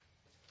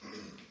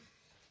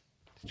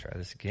try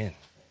this again.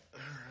 All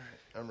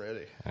right, I'm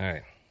ready. All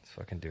right, let's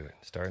fucking do it.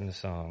 Starting the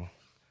song.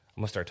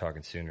 I'm gonna start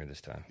talking sooner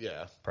this time.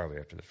 Yeah. Probably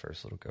after the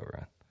first little go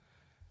around.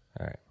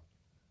 All right.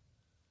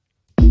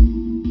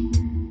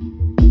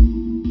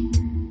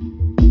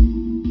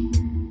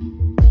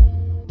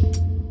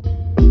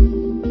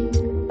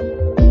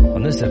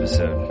 On this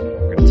episode,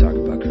 we're going to talk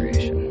about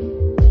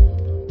creation.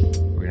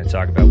 We're going to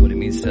talk about what it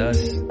means to us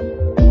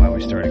and why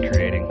we started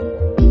creating.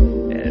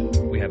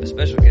 And we have a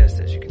special guest,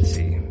 as you can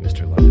see,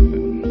 Mr. London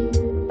Moon.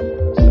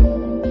 So,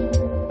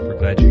 we're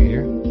glad you're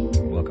here.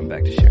 Welcome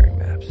back to Sharing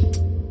Maps.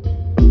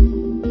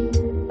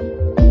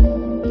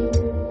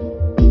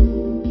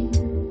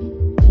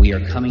 We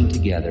are coming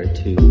together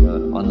to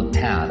on the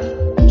path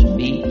to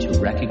meet, to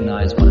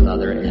recognize one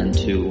another, and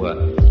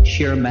to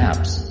share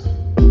maps,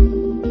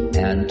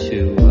 and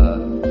to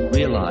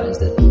realize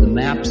that the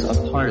maps are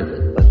part of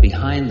it, but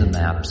behind the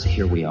maps,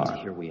 here we are.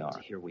 Here we are.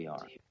 Here we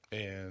are.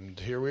 And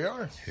here we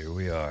are. Here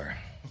we are.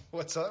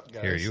 What's up,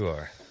 guys? Here you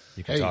are.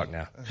 You can talk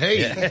now.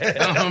 Hey,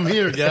 I'm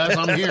here, guys.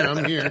 I'm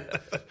here.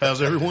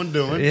 How's everyone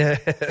doing? Yeah,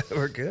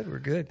 we're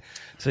good.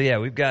 So yeah,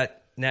 we've got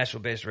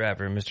Nashville Based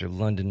Rapper, Mr.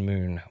 London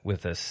Moon,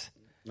 with us.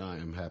 I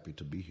am happy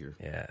to be here.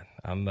 Yeah,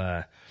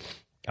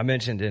 I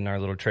mentioned in our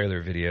little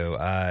trailer video,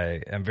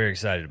 I am very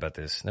excited about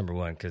this. Number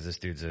one, because this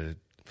dude's a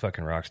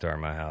fucking rock star in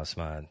my house.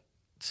 My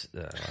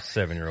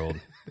 7-year-old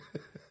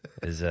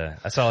is.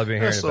 That's all I've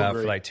been hearing about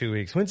for like 2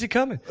 weeks. When's he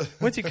coming?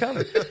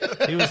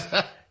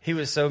 He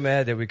was so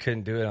mad that we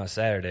couldn't do it on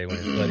Saturday when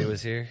his buddy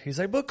was here. He's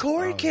like, but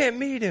Corey can't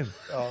meet him.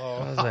 Oh,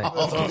 I was like,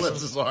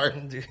 bless his heart.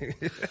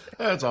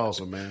 That's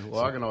awesome, man.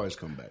 Well, I can always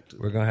come back to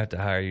it. We're going to have to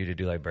hire you to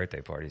do like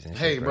birthday parties. And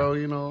Hey, shit, bro,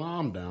 you know,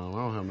 I'm down. I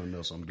don't have nothing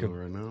else I'm doing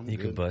right now. You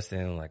could bust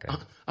in like a...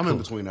 I'm in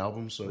between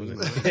albums, so you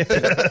know, pick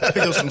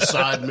up some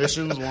side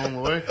missions along the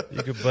way.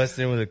 You could bust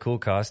in with a cool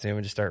costume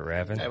and just start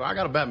rapping. Hey, I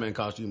got a Batman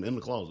costume in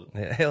the closet.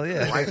 Hell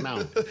yeah. Right now.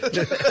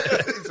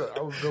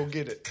 I will go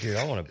get it. Dude,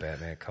 I want a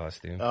Batman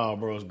costume. Oh,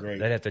 bro, it's great.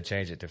 They'd have to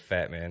change it to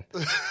Fat Man.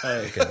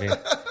 Hey.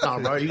 Nah,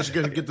 bro, you just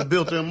got to get the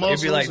built-in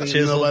muscles. It'd be like and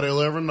chiseled. Nobody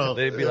will ever know.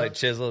 They'd be like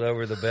chiseled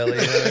over the belly.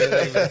 And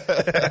everything.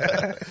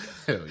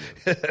 Hell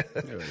yeah.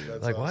 Hell yeah.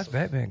 Like, why's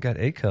Batman got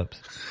 8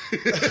 cups?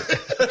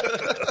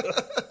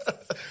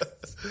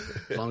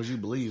 As long as you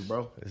believe,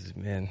 bro.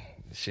 Man,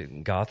 shit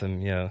in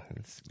Gotham, you know,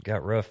 it's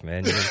got rough,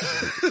 man.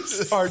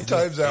 Hard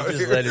times out He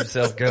here. just let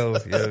himself go.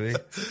 You know what I mean?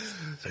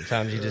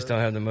 Sometimes you just don't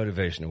have the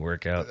motivation to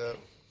work out.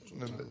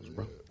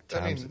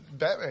 I mean,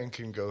 Batman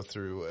can go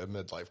through a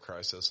midlife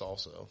crisis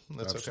also.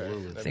 That's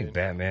Absolutely. okay. I think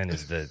Batman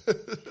is the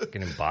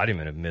fucking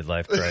embodiment of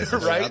midlife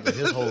crisis. Right?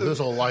 His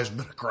whole life's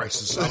been a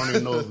crisis. I don't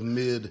even know if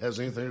mid has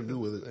anything to do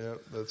with it. Yeah,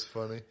 that's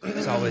funny.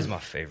 He's always my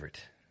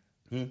favorite.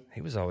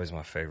 He was always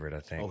my favorite,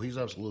 I think. Oh, he's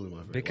absolutely my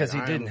favorite. Because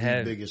like, he didn't I am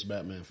have the biggest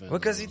Batman fan.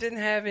 Because he didn't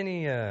have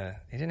any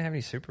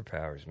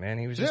superpowers, man.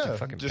 He was just a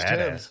fucking just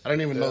badass. I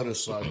didn't even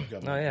notice. So I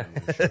got Oh yeah.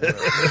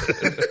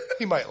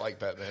 He might like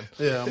Batman.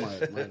 Yeah, I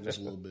might just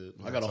a little bit.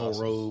 I got a whole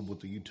robe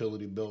with the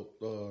utility belt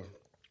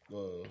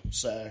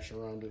sash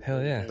around it.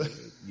 Hell yeah.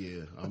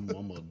 Yeah, I'm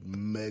a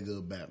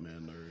mega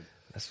Batman nerd.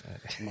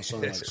 My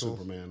son likes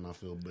Superman, and I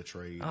feel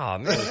betrayed. Oh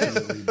man,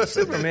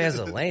 Superman's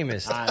the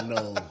lamest. I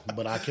know,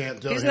 but I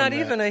can't tell He's him not that.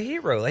 even a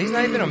hero. He's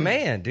not even a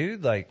man,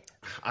 dude. Like,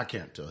 I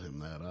can't tell him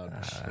that. I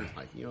just,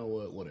 like, you know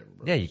what? Whatever,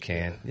 bro. yeah, you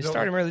can. You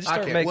start him early. Just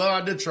start Well,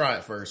 I did try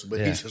it first, but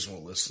he just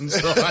won't listen.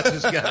 So I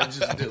just gotta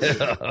just do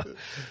it.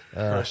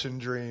 Crushing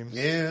dreams.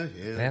 Yeah.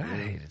 Man, I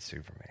hated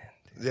Superman.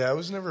 Yeah, I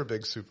was never a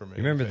big Superman.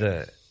 You remember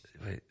fan.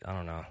 wait, I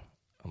don't know.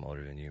 I'm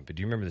older than you, but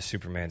do you remember the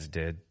Superman's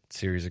Dead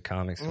series of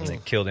comics when they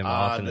killed him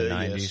off in the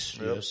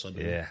 90s? Yes, I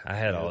do. Yeah, I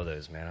had all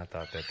those, man. I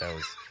thought that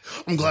was...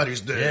 I'm glad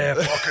he's dead.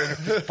 Yeah,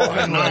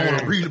 fucking... I want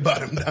to read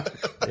about him now.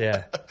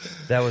 Yeah,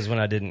 that was when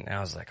I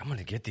was like, I'm going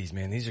to get these,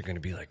 man. These are going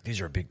to be like, these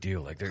are a big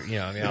deal. Like, they're, you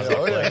know, I mean, I was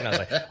I was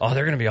like, oh,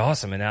 they're going to be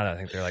awesome. And now I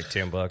think they're like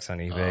 $10 on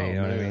eBay. You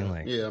know what I mean?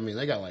 Like, yeah, I mean,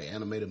 they got like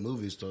animated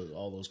movies to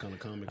all those kind of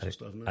comics and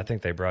stuff now. I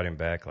think they brought him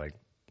back like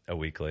a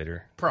week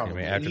later. Probably. I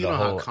mean, after you the know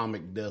whole... how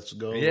comic deaths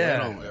go. Yeah.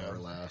 They don't ever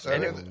last. I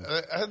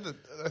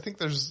think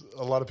there's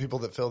a lot of people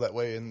that feel that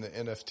way in the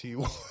NFT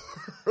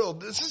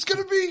world. This is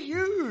going to be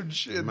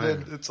huge. And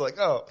then it's like,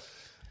 oh,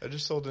 I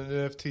just sold an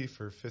NFT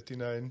for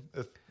 59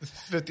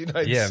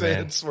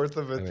 cents worth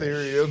of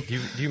Ethereum.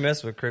 Do you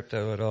mess with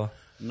crypto at all?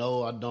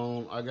 No, I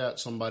don't. I got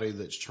somebody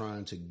that's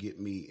trying to get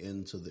me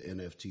into the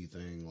NFT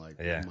thing, like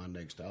with my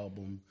next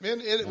album.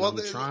 Man, I'm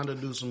trying to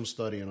do some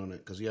studying on it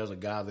because he has a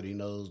guy that he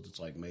knows that's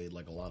like made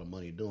like a lot of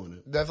money doing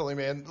it. Definitely,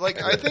 man.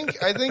 Like I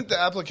think the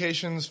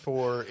applications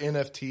for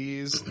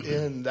NFTs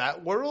in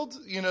that world,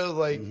 you know,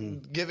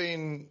 like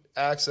giving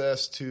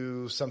access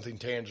to something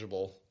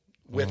tangible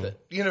with it.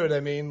 You know what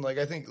I mean? Like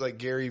I think like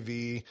Gary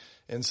Vee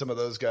and some of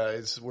those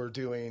guys were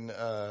doing,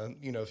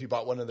 you know, if you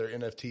bought one of their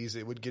NFTs,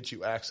 it would get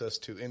you access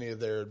to any of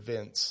their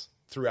events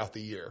throughout the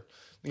year.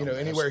 You know,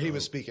 anywhere he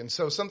was speaking.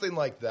 So something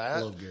like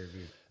that. Love Gary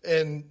Vee.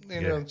 And,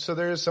 you know, so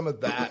there is some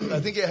of that. I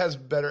think it has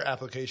better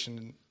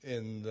application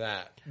in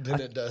that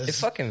than it does. It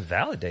fucking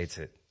validates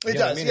it. It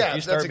does, If yeah.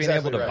 you start being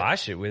able to right. buy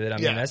shit with it, I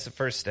mean, that's the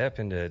first step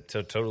into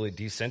totally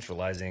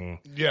decentralizing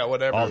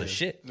whatever all the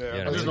shit. Yeah,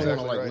 you know I just what don't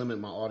mean? want to limit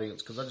my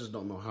audience because I just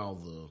don't know how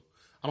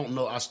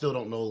I still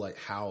don't know like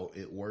how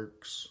it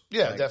works.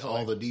 Yeah, like, definitely.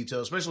 all the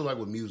details, especially like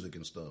with music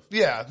and stuff.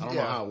 Yeah. I don't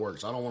know how it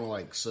works. I don't want to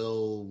like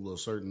sell a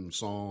certain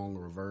song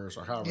or verse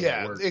or however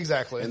Yeah, it works.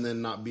 exactly. And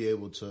then not be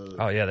able to.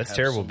 Oh yeah, that's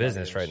terrible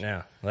business right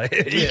now. Like,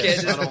 I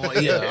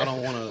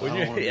don't want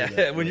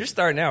to. When you're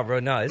starting out, bro,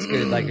 no, it's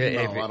good. Like,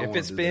 if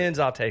it spins,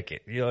 that. I'll take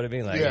it. You know what I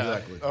mean? Like,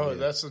 Exactly. Oh,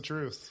 that's the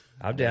truth.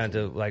 I'm down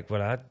to like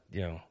when I,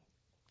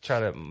 try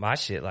to my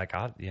shit. Like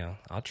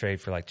I'll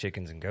trade for like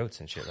chickens and goats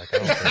and shit. Like I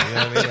don't care, you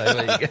know what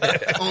I mean?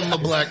 Like, on the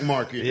black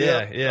market.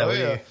 Yeah. Oh,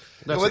 yeah.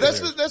 That's Well,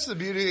 that's the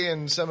beauty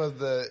in some of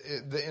the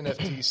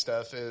NFT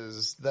stuff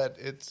is that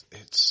it's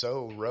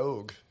so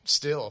rogue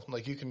still.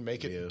 Like you can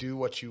make it do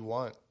what you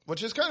want,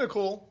 which is kind of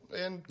cool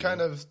and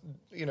kind of,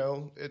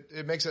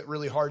 it makes it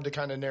really hard to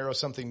kind of narrow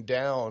something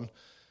down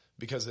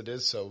because it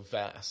is so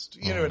vast.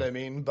 You know what I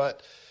mean?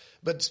 But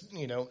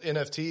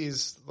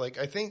NFTs, like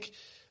I think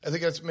that's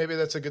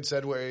a good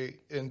segue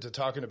into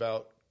talking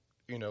about,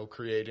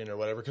 creating or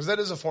whatever, because that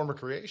is a form of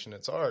creation.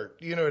 It's art.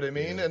 You know what I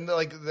mean? Yeah. And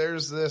like,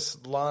 there's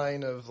this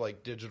line of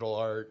like digital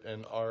art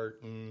and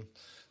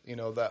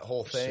that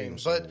whole thing.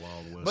 But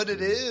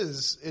it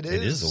is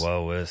the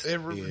Wild West. Dude,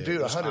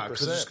 100%.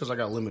 Just because I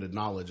got limited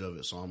knowledge of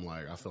it, so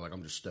I feel like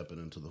I'm just stepping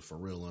into the for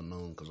real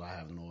unknown because I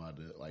have no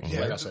idea.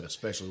 Like I said,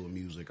 especially with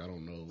music, I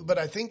don't know. But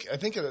I think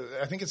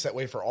it's that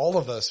way for all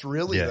of us,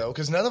 really, though,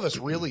 because none of us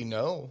really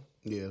know.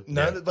 Yeah.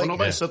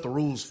 Nobody set the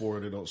rules for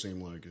it. It don't seem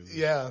like it.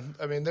 Yeah.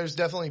 I mean, there's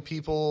definitely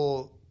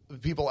people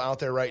out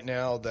there right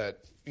now that,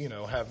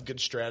 have good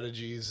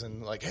strategies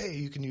and like, hey,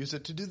 you can use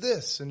it to do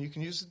this and you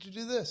can use it to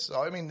do this.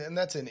 So, I mean, and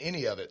that's in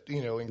any of it,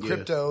 in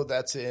crypto,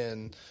 that's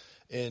in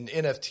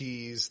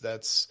NFTs,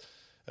 that's,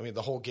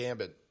 the whole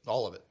gambit,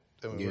 all of it.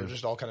 I mean, we're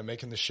just all kind of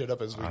making this shit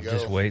up as we go. I'm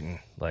just waiting.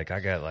 Like I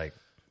got like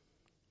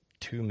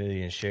 2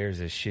 million shares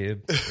of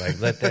SHIB.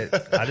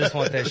 Like I just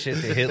want that shit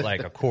to hit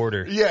like a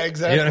quarter. Yeah,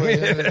 exactly.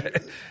 You know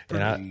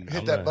what I mean?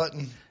 Hit that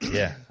button.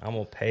 Yeah. I'm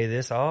going to pay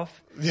this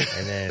off. Yeah.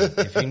 And then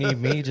if you need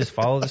me, just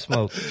follow the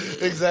smoke.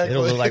 Exactly.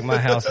 It'll look like my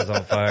house is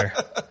on fire.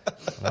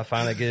 When I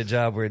finally get a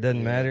job where it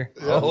doesn't matter.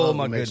 Yeah, oh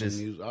my goodness.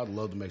 I'd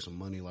love to make some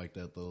money like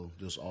that though,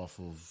 just off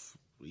of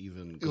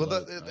even.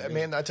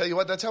 Man, I tell you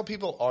what, that's how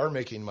people are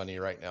making money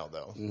right now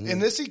though. Mm-hmm. In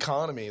this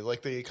economy,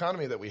 like the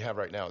economy that we have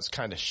right now is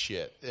kind of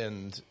shit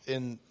and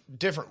in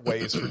different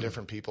ways for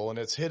different people. And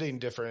it's hitting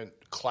different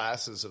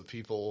classes of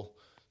people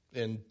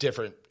in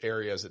different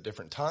areas at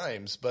different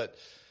times. But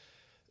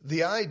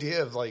the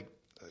idea of like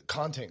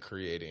content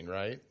creating,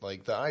 right?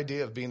 Like the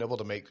idea of being able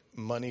to make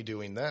money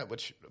doing that,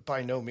 which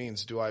by no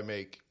means do I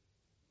make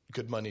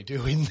good money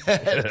doing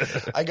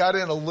that. I got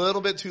in a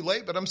little bit too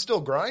late, but I'm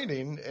still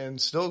grinding and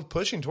still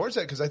pushing towards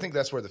that because I think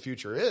that's where the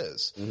future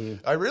is.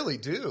 Mm-hmm. I really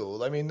do.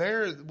 I mean,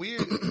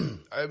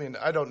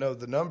 I don't know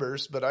the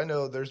numbers, but I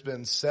know there's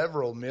been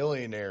several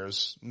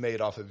millionaires made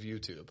off of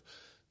YouTube.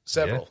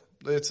 Several.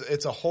 Yeah.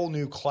 It's a whole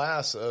new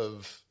class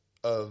of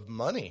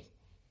money.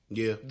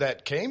 Yeah.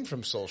 That came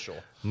from social.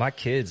 My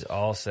kids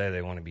all say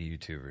they want to be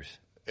YouTubers.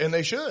 And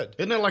they should.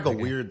 Isn't that like a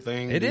weird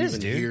thing? It is,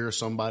 even dude. Hear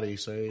somebody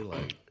say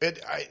like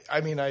it.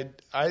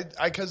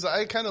 Because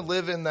I kind of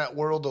live in that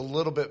world a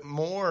little bit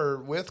more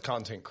with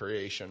content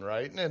creation,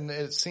 right? And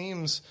it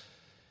seems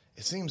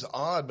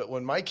odd, but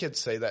when my kids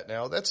say that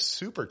now, that's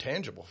super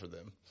tangible for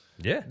them.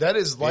 Yeah, that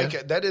is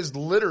that is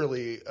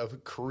literally a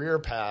career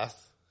path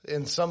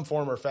in some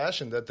form or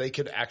fashion that they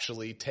could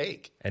actually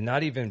take. And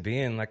not even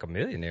being like a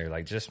millionaire,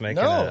 like just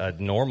making a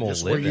normal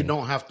just living. Where you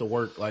don't have to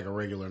work like a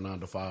regular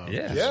 9 to 5.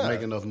 Yeah. Just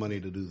make enough money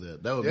to do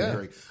that. That would be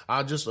great.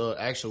 I just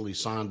actually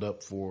signed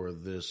up for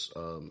this.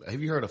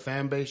 Have you heard of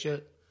Fanbase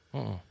yet?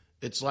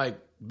 It's like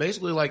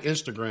basically like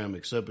Instagram,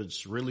 except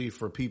it's really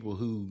for people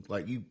who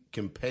like you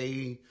can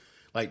pay,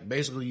 like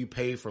basically you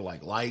pay for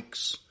like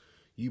likes.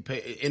 You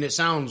pay, and it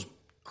sounds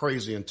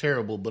crazy and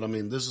terrible, but I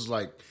mean, this is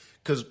like,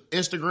 because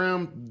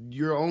Instagram,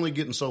 you're only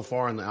getting so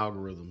far in the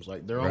algorithms.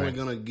 Like they're only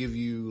going to give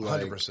you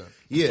like 100%.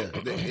 Yeah,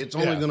 it's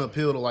only going to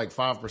appeal to like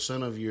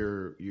 5% of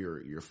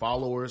your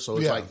followers. So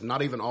it's like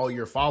not even all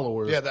your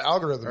followers. Yeah, the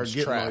algorithms are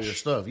getting trash. all your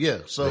stuff. Yeah,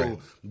 so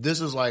this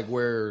is like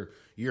where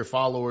your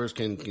followers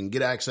can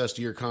get access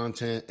to your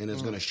content, and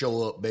it's going to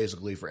show up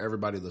basically for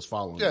everybody that's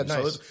following. Yeah, you.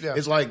 nice. So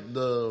it's like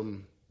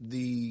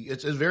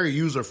it's very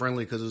user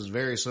friendly because it's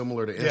very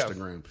similar to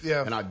Instagram.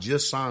 Yeah. And I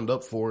just signed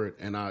up for it,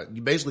 and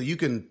you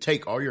can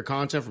take all your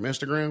content from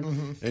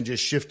Instagram and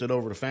just shift it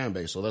over to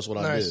Fanbase. So that's what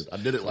I did. I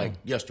did it like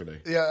yesterday.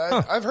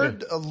 Yeah, I've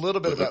heard a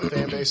little bit about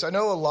Fanbase. I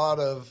know a lot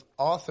of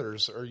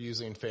authors are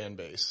using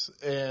Fanbase,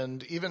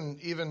 and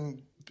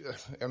even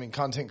I mean,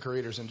 content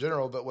creators in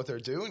general, but what they're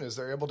doing is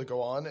they're able to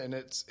go on and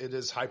it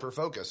is hyper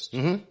focused.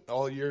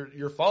 All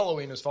your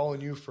following is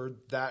following you for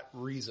that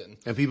reason.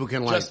 And people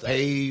can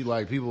pay, for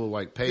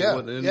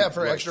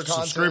extra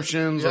content.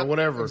 Subscriptions or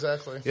whatever.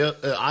 Exactly. Yeah.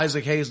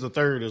 Isaac Hayes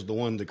III is the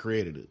one that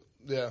created it.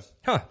 Yeah.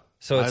 Huh.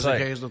 So it's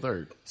Isaac Hayes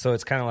III. So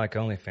it's kind of like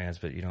OnlyFans,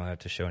 but you don't have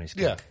to show any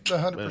skin. Yeah,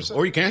 100%.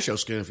 Or you can show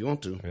skin if you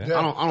want to. Yeah.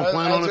 I don't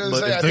plan on it,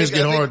 but if things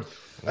get hard.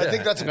 I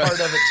think that's a part of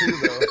it too,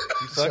 though.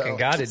 You fucking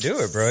got to do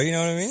it, bro. You know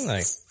what I mean?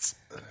 Like,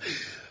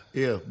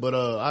 yeah, but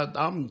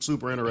I'm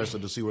super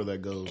interested to see where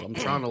that goes. I'm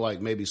trying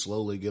to maybe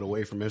slowly get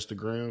away from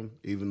Instagram,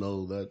 even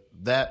though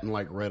that and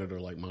Reddit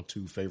are my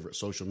two favorite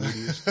social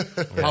medias.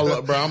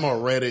 Bro, I'm a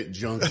Reddit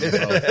junkie,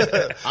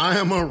 bro. I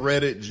am a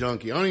Reddit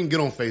junkie. I don't even get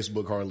on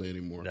Facebook hardly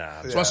anymore.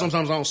 That's why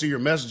sometimes I don't see your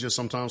messages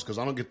sometimes because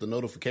I don't get the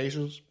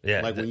notifications.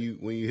 Yeah, when you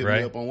hit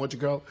me up on what you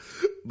call.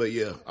 But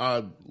yeah,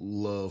 I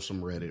love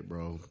some Reddit,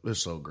 bro. It's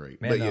so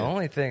great. Man, the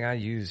only thing I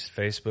use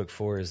Facebook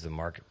for is the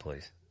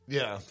marketplace.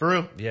 Yeah. For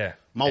real? Yeah.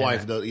 My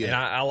wife does, yeah. And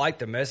I like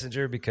the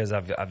Messenger because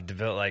I've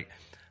developed,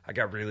 I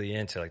got really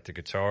into, the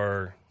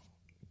guitar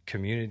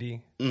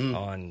community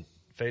on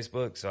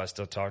Facebook, so I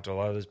still talk to a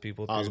lot of those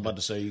people. I was about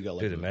to say you got,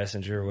 through the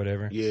Messenger or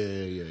whatever.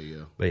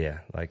 Yeah. But yeah,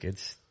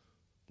 it's,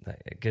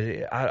 cause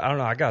I don't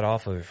know, I got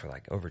off of it for,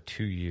 over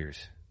 2 years.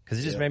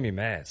 Because it just made me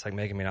mad. It's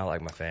making me not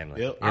like my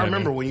family. Yep. I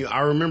remember when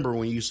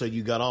you said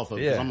you got off of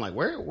it. Yeah. I'm like,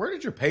 where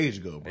did your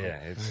page go, bro?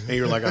 Yeah. And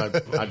you're like,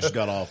 I just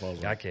got off. I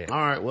was like, I can't. All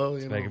right, well,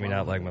 it's making me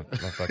not like my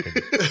fucking.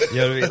 You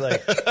know what I mean?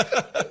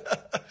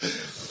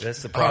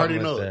 That's the problem. I already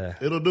know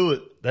it'll do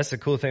it. That's the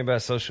cool thing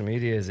about social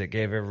media is it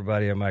gave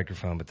everybody a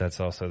microphone, but that's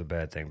also the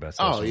bad thing about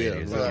social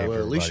media. Well,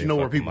 at least you know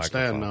where people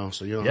stand now,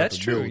 so you don't have to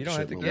true. You don't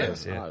have to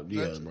guess. Yeah,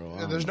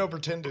 bro. There's no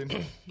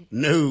pretending.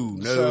 No.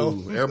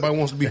 Everybody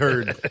wants to be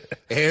heard.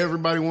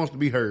 Everybody wants to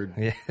be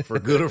heard, for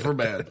good or for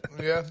bad.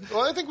 Yeah.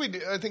 Well, I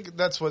think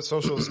that's what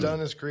social has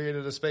done is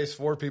created a space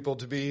for people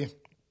to be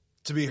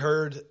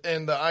heard,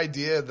 and the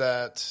idea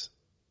that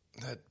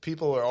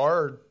people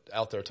are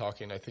out there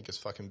talking, I think is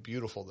fucking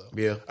beautiful though.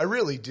 Yeah. I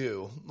really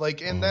do.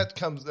 And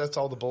that's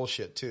all the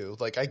bullshit too.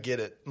 I get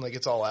it.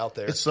 It's all out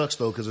there. It sucks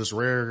though, cause it's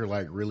rare,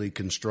 really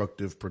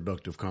constructive,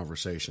 productive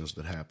conversations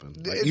that happen.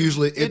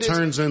 Usually it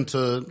turns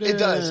into, it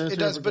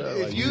does.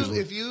 But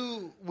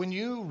when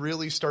you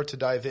really start to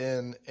dive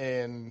in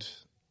and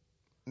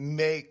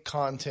make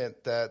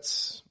content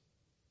that's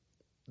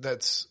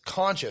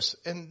conscious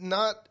and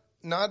not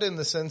in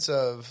the sense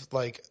of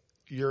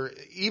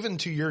even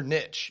to your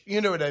niche,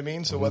 you know what I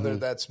mean? So whether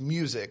that's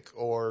music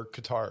or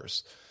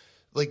guitars,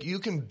 you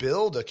can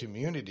build a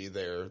community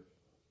there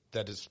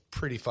that is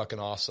pretty fucking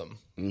awesome.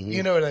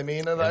 You know what I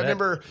mean? And I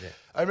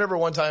remember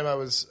one time I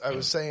was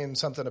saying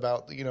something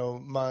about,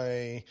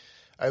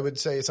 I would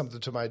say something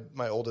to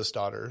my oldest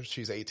daughter.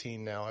 She's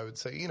 18 now. I would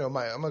say, I'm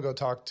going to go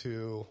talk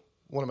to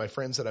one of my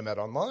friends that I met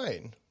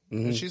online.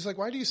 And she's like,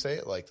 why do you say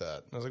it like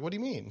that? And I was like, what do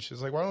you mean?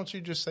 She's like, why don't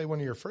you just say one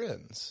of your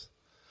friends?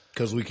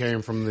 Because we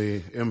came from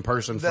the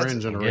in-person friend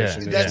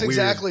generation. Yeah, that's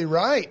exactly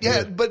right.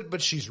 Yeah, but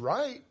she's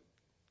right.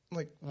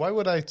 Why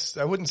would I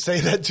wouldn't say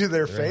that to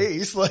their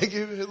face.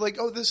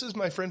 Oh, this is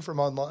my friend from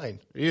online.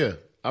 Yeah.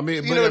 I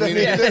mean, you know what I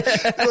mean?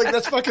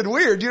 That's fucking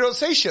weird. You don't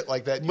say shit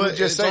like that. You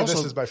just say,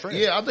 this is my friend.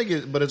 Yeah, I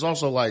think but it's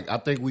also I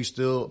think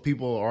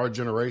people, our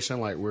generation,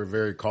 we're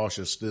very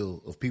cautious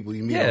still of people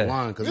you meet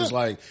online. Because it's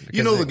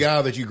the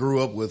guy that you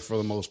grew up with for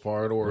the most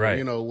part or,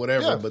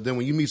 whatever. Yeah. But then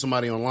when you meet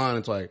somebody online,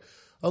 it's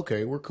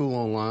okay, we're cool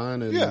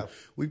online and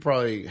we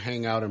probably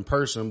hang out in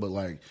person, but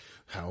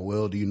how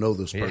well do you know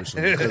this person?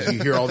 Because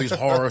you hear all these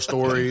horror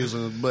stories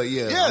but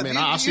I mean,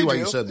 I see why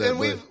you said that. And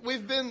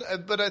we've been,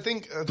 but I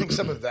think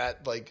some of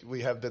that,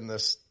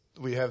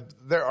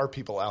 there are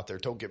people out there,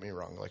 don't get me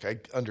wrong. I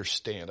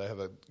understand. I have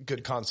a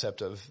good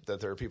concept of that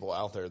there are people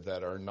out there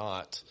that are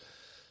not,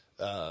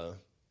 don't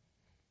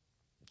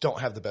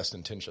have the best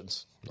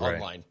intentions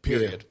online,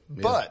 period.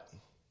 Yeah. But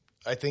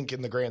I think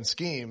in the grand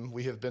scheme,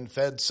 we have been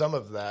fed some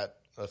of that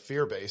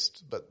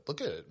fear-based, but look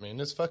at it. I mean,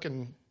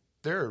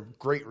 there are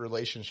great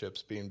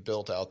relationships being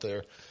built out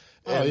there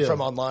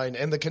from online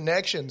and the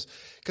connections,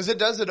 because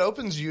it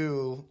opens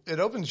you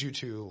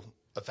to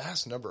a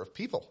vast number of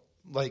people.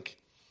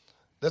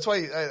 That's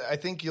why I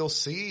think you'll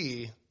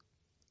see,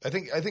 I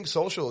think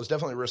social is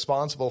definitely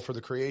responsible for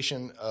the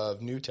creation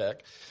of new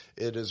tech.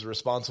 It is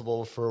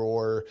responsible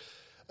for,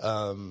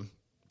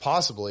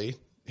 possibly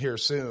here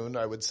soon,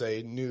 I would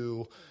say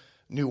new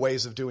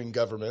ways of doing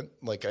government.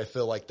 I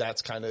feel like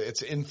that's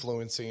it's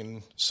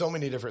influencing so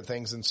many different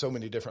things in so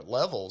many different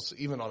levels,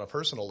 even on a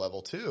personal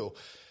level too.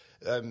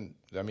 I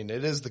mean,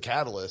 it is the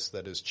catalyst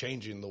that is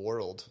changing the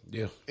world.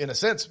 Yeah. In a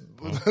sense,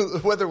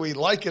 whether we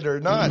like it or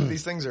not,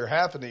 these things are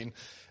happening.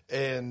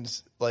 And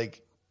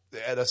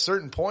at a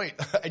certain point,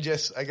 I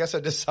guess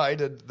I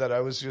decided that I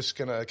was just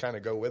going to kind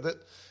of go with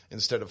it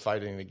instead of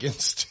fighting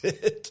against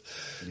it.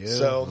 Yeah.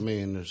 So, I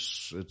mean,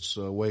 it's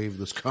a wave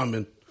that's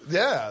coming.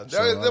 Yeah,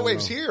 so, the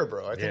wave's here,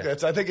 bro. I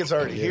think it's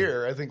already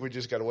here. I think we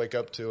just got to wake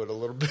up to it a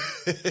little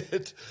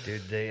bit.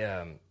 Dude,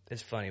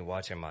 it's funny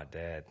watching my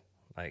dad.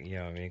 You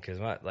know what I mean? Because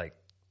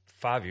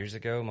 5 years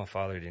ago, my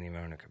father didn't even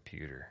own a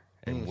computer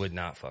and would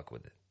not fuck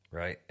with it.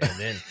 Right. And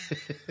then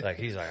like,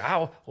 he's like,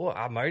 I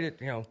made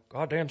it,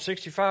 goddamn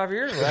 65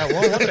 years with that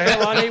one. What the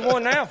hell I need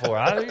one now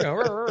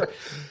for?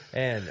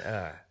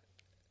 And,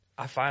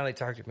 I finally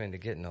talked him into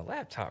getting a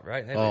laptop,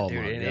 right? And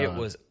it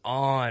was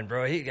on,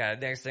 bro. He got,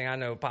 next thing I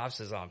know,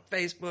 Pops is on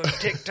Facebook,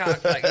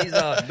 TikTok. Like, he's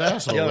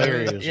that's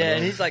hilarious. Yeah,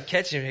 and he's like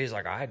catching him. He's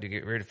like, I had to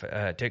get rid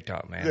of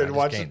TikTok, man. Yeah,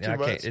 watch it too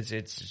much.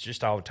 It's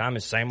just all the time.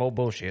 It's same old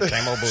bullshit.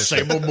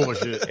 Same old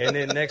bullshit. And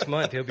then next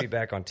month, he'll be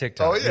back on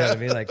TikTok. Oh, yeah. You know what I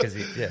mean? Like,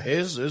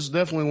 It's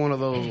definitely one of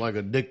those, like,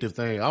 addictive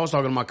things. I was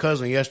talking to my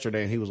cousin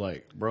yesterday, and he was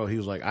like,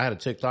 I had a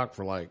TikTok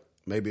for, like,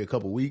 maybe a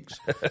couple weeks.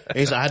 And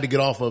he said I had to get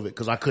off of it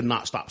because I could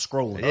not stop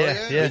scrolling.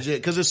 Yeah.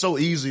 Because it's so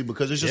easy,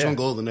 because it's just going to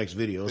go to the next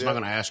video. It's not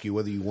going to ask you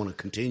whether you want to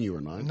continue or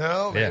not.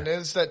 No, man.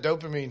 It's that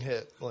dopamine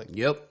hit. Like,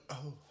 yep.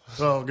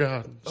 Oh,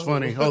 God. It's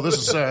funny. Oh, this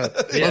is sad.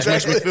 This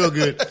makes me feel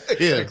good.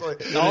 Yeah.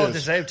 Exactly. all at the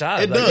same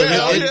time. It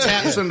does. It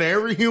taps into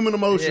every human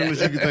emotion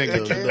that you can think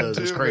of. It does.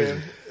 It's crazy.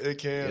 Man. It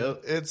can.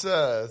 Yep.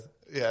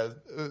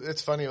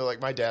 It's funny. Like,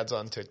 my dad's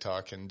on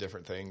TikTok and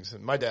different things.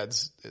 And my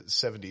dad's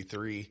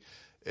 73.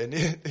 And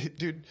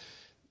dude,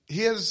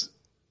 he has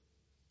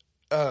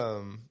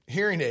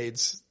hearing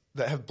aids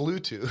that have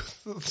Bluetooth,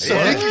 so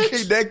he can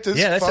connect his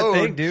that's phone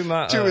the thing,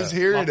 dude. to his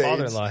hearing aids. My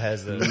father-in-law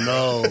has those.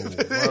 No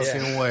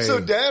fucking way.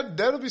 So dad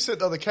will be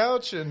sitting on the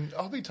couch, and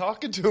I'll be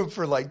talking to him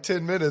for like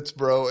 10 minutes,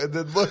 bro, and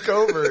then look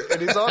over, and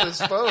he's on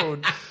his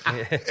phone,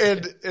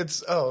 and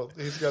he's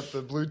got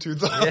the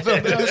Bluetooth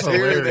on his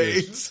hearing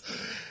aids.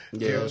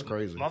 Yeah, that's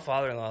crazy. My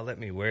father-in-law let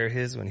me wear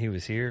his when he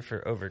was here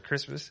for over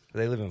Christmas.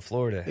 They live in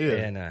Florida,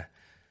 and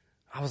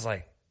I was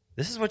like,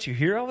 this is what you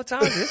hear all the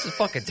time? This is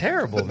fucking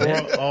terrible,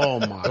 man. Oh,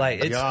 my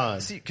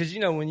God. See, because,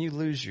 when you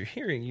lose your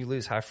hearing, you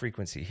lose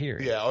high-frequency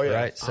hearing. Yeah, oh, yeah.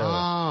 Right? So,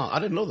 I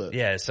didn't know that.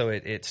 Yeah, so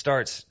it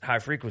starts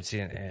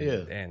high-frequency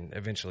and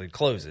eventually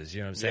closes.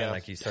 You know what I'm saying? Yeah.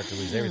 Like, you start to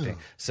lose everything.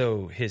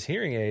 So his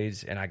hearing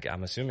aids, and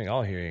I'm assuming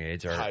all hearing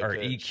aids are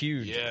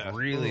EQ'd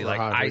really, like,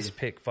 ice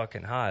pick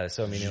fucking high.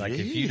 So, I mean, like,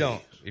 if you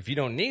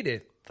don't need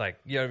it, like,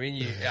 you know what I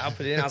mean? I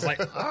put it in, I was like,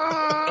 like,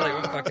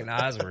 my fucking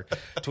eyes were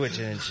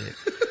twitching and shit.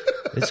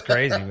 It's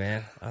crazy,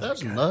 man.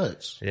 That's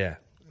nuts. Yeah.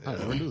 I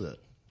never knew that.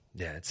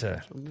 Yeah, it's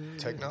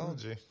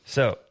Technology.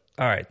 So,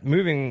 all right,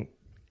 moving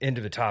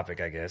into the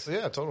topic, I guess.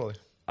 Yeah, totally.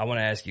 I want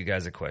to ask you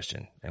guys a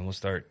question, and we'll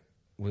start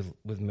with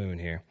Moon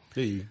here.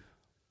 Hey.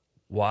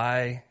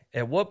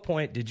 At what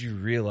point did you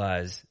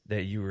realize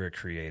that you were a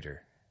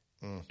creator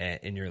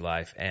in your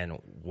life, and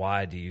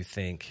why do you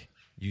think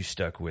you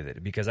stuck with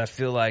it? Because I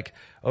feel like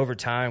over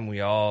time we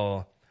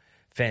all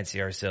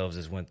fancy ourselves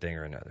as one thing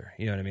or another.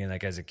 You know what I mean?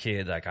 Like, as a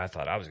kid, like, I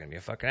thought I was going to be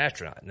a fucking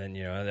astronaut. And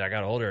then, I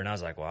got older and I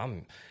was like, well,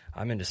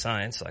 I'm into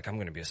science. Like, I'm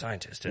going to be a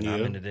scientist, and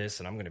I'm into this,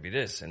 and I'm going to be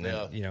this. And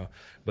then,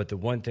 but the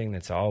one thing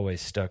that's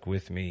always stuck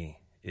with me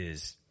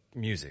is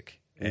music.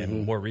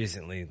 And more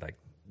recently, like,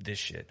 this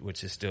shit,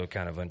 which is still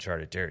kind of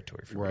uncharted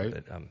territory for me.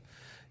 But,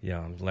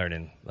 I'm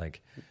learning,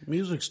 like,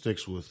 music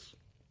sticks with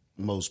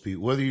most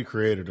people, whether you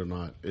create it or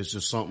not. It's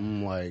just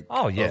something like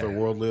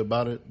otherworldly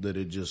about it that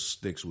it just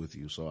sticks with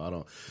you.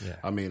 So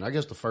I mean, I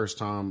guess the first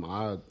time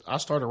I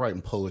started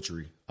writing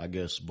poetry, I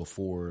guess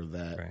before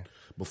that,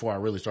 before I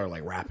really started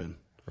like rapping.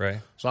 Right.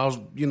 So I was,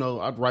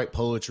 I'd write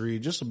poetry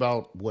just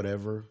about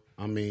whatever.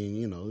 I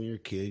mean, you're a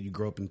kid, you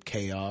grow up in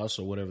chaos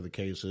or whatever the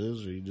case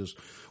is, or you just,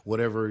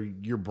 whatever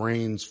your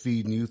brain's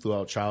feeding you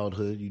throughout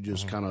childhood, you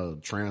just kind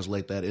of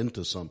translate that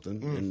into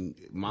something. And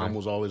mine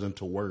was always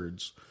into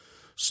words.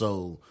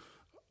 So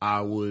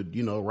I would,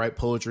 write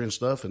poetry and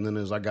stuff. And then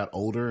as I got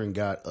older and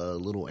got a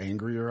little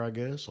angrier, I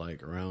guess,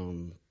 like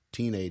around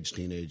teenage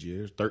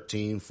years,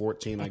 13,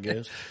 14, I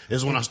guess,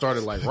 is when I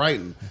started like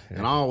writing.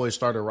 And I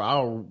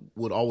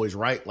would always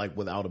write like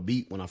without a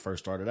beat when I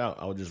first started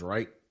out. I would just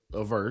write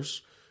a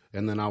verse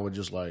and then I would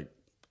just like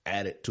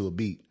add it to a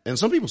beat. And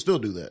some people still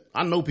do that.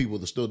 I know people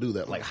that still do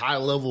that, like high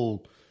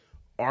level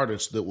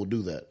artists that will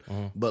do that.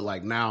 But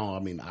like now, I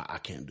mean, I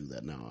can't do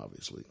that now,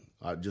 obviously.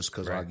 Just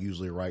because I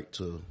usually write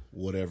to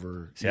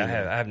whatever. See, I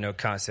have no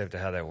concept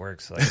of how that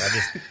works.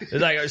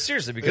 Like,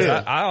 seriously, because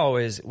I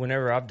always,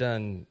 whenever I've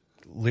done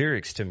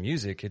lyrics to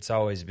music, it's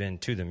always been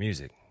to the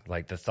music.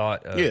 Like the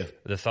thought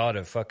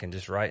of fucking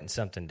just writing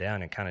something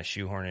down and kind of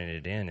shoehorning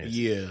it in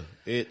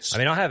is. I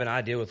mean, I have an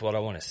idea with what I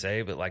want to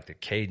say, but like the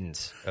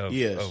cadence of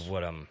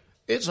what I'm.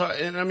 It's hard,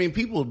 and I mean,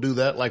 people do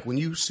that. Like when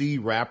you see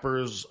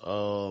rappers,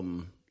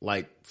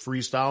 like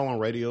freestyle on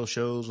radio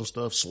shows and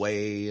stuff,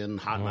 Sway and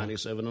Hot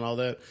 97 and all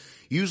that.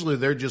 Usually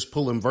they're just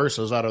pulling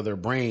verses out of their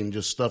brain,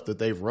 just stuff that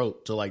they've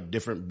wrote to like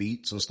different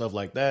beats and stuff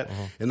like that.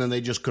 And then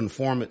they just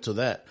conform it to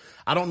that.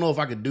 I don't know if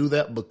I could do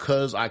that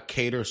because I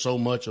cater so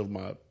much of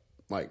my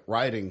like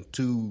writing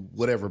to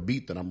whatever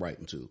beat that I'm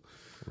writing to.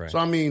 Right. So,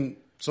 I mean,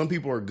 some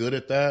people are good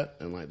at that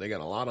and like they got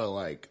a lot of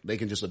like, they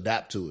can just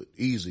adapt to it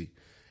easy.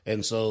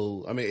 And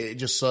so, I mean, it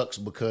just sucks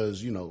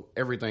because, you know,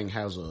 everything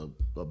has a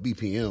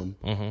BPM.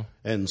 Mm-hmm.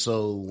 And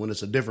so when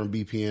it's a different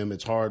BPM,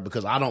 it's hard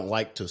because I don't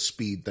like to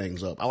speed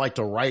things up. I like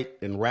to write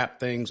and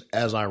rap things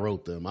as I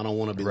wrote them. I don't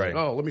want to be like,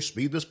 oh, let me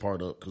speed this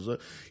part up because,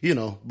 you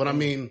know, but I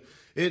mean,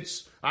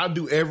 I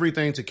do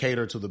everything to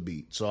cater to the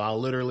beat. So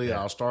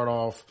I'll start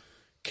off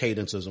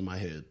cadences in my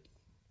head.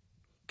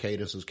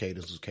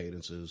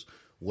 Cadences,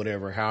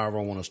 whatever, however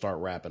I want to start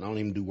rapping. I don't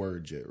even do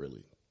words yet,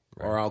 really.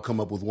 Right. Or I'll come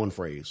up with one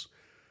phrase.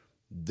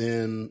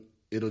 Then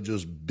it'll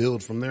just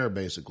build from there,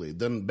 basically.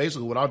 Then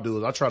basically what I'll do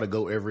is I'll try to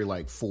go every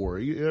like 4.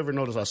 You ever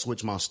notice I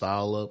switch my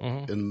style up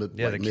in the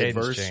the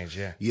mid-verse? Cadence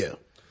change, Yeah.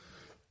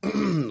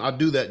 I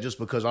do that just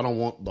because I don't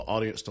want the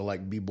audience to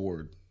like be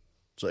bored.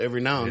 So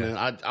every now and then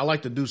I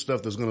like to do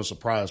stuff that's going to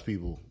surprise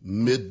people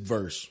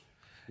mid-verse.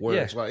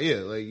 Where it's like,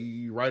 like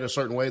you write a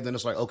certain way, then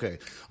it's like, okay,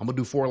 I'm going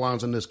to do 4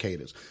 lines in this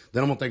cadence.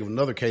 Then I'm going to think of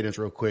another cadence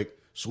real quick,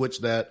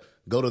 switch that,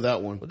 go to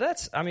that one. Well,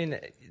 that's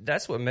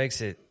what makes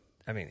it,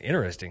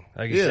 interesting.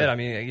 Like you said,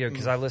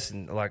 because I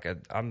listen,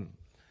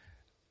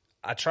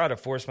 I try to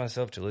force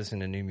myself to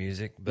listen to new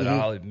music, but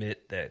I'll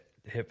admit that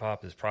hip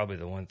hop is probably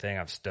the one thing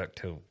I've stuck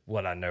to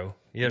what I know.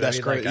 You know that's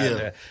what I mean?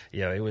 great.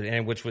 It was,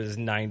 and which was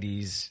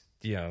 90s,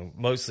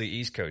 mostly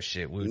East Coast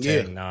shit,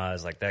 Wu-Tang,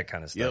 Nas, like that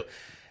kind of stuff.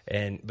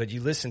 But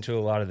you listen to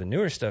a lot of the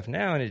newer stuff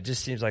now, and it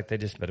just seems like they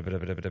just, you know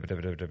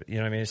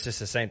what I mean? It's just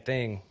the same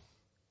thing.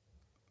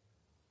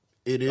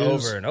 It is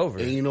over and over.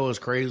 And you know what's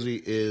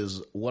crazy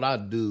is what I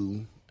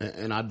do,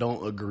 and I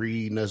don't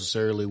agree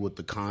necessarily with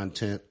the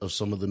content of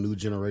some of the new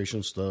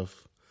generation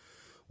stuff.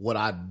 What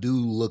I do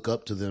look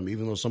up to them,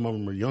 even though some of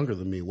them are younger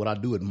than me, what I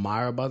do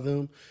admire by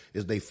them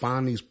is they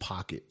find these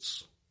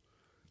pockets.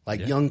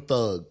 Like Young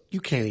Thug,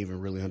 you can't even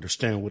really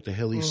understand what the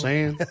hell he's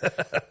saying,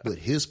 but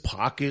his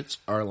pockets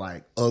are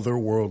like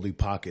otherworldly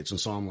pockets. And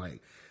so I'm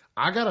like,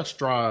 I gotta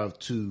strive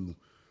to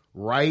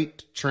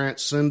write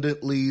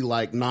transcendently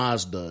like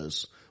Nas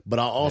does, but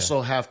I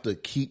also have to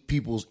keep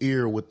people's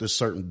ear with this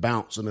certain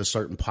bounce in this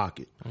certain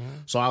pocket.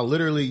 So I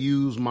literally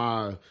use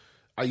my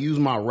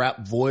rap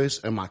voice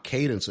and my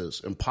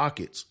cadences and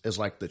pockets as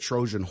like the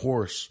Trojan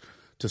horse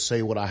to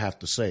say what I have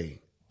to say.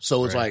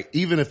 So it's like,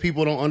 even if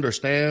people don't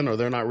understand or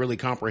they're not really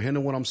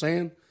comprehending what I'm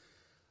saying,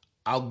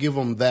 I'll give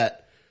them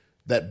that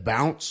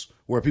bounce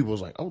where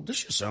people's like, oh, this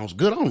shit sounds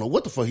good. I don't know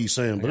what the fuck he's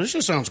saying, but this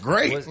shit sounds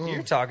great. Well,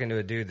 you're talking to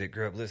a dude that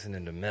grew up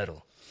listening to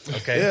metal.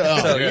 Okay.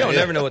 So you don't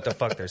never know what the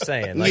fuck they're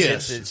saying. Like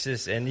it's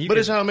just, but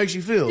it's how it makes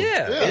you feel.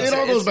 Yeah. It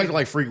all goes back to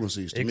like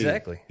frequencies to me.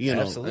 Exactly. You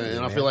know, absolutely,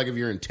 and I feel like if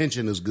your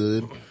intention is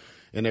good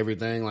and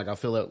everything, like I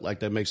feel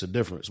like that makes a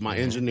difference. My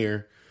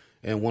engineer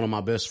and one of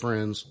my best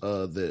friends,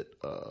 that,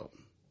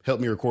 helped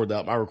me record the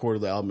album. I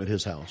recorded the album at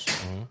his house.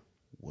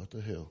 What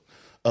the hell?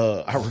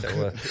 I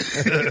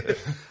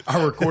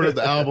recorded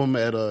the album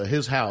at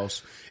his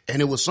house,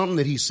 and it was something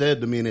that he said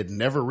to me, and it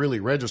never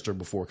really registered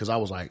before because I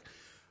was like,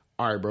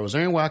 all right, bro, is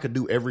there any way I could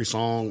do every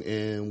song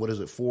in,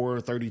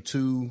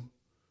 432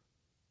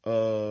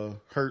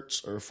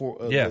 hertz or the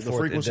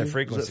frequency? The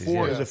frequency.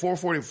 Is it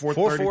 440?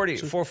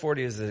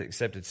 440 is the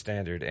accepted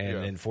standard,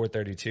 and then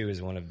 432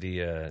 is one of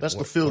the... that's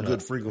the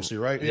feel-good frequency,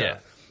 right? Yeah.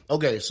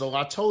 Okay, so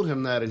I told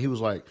him that, and he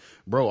was like,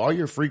 bro, all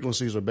your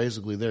frequencies are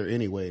basically there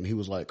anyway. And he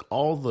was like,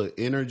 all the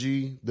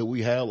energy that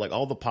we have, like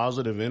all the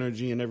positive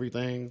energy and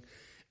everything,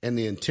 and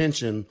the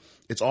intention,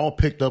 it's all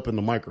picked up in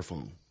the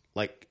microphone.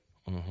 Like,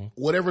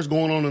 whatever's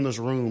going on in this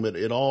room,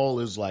 it all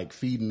is like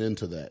feeding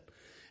into that.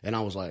 And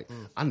I was like,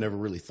 I never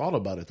really thought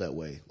about it that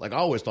way. Like I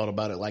always thought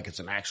about it like it's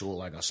an actual,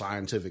 like a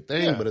scientific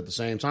thing. But at the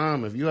same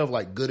time, if you have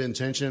like good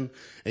intention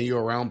and you're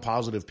around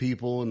positive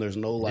people and there's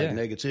no like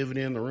negativity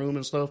in the room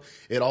and stuff,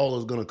 it all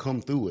is going to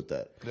come through with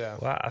that. Yeah.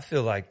 Well, I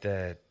feel like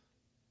that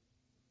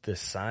the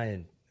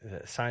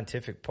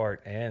scientific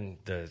part and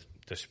the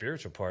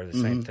spiritual part are the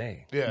same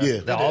thing.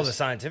 All the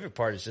scientific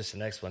part is just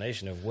an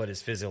explanation of what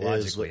is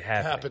physiologically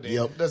happening.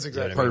 Yep. That's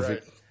exactly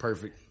perfect. right.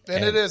 Perfect.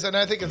 And it is, and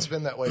I think it's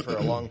been that way for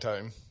a long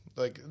time.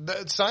 Like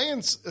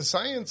science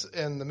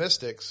and the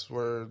mystics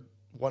were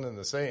one and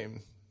the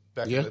same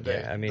back in the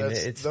day. Yeah, I mean,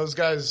 it's those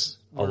guys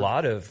were a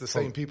lot of the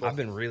same people. I've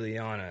been really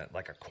on a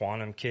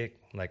quantum kick,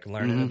 like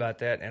learning about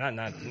that, and I'm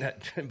not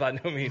by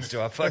no means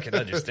do I fucking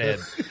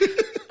understand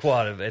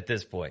quantum at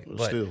this point,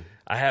 but still.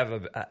 I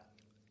have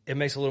it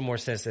makes a little more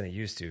sense than it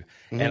used to,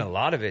 and a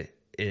lot of it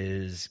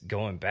is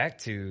going back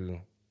to,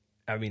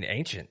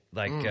 ancient,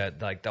 like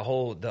the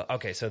whole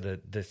so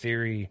the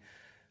theory.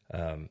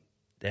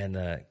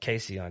 And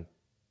Casey on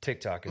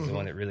TikTok is the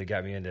one that really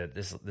got me into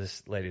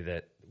this lady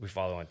that we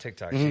follow on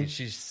TikTok.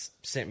 She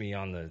sent me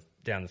down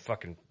the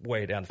fucking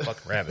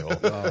rabbit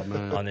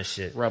hole on this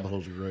shit. Rabbit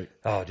holes are great.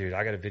 Oh, dude,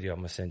 I got a video I'm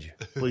gonna send you.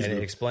 Please and do.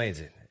 It explains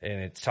it,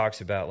 and it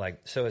talks about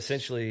so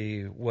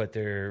essentially what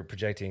they're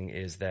projecting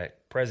is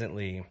that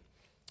presently,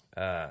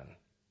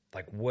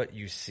 what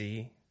you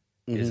see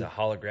is a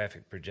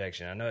holographic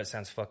projection. I know it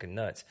sounds fucking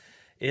nuts.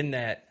 In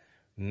that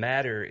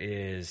matter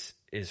is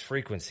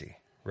frequency.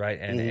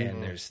 Right. And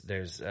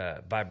there's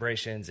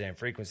vibrations and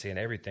frequency and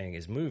everything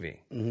is moving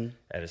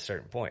at a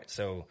certain point.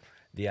 So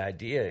the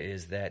idea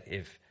is that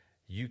if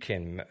you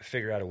can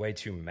figure out a way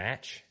to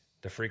match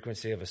the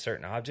frequency of a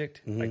certain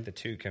object, like the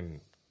two can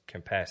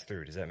pass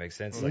through. Does that make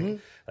sense?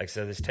 Like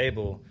so this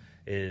table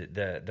is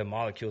the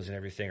molecules and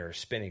everything are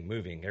spinning,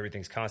 moving.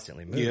 Everything's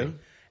constantly moving,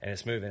 and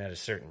it's moving at a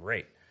certain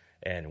rate.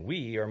 And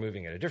we are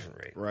moving at a different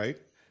rate. Right.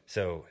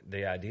 So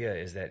the idea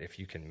is that if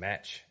you can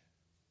match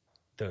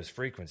those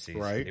frequencies,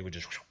 it would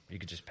you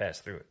could just pass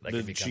through it. Like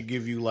did she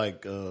give you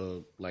like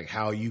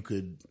how you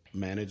could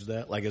manage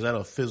that? Like, is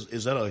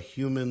that a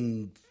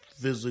human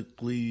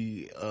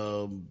physically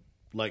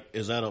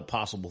is that a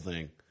possible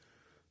thing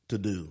to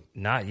do?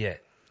 Not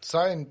yet.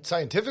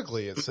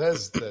 Scientifically, it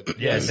says that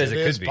it says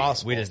it could be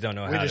possible. We just don't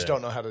know.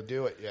 Don't know how to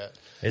do it yet.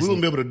 We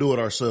wouldn't be able to do it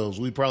ourselves.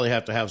 We probably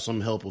have to have some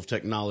help of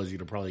technology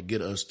to probably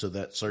get us to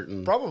that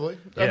certain. Probably,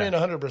 I mean,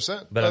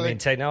 100%. But I mean,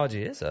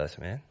 technology is us,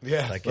 man.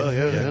 Yeah, like,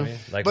 I mean?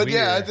 Like, but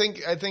I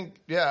think,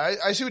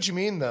 I see what you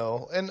mean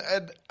though, and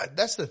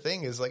that's the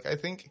thing is like I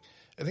think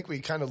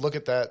we kind of look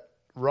at that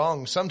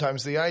wrong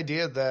sometimes. The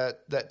idea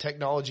that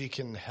technology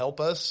can help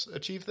us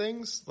achieve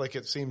things, like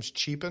it seems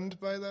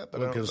cheapened by that,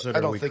 but I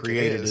don't think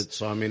created it.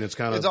 So I mean, it's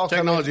kind of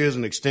technology is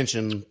an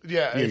extension.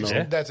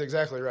 Yeah, that's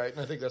exactly right,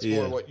 and I think that's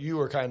more what you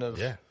were kind of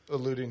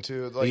alluding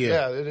to. Like,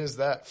 it is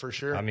that for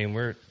sure. I mean,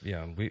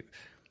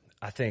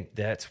 I think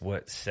that's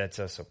what sets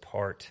us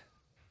apart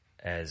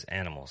as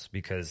animals,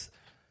 because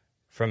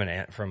from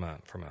a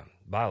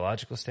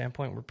biological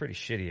standpoint, we're pretty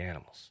shitty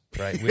animals,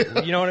 right?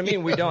 You know what I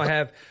mean?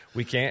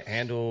 We can't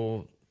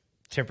handle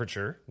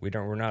temperature.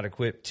 We're not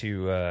equipped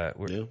to,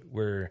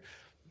 we're,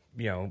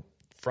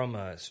 from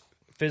a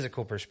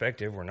physical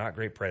perspective, we're not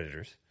great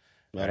predators.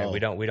 Right? We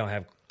don't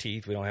have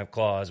teeth. We don't have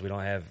claws. We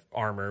don't have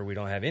armor. We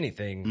don't have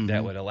anything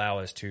that would allow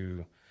us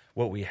to,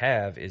 what we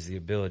have is the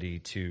ability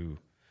to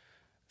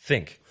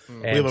think.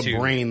 We have a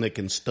brain that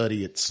can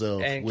study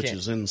itself, which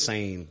is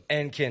insane.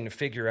 And can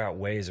figure out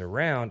ways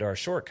around our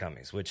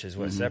shortcomings, which is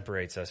what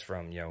separates us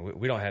from,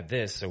 we don't have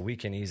this, so we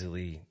can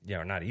easily,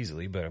 not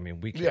easily, but I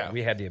mean, we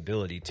have the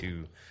ability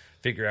to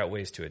figure out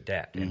ways to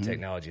adapt. And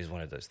technology is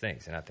one of those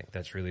things. And I think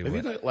that's really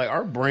like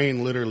our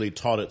brain literally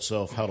taught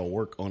itself how to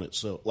work on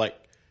itself. Like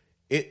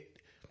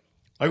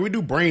we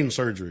do brain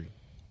surgery.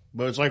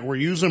 But it's like we're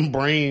using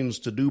brains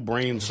to do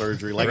brain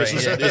surgery. Like it's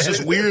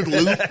this weird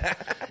loop.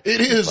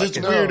 It is. It's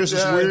weird. It's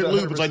this weird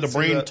loop. It's like the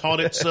brain taught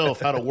itself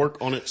how to work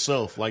on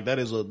itself. Like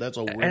that's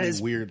a really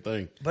weird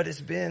thing. But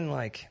it's been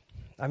like,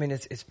 I mean,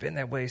 it's been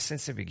that way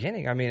since the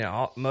beginning. I mean,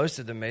 most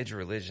of the major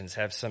religions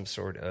have some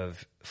sort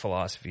of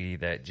philosophy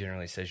that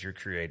generally says you're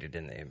created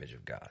in the image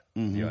of God.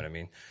 You know what I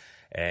mean?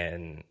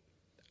 And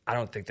I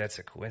don't think that's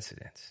a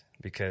coincidence,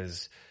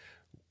 because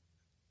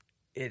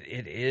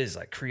it is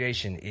like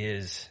creation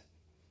is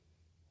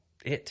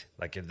it.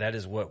 Like, if that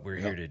is what we're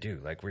here to do.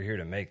 Like, we're here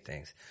to make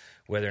things,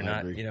 whether or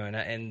not,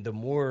 and the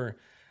more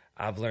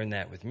I've learned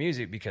that with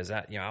music, because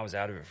I was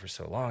out of it for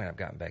so long and I've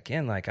gotten back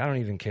in, like, I don't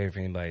even care if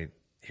anybody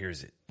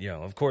hears it.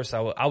 Of course I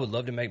would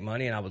love to make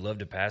money and I would love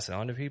to pass it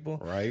on to people.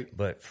 Right.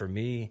 But for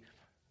me,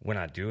 when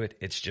I do it,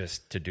 it's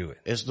just to do it.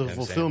 It's the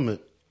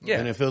fulfillment. Yeah.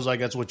 And it feels like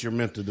that's what you're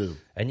meant to do.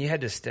 And you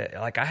had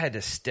to I had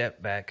to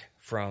step back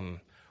from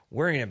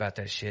worrying about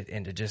that shit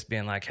into just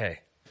being like,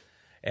 hey.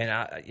 And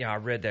I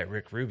read that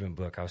Rick Rubin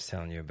book I was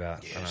telling you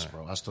about. Yes,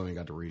 bro. I still ain't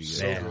got to read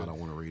it yet. I don't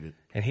want to read it.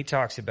 And he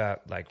talks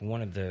about, like,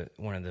 one of the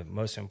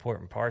most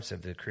important parts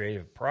of the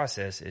creative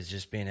process is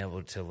just being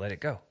able to let it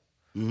go.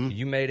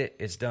 You made it,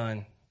 it's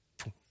done,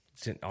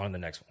 on to the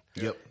next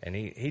one. Yep. And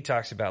he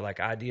talks about, like,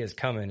 ideas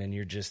coming and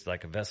you're just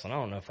like a vessel. And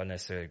I don't know if I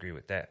necessarily agree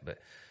with that, but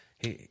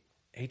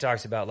he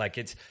talks about, like,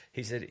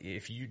 he said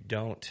if you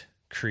don't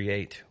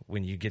create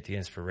when you get the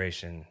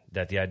inspiration,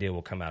 that the idea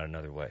will come out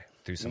another way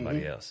through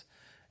somebody else.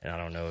 And I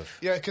don't know if...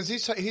 Yeah, because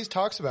he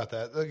talks about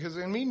that. Because,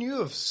 I mean, you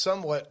have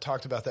somewhat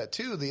talked about that,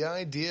 too. The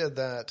idea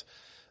that,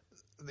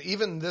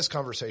 even this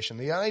conversation,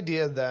 the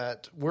idea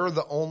that we're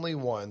the only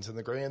ones in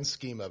the grand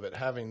scheme of it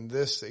having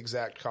this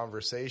exact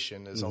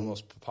conversation is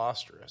almost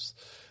preposterous.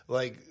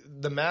 Like,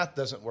 the math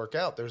doesn't work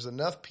out. There's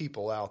enough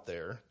people out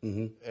there,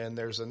 and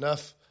there's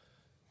enough...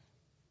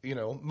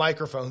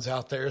 microphones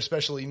out there,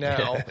 especially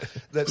now,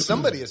 that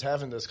somebody is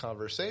having this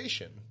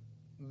conversation.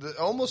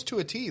 Almost to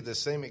a T, the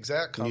same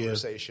exact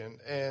conversation.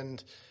 Yeah.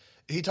 And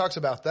he talks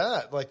about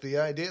that, like the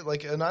idea,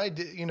 like an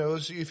idea,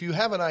 if you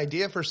have an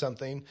idea for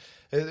something,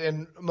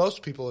 and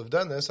most people have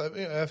done this, I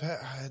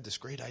had this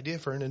great idea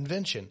for an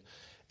invention.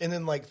 And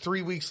then like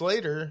 3 weeks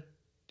later,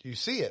 you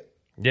see it.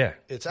 Yeah.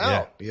 It's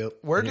out. Yeah. Yep.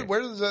 Where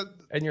does that?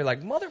 And you're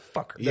like,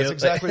 motherfucker. That's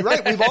exactly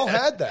right. We've all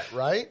had that,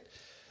 right?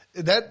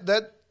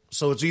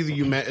 So it's either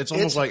it's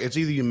almost like it's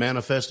either you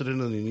manifested it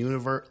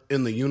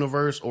in the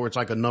universe, or it's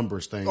like a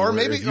numbers thing. Or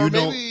maybe if you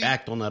don't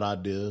act on that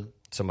idea,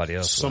 somebody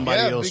else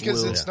will.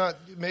 Because it's not.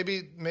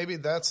 Maybe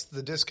that's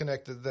the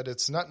disconnect, that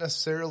it's not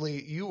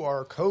necessarily you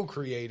are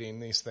co-creating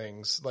these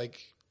things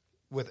like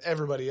with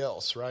everybody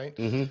else, right?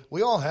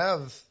 We all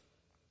have,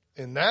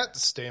 in that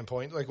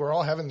standpoint, like we're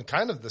all having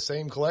kind of the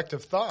same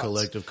collective thoughts,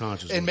 collective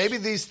consciousness, and maybe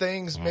these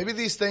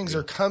things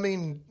are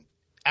coming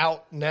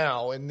out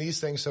now, and these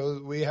things. So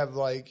we have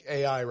like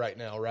AI right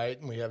now, right?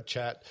 And we have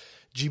Chat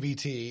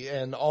GBT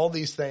and all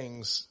these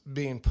things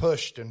being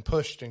pushed and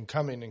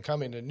coming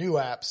and new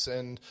apps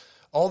and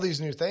all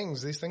these new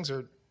things. These things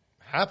are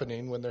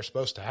happening when they're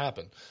supposed to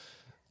happen.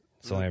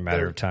 It's only a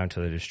matter of time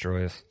till they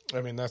destroy us.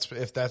 I mean,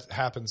 if that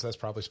happens, that's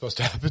probably supposed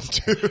to happen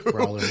too.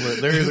 Probably.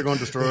 They're either going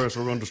to destroy us or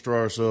we're going to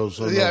destroy ourselves.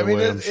 So yeah, I mean,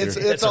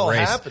 it's all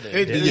race. happening.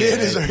 It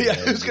is.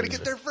 Who's going to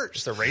get there first?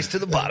 It's a race to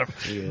the bottom.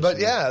 But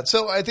yeah,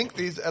 so I think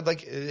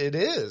it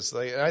is.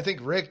 Like, I think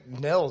Rick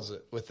nails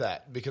it with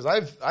that because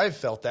I've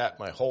felt that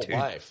my whole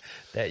life.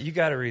 That you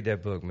got to read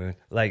that book, Moon.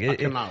 Like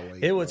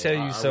it will tell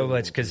you so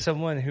much because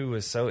someone who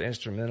was so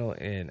instrumental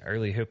in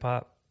early hip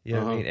hop. You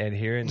know what I mean? And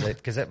hearing that,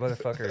 because that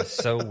motherfucker is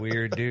so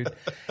weird, dude.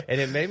 And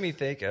it made me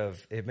think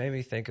of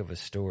a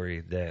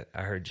story that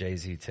I heard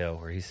Jay-Z tell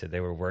where he said they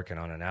were working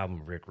on an album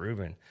with Rick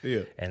Rubin.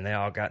 Yeah. And they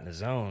all got in the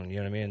zone, you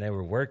know what I mean? And they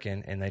were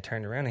working and they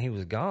turned around and he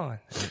was gone.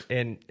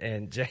 And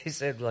Jay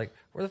said, like,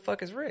 where the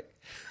fuck is Rick?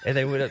 And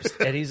they went up,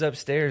 and he's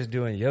upstairs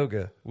doing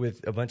yoga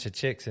with a bunch of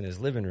chicks in his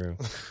living room.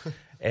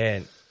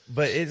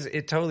 But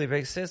it totally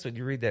makes sense when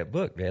you read that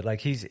book, man. Like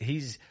he's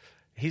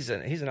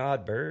an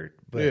odd bird,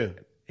 but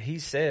he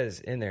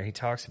says in there, he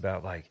talks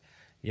about like,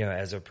 you know,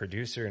 as a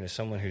producer and as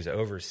someone who's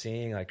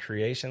overseeing like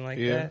creation like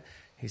that,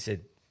 he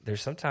said,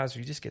 there's sometimes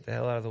you just get the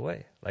hell out of the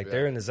way. Like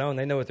they're in the zone.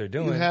 They know what they're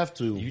doing. You have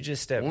to. You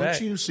just step Once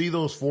back. you see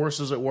those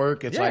forces at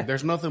work, it's like,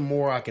 there's nothing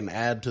more I can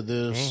add to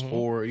this.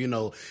 Or, you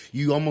know,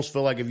 you almost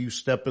feel like if you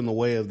step in the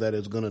way of that,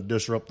 it's going to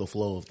disrupt the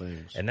flow of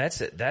things. And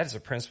that's it. That is a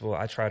principle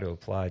I try to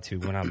apply to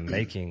when I'm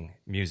making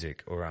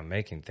music or I'm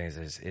making things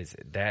is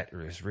that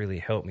has really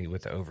helped me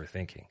with the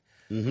overthinking.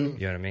 You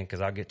know what I mean? Because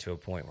I'll get to a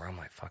point where I'm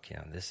like, fuck, you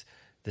know, this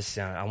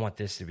sound, I want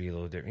this to be a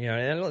little different. You know,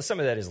 and some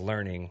of that is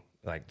learning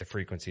like the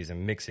frequencies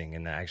and mixing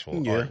in the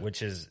actual art,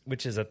 which is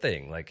a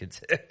thing. Like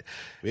it's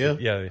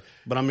yeah.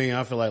 But I mean,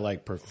 I feel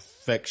like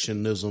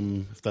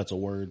perfectionism, if that's a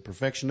word.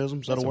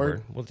 Perfectionism, is that a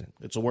word?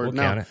 It's a word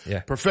now.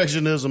 Yeah.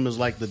 Perfectionism is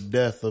like the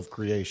death of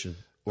creation.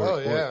 Or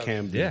it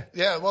can be.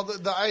 Yeah. Well,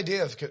 the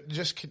idea of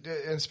just,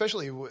 and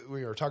especially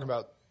we were talking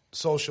about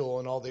social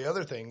and all the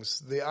other things,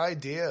 the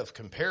idea of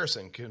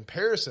comparison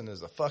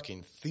is a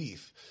fucking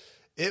thief.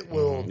 It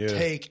will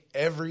take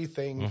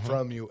everything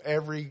from you,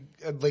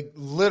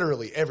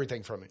 literally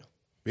everything from you.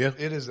 Yeah.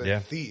 It is a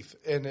thief,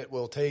 and it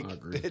will take,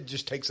 it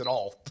just takes it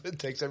all. It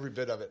takes every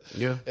bit of it.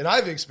 Yeah. And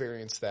I've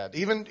experienced that,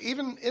 even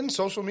in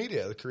social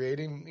media,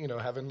 creating, you know,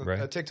 having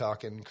a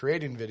TikTok and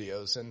creating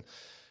videos and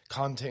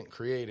content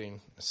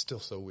creating. It's still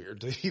so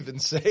weird to even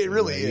say. It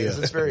really is.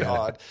 It's very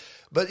odd.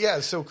 But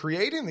yeah, so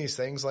creating these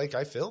things, like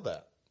I feel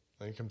that.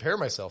 I compare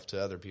myself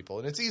to other people,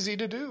 and it's easy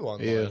to do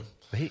online.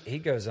 Yeah. He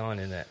goes on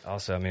in that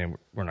also. I mean,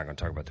 we're not going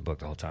to talk about the book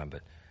the whole time,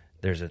 but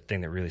there's a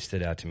thing that really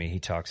stood out to me. He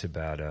talks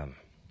about,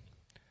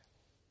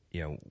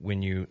 you know,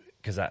 when you,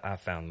 because I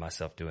found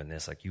myself doing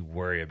this, like you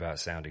worry about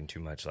sounding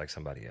too much like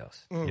somebody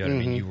else. You know what I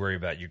mean? You worry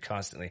about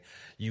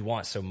you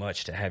want so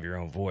much to have your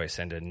own voice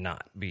and to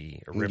not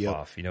be a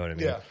ripoff. You know what I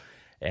mean? Yeah.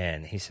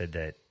 And he said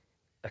that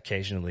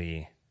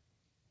occasionally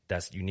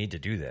you need to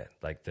do that.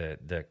 Like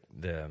the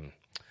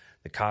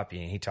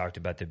copying, he talked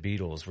about the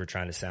Beatles were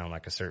trying to sound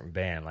like a certain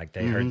band. Like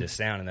they heard this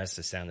sound and that's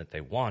the sound that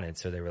they wanted.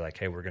 So they were like,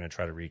 hey, we're going to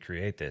try to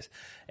recreate this.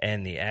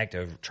 And the act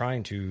of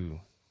trying to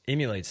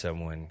emulate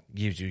someone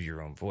gives you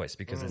your own voice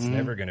because it's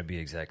never going to be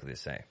exactly the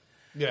same.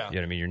 Yeah. You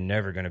know what I mean? You're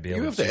never going to be able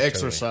to. You have to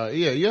exercise.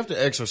 Yeah, you have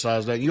to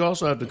exercise that. You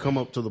also have to come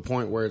up to the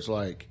point where it's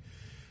like,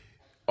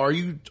 are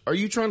you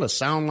trying to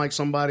sound like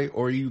somebody,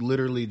 or are you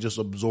literally just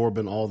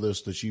absorbing all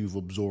this that you've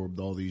absorbed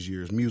all these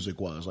years, music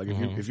wise? Like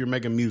if you're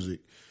making music,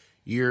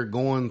 you're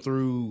going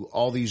through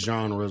all these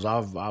genres.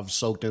 I've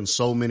soaked in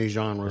so many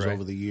genres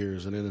over the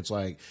years, and then it's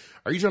like,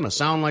 are you trying to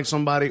sound like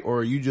somebody, or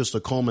are you just a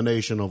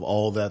culmination of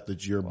all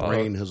that your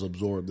brain has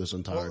absorbed this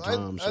entire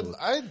time?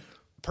 I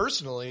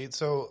personally,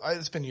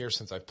 it's been years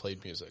since I've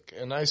played music,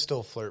 and I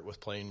still flirt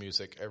with playing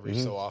music every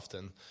so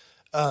often.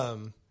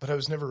 But I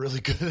was never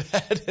really good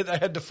at it. I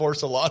had to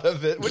force a lot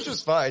of it, which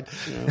was fine.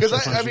 Because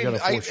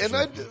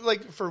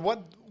for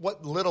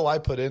what little I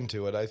put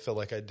into it, I feel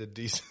like I did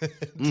decent.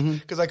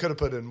 Because I could have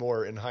put in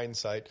more in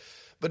hindsight.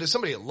 But as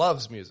somebody that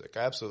loves music,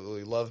 I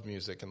absolutely love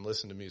music and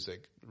listen to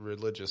music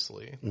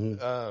religiously.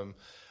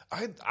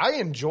 I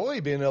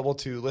enjoy being able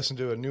to listen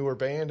to a newer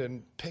band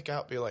and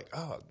be like,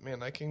 oh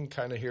man, I can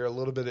kind of hear a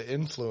little bit of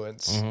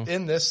influence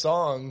in this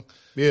song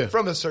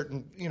from a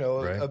certain,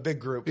 a big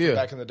group from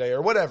back in the day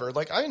or whatever.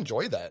 Like I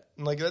enjoy that.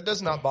 And like that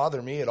does not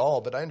bother me at all,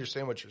 but I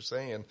understand what you're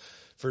saying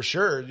for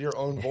sure. Your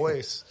own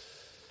voice.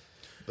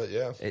 But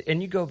yeah.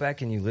 And you go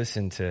back and you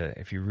listen to,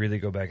 if you really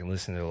go back and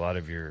listen to a lot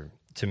of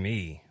to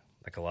me,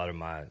 like a lot of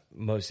my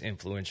most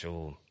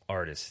influential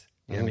artists,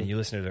 you know what I mean? You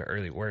listen to their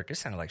early work, it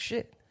sounded like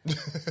shit. You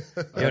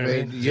know what I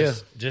mean? Yeah.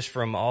 Just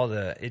from all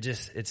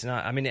it's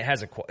not, I mean, it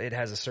has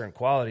a certain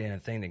quality and a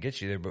thing that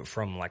gets you there, but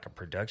from like a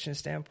production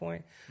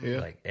standpoint,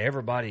 like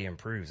everybody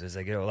improves as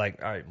they go.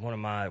 Like, all right, one of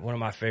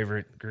my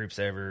favorite groups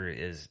ever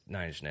is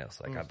 9 Inch Nails.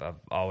 Like I've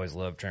always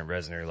loved Trent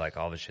Reznor, like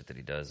all the shit that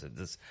he does.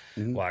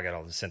 Well, I got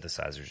all the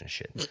synthesizers and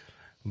shit,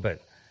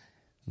 but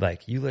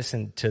Like you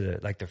listen to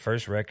the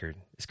first record,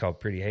 it's called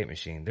Pretty Hate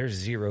Machine. There's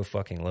zero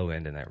fucking low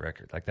end in that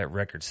record. Like that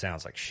record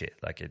sounds like shit.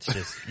 Like it's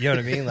just, you know what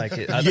I mean? Like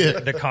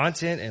the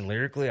content and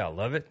lyrically, I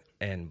love it.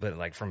 But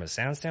like from a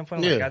sound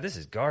standpoint, I'm like, God, this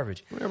is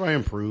garbage. Everybody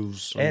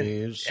improves.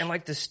 And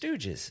like the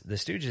Stooges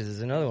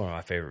is another one of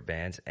my favorite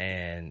bands.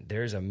 And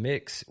there's a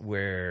mix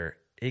where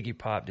Iggy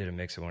Pop did a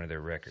mix of one of their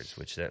records,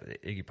 which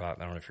Iggy Pop,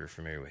 I don't know if you're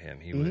familiar with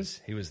him. He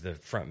was the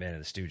front man of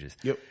the Stooges.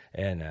 Yep.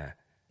 And,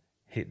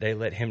 they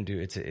let him do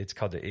it's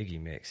called the Iggy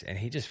mix, and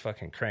he just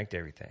fucking cranked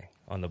everything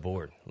on the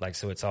board, like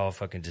so it's all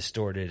fucking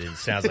distorted and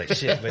sounds like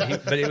shit.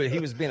 But he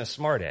was being a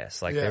smart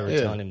ass, like they were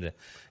telling him to.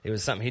 It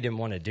was something he didn't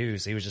want to do,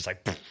 so he was just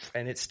like,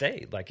 and it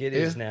stayed. Like it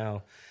is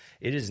now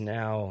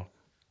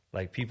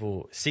like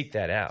people seek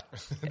that out,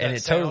 and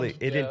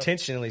it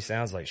intentionally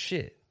sounds like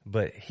shit.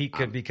 But he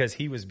could because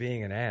he was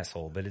being an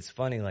asshole. But it's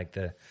funny, like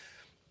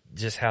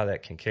just how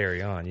that can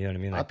carry on, you know what I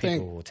mean? Like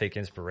people will take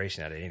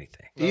inspiration out of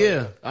anything.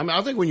 Yeah. I mean,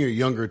 I think when you're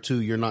younger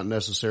too, you're not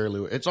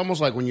necessarily, it's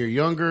almost like when you're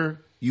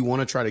younger, you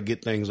want to try to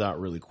get things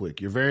out really quick.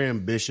 You're very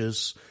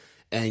ambitious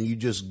and you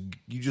just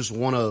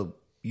want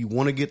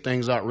to get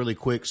things out really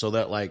quick so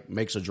that like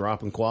makes a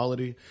drop in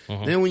quality.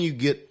 Mm-hmm. Then when you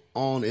get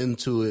on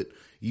into it,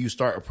 you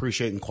start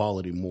appreciating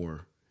quality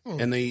more.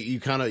 And then you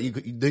get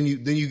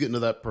into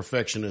that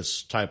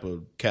perfectionist type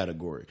of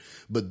category.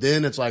 But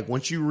then it's like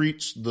once you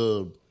reach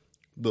the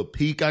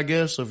peak, I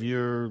guess, of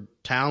your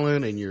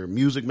talent and your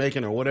music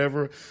making or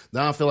whatever,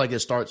 then I feel like it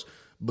starts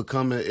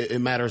becoming,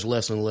 it matters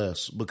less and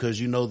less because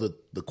you know that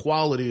the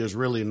quality is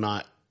really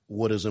not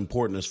what is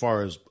important as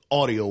far as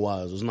audio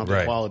wise. It's not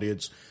the quality.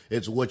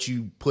 It's what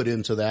you put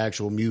into the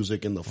actual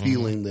music and the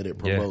feeling that it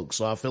provokes.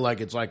 So I feel like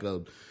it's like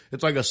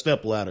a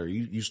step ladder.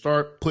 You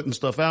start putting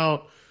stuff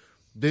out,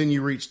 then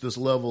you reach this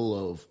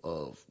level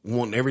of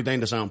wanting everything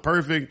to sound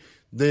perfect.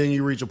 Then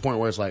you reach a point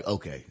where it's like,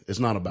 okay, it's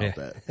not about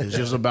that. It's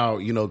just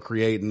about,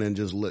 creating and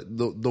just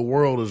the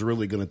world is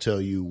really going to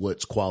tell you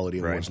what's quality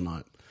and what's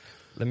not.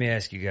 Let me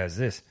ask you guys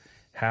this.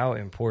 How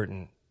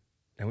important,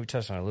 and we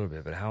touched on it a little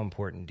bit, but how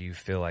important do you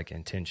feel like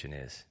intention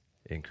is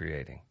in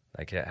creating?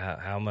 Like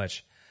how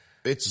much?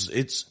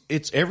 It's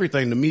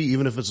everything to me,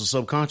 even if it's a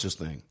subconscious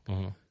thing.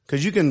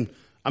 Cause you can,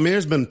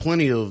 there's been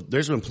plenty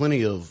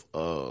of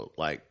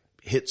like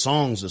hit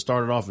songs that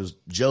started off as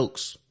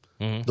jokes.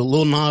 The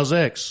Lil Nas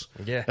X.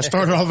 Yeah. That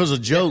started off as a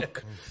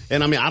joke.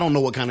 And I don't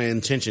know what kind of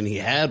intention he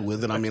had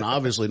with it.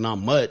 Obviously not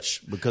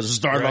much because it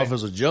started off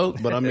as a joke.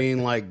 But I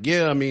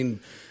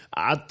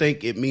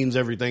think it means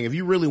everything. If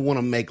you really want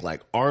to make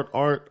like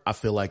art, I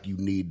feel like you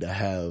need to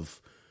have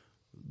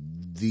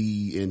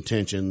the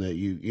intention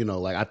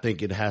that I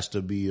think it has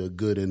to be a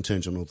good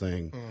intentional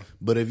thing.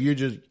 But if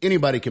you're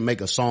anybody can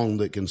make a song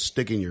that can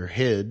stick in your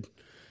head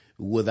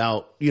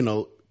without,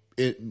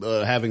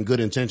 having good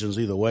intentions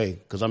either way.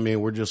 Cause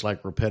we're just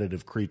like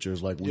repetitive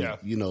creatures. Like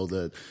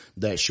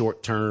that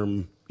short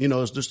term,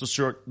 it's just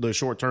the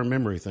short term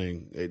memory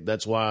thing.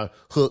 That's why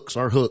hooks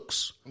are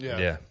hooks.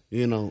 Yeah.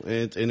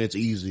 And it's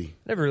easy.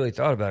 Never really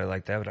thought about it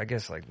like that, but I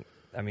guess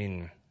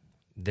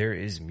there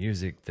is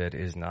music that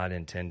is not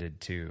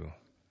intended to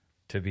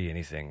be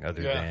anything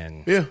other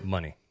than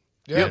money.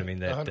 Yeah. You know what I mean?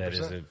 That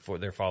is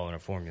they're following a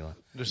formula.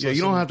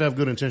 You don't have to have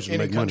good intention to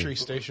make money. Country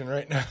station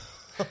right now.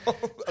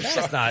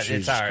 That's not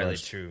entirely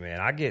true,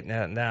 man. I get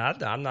now.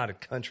 I'm not a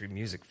country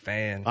music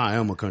fan. I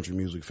am a country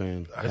music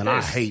fan, and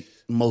I hate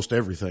most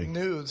everything.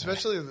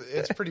 Especially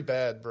it's pretty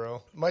bad,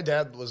 bro. My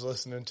dad was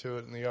listening to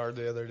it in the yard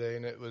the other day,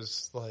 and it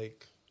was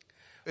like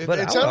it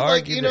sounded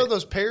like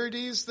those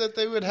parodies that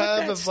they would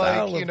have of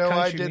like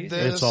I did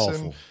this. It's awful.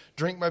 And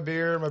drink my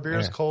beer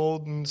is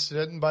cold and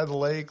sitting by the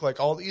lake. Like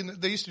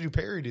they used to do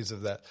parodies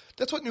of that.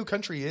 That's what new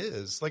country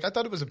is. Like I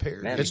thought it was a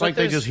parody. Man, it's like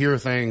they just hear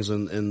things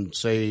and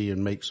say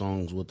and make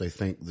songs what they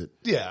think that.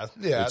 Yeah.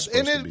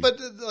 But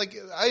like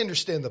I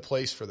understand the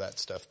place for that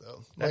stuff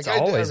though. That's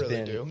like, always I really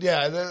been. Do.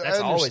 Yeah,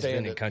 that's always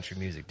been in country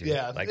music, dude.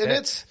 Yeah, like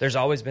and there's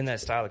always been that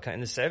style of in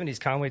the '70s.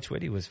 Conway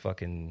Twitty was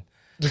fucking.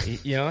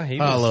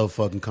 I love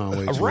fucking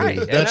Conway Twitty. Right,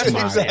 that's my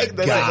guy. That's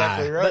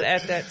exactly right. But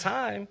at that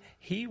time,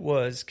 he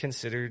was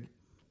considered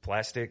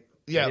plastic.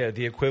 Yeah,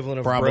 the equivalent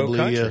of probably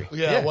bro country.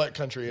 Yeah, what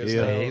country is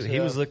that? He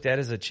was looked at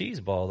as a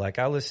cheese ball. Like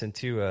I listened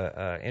to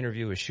a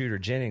interview with Shooter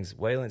Jennings,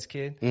 Waylon's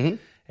kid,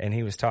 and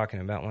he was talking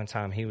about one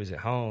time he was at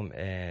home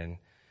and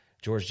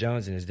George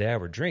Jones and his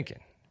dad were drinking,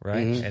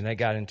 right? And they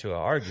got into an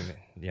argument,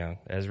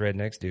 as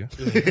rednecks do,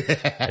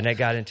 and they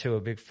got into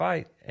a big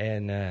fight,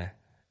 and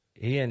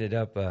he ended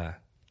up.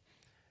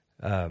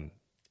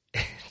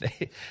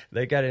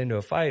 They got into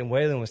a fight, and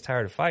Waylon was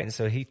tired of fighting,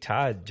 so he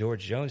tied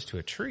George Jones to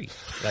a tree.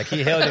 Like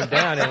he held him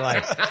down and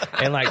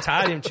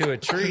tied him to a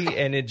tree,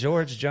 and then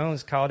George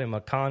Jones called him a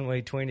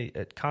Conway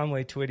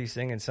Twitty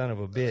singing son of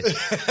a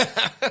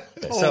bitch.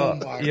 So,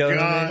 oh my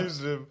God.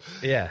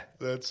 Yeah.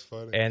 That's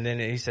funny. And then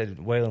he said,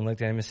 Waylon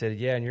looked at him and said,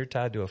 yeah, and you're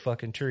tied to a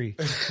fucking tree.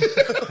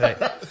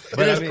 But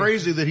it's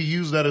crazy that he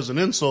used that as an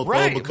insult,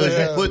 though,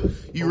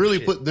 because you really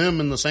put them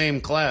in the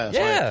same class.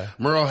 Yeah. Like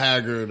Merle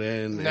Haggard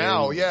and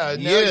now you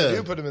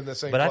do put them in the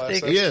same class. But I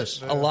think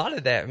a lot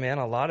of that, man,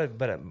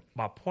 but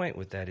my point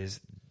with that is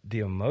the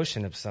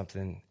emotion of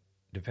something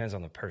depends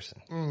on the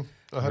person. 100%.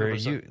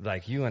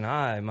 Where you and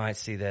I might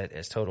see that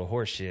as total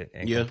horseshit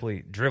and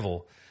complete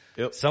drivel.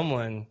 Yep.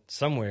 Someone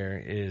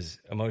somewhere is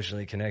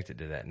emotionally connected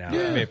to that. Now,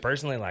 I mean,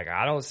 personally, like,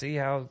 I don't see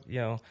how,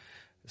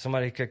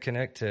 somebody could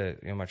connect to,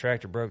 my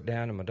tractor broke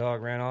down and my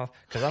dog ran off,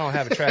 because I don't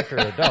have a tractor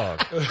or a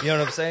dog. You know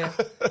what I'm saying?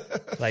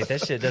 Like,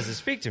 that shit doesn't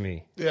speak to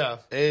me. Yeah.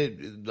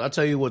 I'll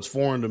tell you what's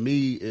foreign to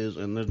me is,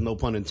 and there's no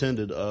pun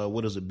intended,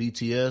 what is it,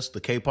 BTS,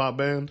 the K-pop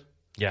band?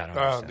 Yeah, I don't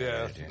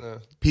understand. Yeah.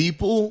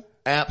 People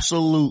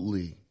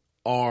absolutely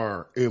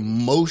are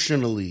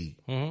emotionally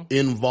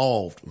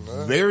involved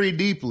very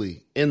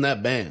deeply in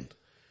that band.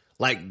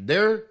 Like,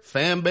 their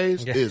fan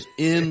base is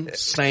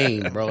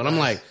insane, bro. And I'm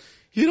like,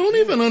 you don't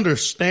even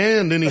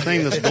understand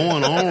anything that's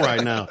going on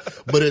right now,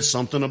 but it's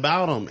something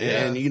about them.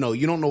 And, you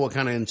don't know what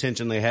kind of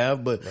intention they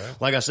have. But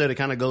like I said, it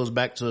kind of goes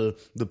back to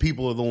the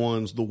people are the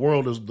ones, the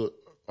world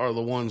are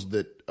the ones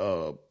that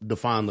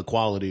define the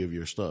quality of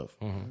your stuff.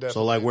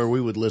 So like where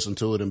we would listen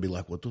to it and be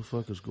like, what the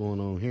fuck is going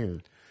on here?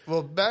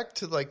 Well, back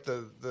to like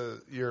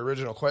your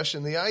original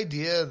question, the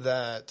idea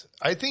that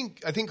I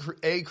think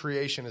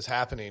creation is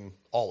happening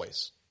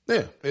always.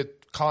 Yeah. It's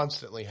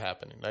constantly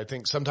happening. I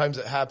think sometimes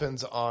it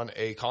happens on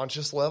a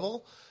conscious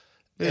level.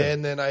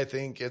 And then I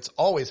think it's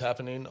always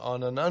happening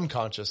on an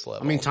unconscious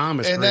level. I mean,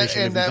 time is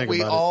creation. And that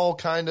we all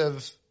kind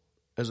of,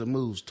 as it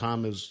moves,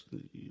 time it's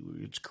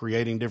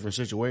creating different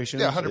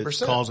situations. Yeah, 100%.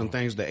 It's causing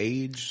things to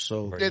age.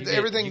 So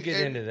everything. You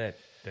get into that.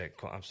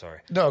 I'm sorry.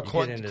 No, you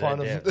get into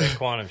quantum. That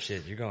quantum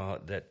shit. You're going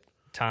that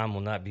time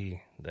will not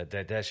be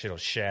that shit'll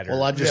shatter.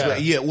 Well,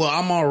 well,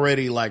 I'm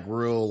already like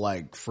real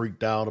like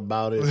freaked out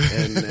about it,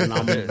 and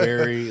I'm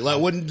very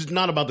like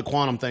not about the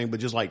quantum thing, but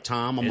just like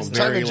time.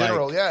 Time in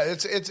general.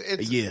 It's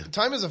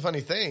time is a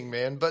funny thing,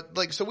 man. But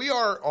like, so we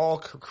are all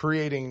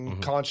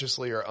creating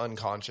consciously or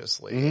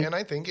unconsciously, and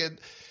I think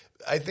it,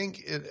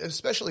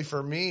 especially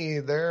for me,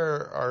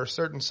 there are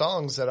certain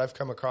songs that I've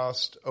come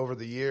across over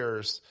the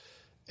years.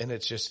 And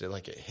it's just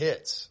like it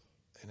hits,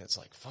 and it's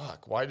like,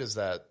 fuck, why does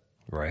that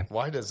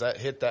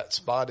hit that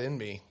spot in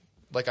me?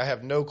 Like, I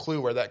have no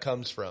clue where that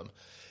comes from.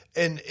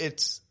 And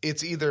it's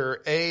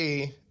either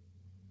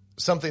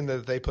something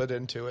that they put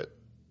into it,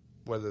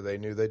 whether they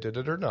knew they did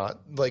it or not.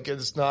 Like,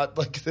 it's not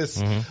like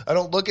this. I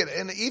don't look at it.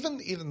 And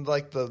even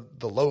like the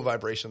low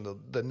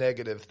vibration, the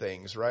negative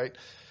things, right?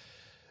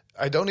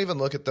 I don't even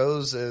look at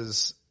those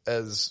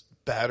as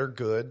bad or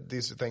good.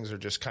 These things are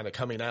just kind of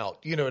coming out.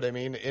 You know what I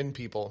mean? In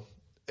people.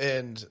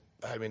 And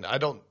I mean, I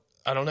don't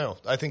know.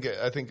 I think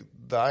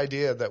the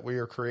idea that we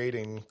are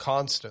creating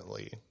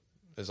constantly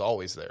is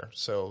always there.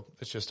 So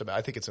it's just about,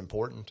 I think it's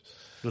important.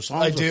 The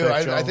songs I do.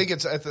 I think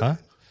it's,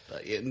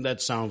 and that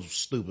sounds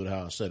stupid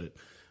how I said it.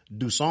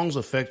 Do songs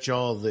affect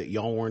y'all that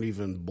y'all weren't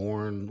even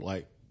born?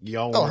 Like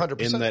y'all weren't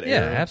 100%. in that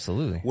era? Yeah,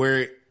 absolutely.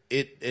 Where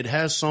it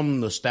has some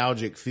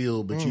nostalgic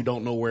feel, but you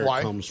don't know where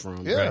it comes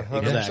from. Yeah,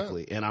 right?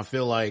 Exactly. And I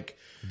feel like,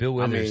 Bill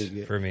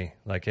Withers for me,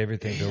 like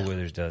everything Bill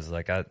Withers does,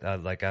 like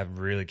I've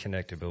really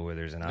connected Bill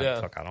Withers, and I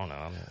don't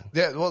know.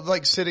 Well,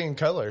 like City and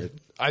Color,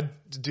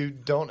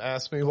 don't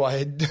ask me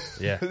why.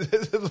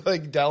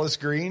 Like Dallas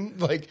Green,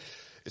 like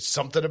it's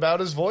something about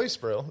his voice,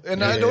 bro.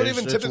 And I don't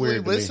even typically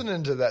listen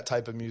into that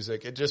type of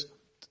music. It's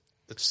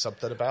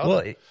something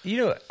about it.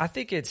 Well, I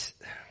think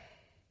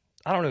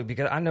I don't know,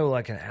 because I know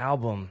like an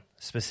album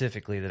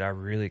specifically that I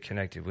really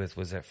connected with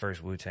was that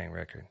first Wu-Tang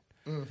record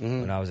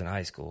when I was in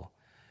high school.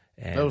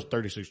 And that was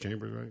 36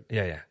 Chambers, right?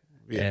 Yeah.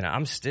 And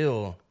I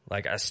still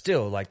like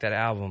that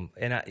album.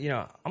 And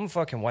I'm a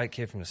fucking white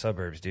kid from the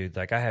suburbs, dude.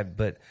 Like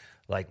but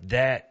like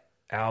that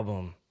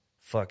album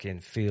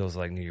fucking feels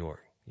like New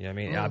York. You know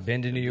what I mean? I've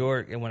been to New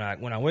York, and when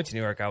I went to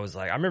New York, I was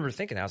like, I remember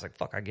thinking, I was like,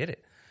 fuck, I get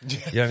it. You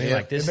know what I mean?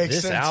 Like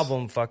this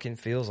album fucking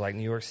feels like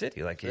New York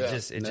City. Like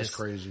that's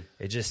crazy.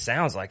 It just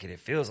sounds like it. It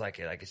feels like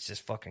it. Like it's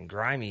just fucking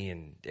grimy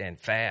and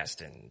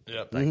fast, and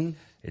like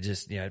it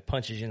just it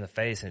punches you in the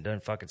face, and it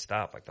doesn't fucking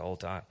stop like the whole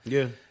time.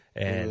 Yeah.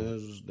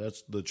 And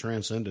that's the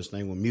transcendence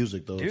thing with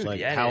music, though. Dude, it's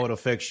like how it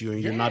affects you,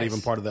 and you're not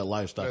even part of that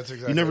lifestyle. That's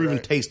exactly you never even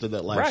right. tasted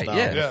that lifestyle.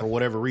 Right, and for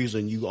whatever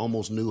reason, you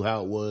almost knew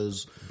how it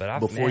was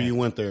before man, you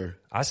went there.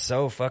 I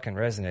so fucking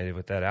resonated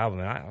with that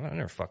album, and I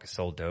never fucking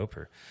sold dope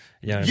or,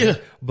 you know what I mean?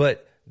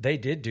 But they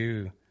did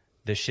do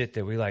the shit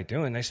that we like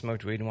doing. They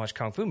smoked weed and watched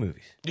kung fu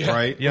movies. Yeah.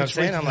 Right. You know what I'm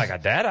saying? I'm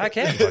like, Dad, I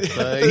can.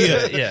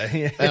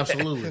 Yeah,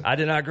 absolutely. I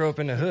did not grow up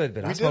in the hood,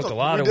 but I smoked a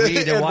lot of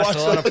weed and watched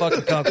a lot of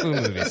fucking kung fu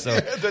movies. So,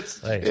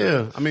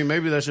 I mean,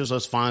 maybe that's just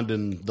us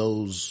finding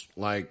those,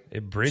 like,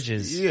 it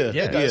bridges. Yeah.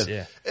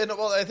 And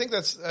well, I think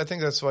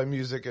that's why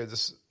music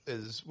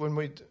is when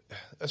we,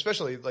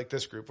 especially like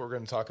this group, we're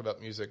going to talk about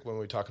music when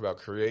we talk about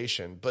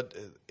creation, but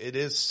it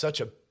is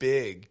such a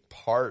big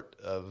part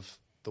of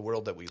the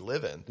world that we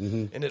live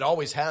in, and it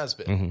always has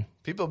been.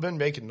 People have been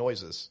making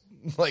noises,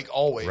 like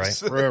always, right?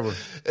 Forever.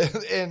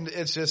 and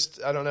it's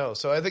just, I don't know.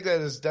 So I think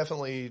that is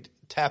definitely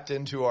tapped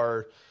into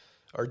our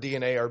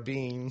DNA, our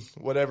being,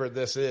 whatever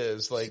this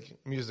is. Like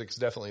music's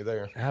definitely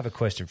there. I have a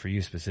question for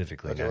you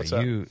specifically. Okay, now, what's up?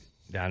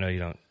 I know you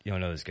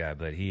don't know this guy,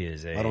 but he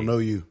is I don't know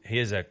you. He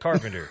is a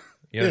carpenter.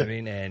 You know what I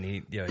mean? And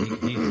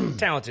he's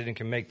talented and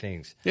can make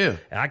things. Yeah.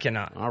 And I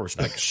cannot. I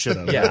respect the shit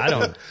out of Yeah,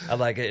 that. I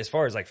like it. As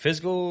far as like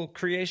physical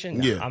creation,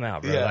 no, I'm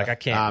out, bro. Yeah. Like I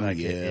can't.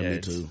 Me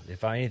too.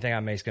 If anything I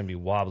make is going to be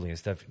wobbly and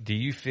stuff. Do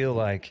you feel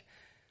like,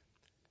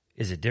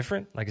 is it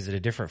different? Like, is it a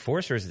different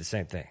force or is it the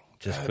same thing?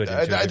 Just put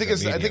into I think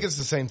it's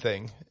the same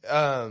thing.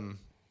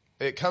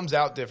 It comes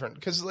out different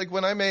because like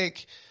when I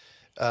make,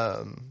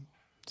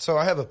 so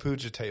I have a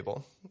puja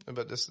table,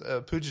 but this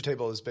puja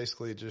table is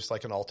basically just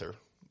like an altar.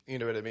 You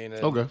know what I mean?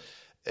 Okay.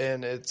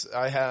 And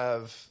I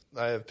have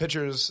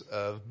pictures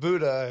of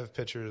Buddha, I have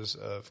pictures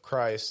of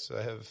Christ,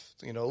 I have,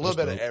 a little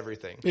bit of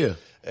everything. Yeah.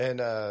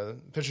 And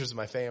pictures of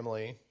my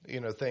family,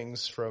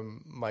 things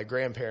from my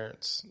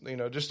grandparents,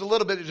 just a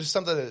little bit, just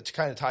something that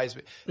kind of ties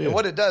me. Yeah. And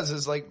what it does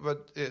is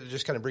but it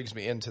just kind of brings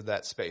me into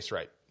that space,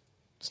 right?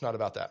 It's not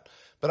about that.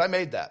 But I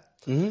made that.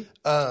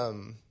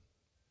 Mm-hmm.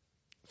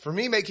 For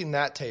me making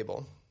that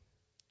table,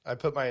 I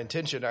put my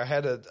intention. I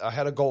had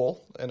a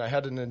goal and I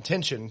had an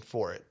intention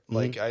for it.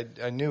 Like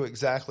I knew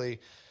exactly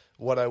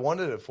what I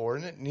wanted it for,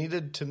 and it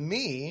needed to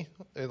me,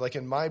 like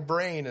in my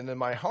brain and in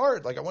my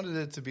heart, like I wanted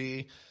it to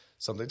be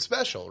something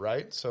special,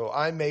 right? So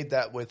I made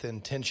that with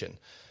intention.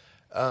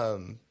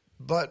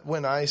 But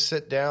when I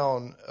sit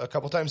down a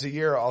couple times a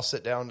year, I'll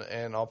sit down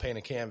and I'll paint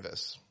a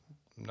canvas.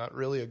 I'm not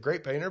really a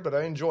great painter, but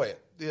I enjoy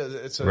it. Yeah,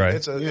 it's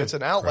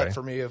an outlet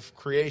for me of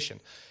creation.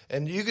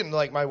 And you can,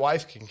 like, my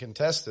wife can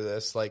contest to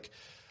this. Like,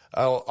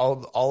 I'll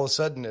all of a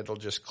sudden it'll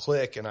just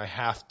click, and I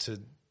have to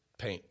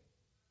paint.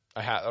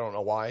 I don't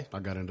know why. I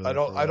got into. I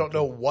don't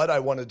know what I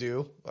want to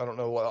do. I don't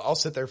know what. I'll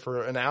sit there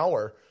for an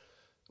hour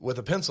with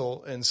a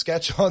pencil and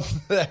sketch on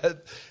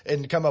that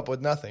and come up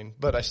with nothing.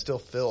 But I still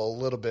feel a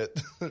little bit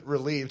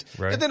relieved.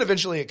 Right. And then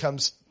eventually it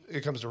comes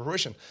to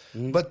fruition.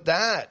 Mm-hmm. But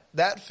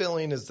that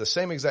feeling is the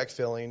same exact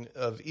feeling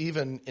of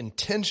even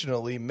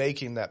intentionally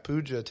making that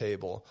puja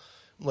table.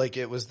 Like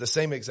it was the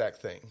same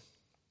exact thing.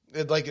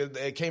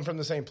 It came from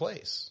the same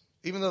place.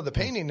 Even though the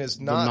painting is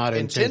not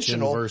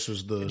intentional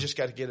versus you just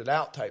got to get it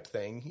out type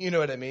thing. You know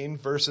what I mean?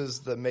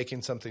 Versus the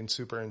making something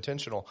super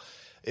intentional.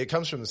 It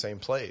comes from the same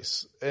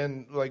place.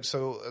 And like,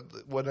 so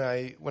when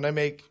I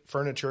make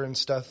furniture and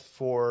stuff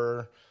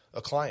for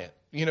a client,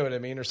 you know what I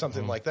mean? Or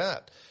something like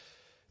that,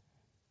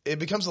 it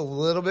becomes a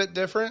little bit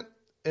different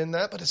in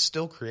that, but it's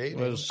still creating.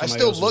 Well, I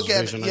still look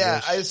at it.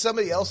 Yeah. It's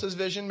somebody else's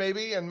vision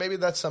maybe, and maybe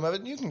that's some of it.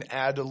 And you can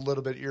add a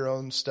little bit of your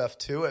own stuff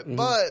to it,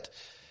 but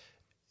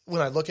when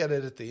I look at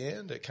it at the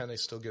end, it kind of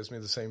still gives me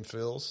the same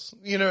feels.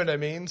 You know what I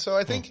mean? So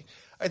I think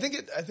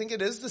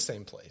it is the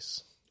same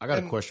place. I got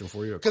a question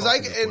for you. Because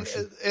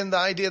and the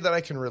idea that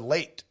I can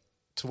relate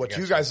to what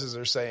you guys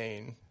are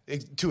saying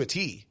to a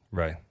T.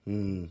 Right.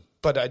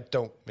 But I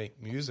don't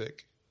make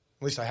music.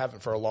 At least I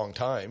haven't for a long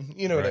time.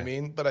 You know what I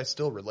mean? But I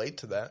still relate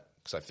to that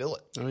because I feel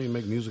it. I mean, you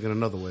make music in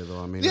another way,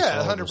 though. I mean,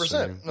 yeah,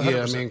 100%.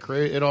 Yeah, I mean,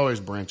 it always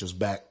branches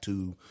back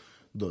to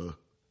the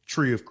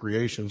tree of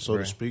creation, so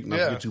to speak, not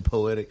to get too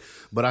poetic.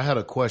 But I had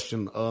a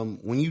question.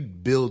 When you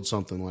build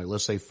something like,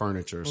 let's say,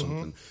 furniture or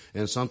something,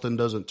 and something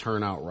doesn't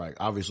turn out right,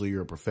 obviously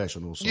you're a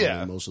professional, so you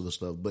know most of the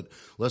stuff. But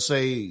let's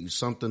say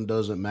something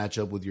doesn't match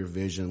up with your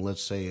vision.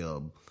 Let's say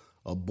a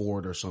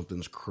board or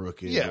something's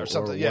crooked, or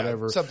something,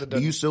 whatever. Do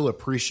you still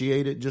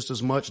appreciate it just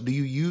as much? Do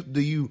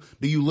you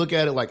look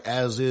at it like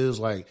as is,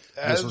 like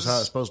this is how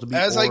it's supposed to be?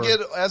 As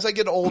I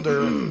get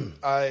older,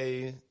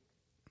 I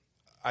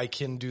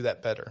can do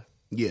that better.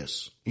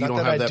 Yes, you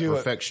don't have that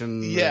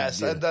perfection. Yes,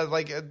 that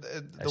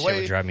shit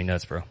would drive me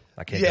nuts, bro.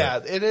 I can't.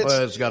 Yeah,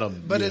 it's got a.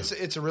 But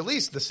it's a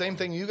release. The same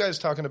thing you guys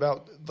talking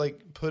about,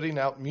 like putting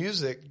out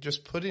music,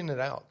 just putting it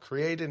out,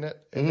 creating it,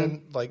 and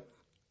then like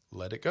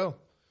let it go.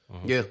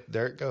 Yeah,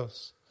 there it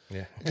goes.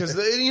 Yeah, because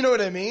you know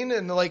what I mean,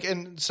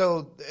 and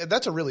so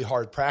that's a really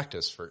hard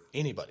practice for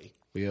anybody.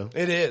 Yeah,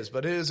 it is,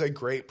 but it is a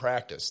great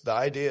practice. The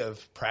idea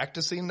of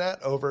practicing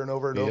that over and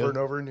over and over and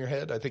over in your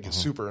head, I think is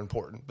super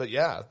important. But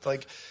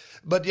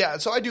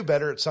so I do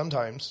better at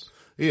sometimes.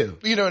 Yeah.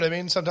 You know what I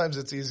mean? Sometimes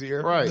it's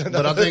easier. Right.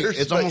 But I think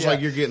it's almost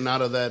like you're getting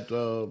out of that,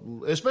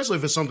 especially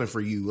if it's something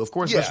for you. Of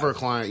course, that's for a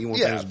client. You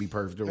want things to be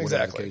perfect or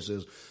whatever the case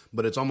is.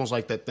 But it's almost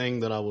like that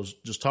thing that I was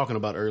just talking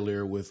about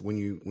earlier with when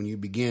you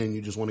begin,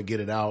 you just want to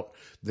get it out.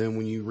 Then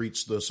when you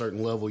reach the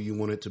certain level, you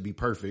want it to be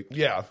perfect.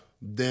 Yeah.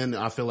 Then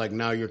I feel like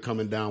now you're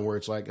coming down where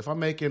it's like, if I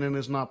make it and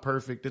it's not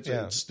perfect,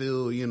 it's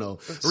still, the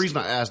reason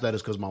I asked that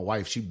is because my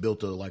wife, she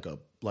built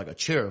a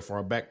chair for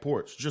our back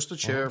porch, just a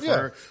chair for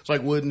her. It's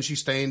like wood, and she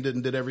stained it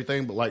and did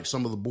everything, but like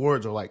some of the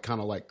boards are like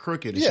kind of like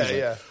crooked. And she's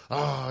like,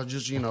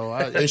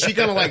 and she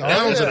kind of like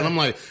downs it, and I'm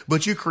like,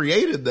 but you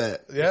created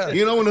that. Yeah.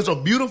 And it's a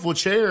beautiful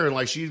chair, and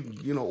like she,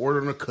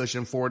 ordering a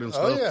cushion for it and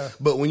stuff. Oh, yeah.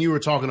 But when you were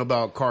talking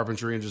about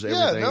carpentry and just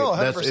everything,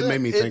 it made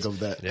me think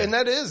of that. And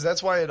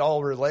that's why it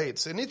all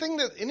relates. Anything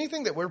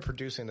that we're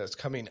producing that's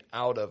coming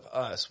out of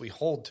us, we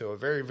hold to a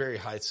very, very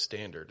high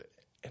standard.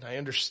 And I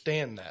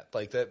understand that.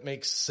 Like, that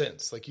makes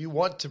sense. Like, you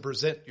want to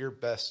present your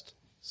best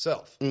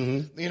self.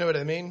 Mm-hmm. You know what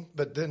I mean?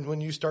 But then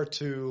when you start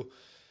to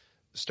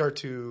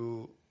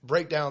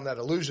break down that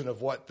illusion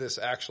of what this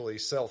actually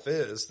self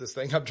is, this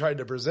thing I'm trying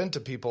to present to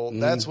people,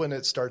 that's when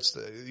it starts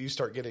you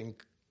start getting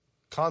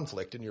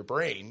conflict in your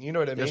brain. You know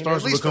what I mean? It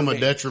starts to become a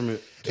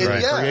detriment to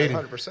creating.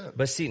 100%.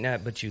 But see, now,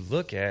 but you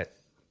look at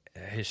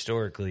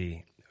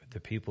historically the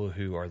people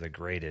who are the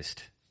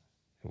greatest,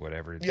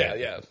 whatever,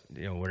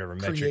 whatever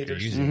metric you're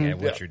using at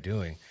what you're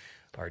doing,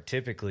 are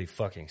typically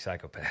fucking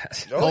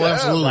psychopaths. Oh,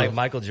 absolutely. Like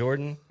Michael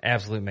Jordan,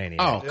 absolute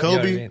maniac. Oh, Kobe, you know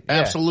what I mean?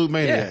 absolute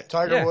maniac. Yeah.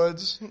 Tiger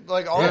Woods,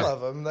 like all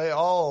of them, they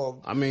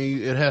all. I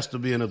mean, it has to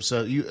be an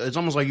it's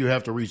almost like you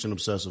have to reach an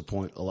obsessive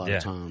point a lot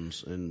of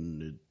times,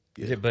 and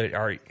but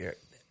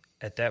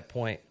at that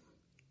point,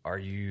 do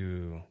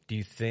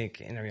you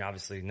think, and I mean,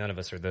 obviously none of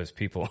us are those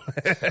people,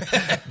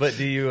 but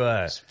do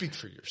you, speak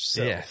for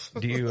yourself.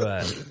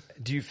 Yeah.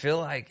 Do you feel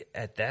like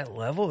at that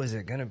level, is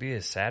it going to be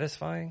as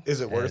satisfying?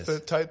 Is it worth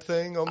it type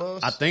thing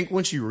almost? I think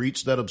once you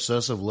reach that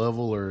obsessive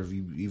level, or if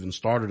you even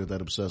started at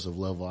that obsessive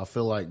level, I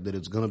feel like that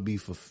it's going to be,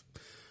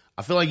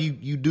 I feel like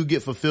you do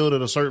get fulfilled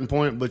at a certain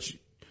point, but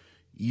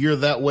you're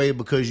that way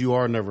because you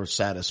are never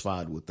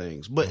satisfied with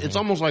things. But it's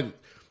almost like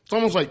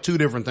two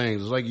different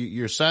things. It's like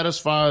you're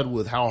satisfied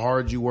with how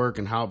hard you work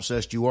and how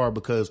obsessed you are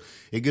because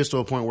it gets to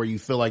a point where you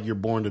feel like you're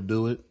born to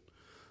do it.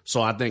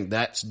 So I think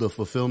that's the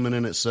fulfillment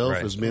in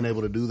itself, is being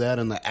able to do that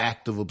in the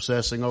act of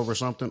obsessing over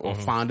something or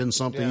finding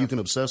something you can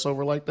obsess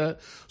over like that.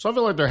 So I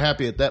feel like they're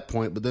happy at that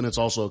point, but then it's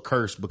also a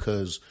curse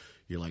because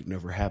you're like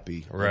never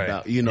happy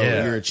about,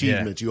 your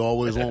achievements. You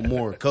always want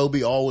more.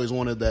 Kobe always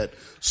wanted that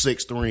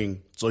 6th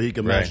ring so he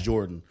could match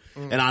Jordan.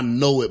 And I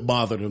know it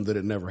bothered him that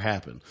it never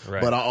happened.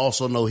 Right. But I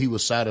also know he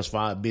was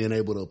satisfied being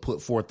able to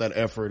put forth that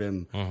effort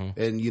and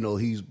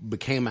he's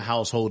became a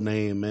household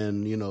name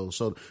and,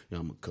 so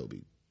I'm a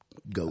Kobe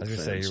GOAT fan. I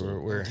was going to say, so.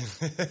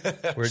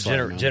 we're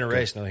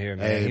generational here,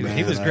 man. Hey,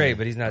 he was great,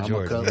 but he's not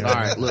Jordan. All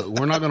right, look,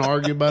 we're not going to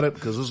argue about it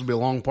because this will be a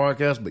long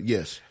podcast, but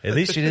yes. At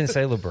least you didn't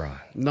say LeBron.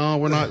 No,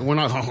 we're not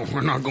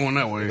going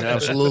that way.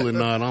 Absolutely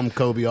not. I'm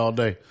Kobe all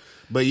day.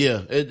 But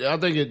yeah, I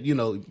think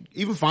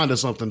even finding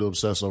something to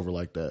obsess over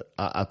like that,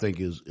 I think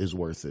is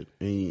worth it.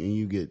 And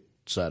you get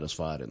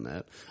satisfied in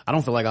that. I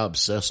don't feel like I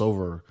obsess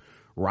over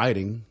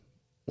writing.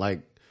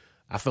 Like,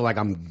 I feel like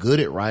I'm good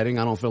at writing.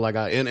 I don't feel like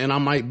and I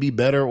might be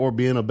better or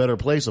be in a better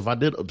place if I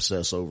did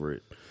obsess over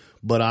it.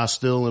 But I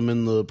still am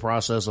in the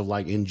process of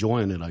like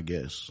enjoying it, I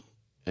guess.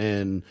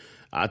 And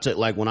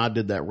like when I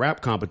did that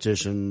rap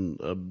competition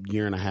a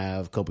year and a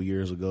half, couple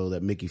years ago,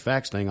 that Mickey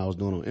Fax thing I was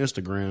doing on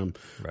Instagram,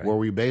 where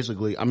we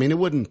basically, I mean, it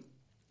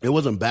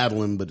wasn't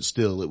battling, but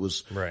still, it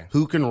was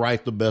who can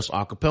write the best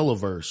a cappella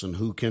verse and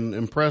who can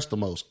impress the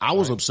most. I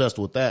was obsessed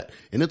with that,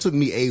 and it took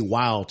me a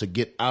while to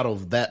get out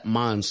of that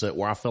mindset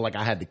where I felt like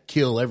I had to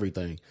kill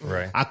everything.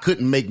 Right. I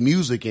couldn't make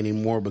music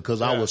anymore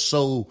because I was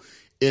so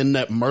in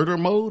that murder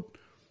mode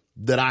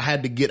that I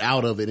had to get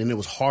out of it, and it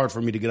was hard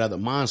for me to get out of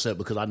the mindset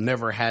because I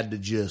never had to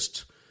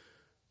just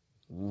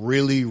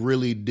really,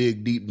 really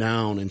dig deep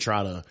down and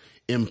try to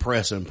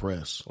impress.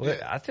 Well,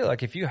 I feel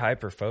like if you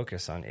hyper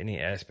focus on any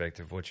aspect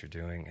of what you're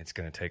doing, it's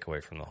going to take away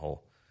from the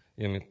whole.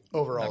 You know what I mean?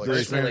 Overall,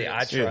 personally,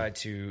 I try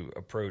to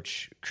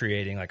approach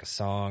creating like a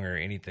song or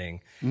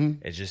anything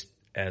as just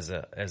as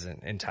an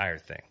entire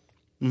thing.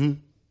 Mm-hmm.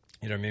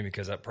 You know what I mean?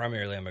 Because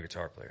primarily I'm a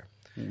guitar player.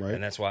 Right.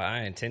 And that's why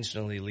I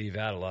intentionally leave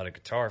out a lot of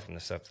guitar from the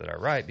stuff that I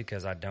write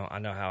because I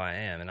know how I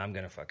am and I'm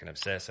going to fucking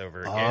obsess over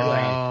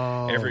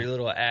every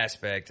little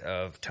aspect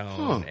of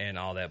tone and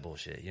all that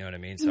bullshit. You know what I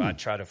mean? So I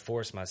try to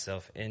force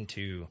myself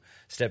into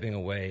stepping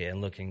away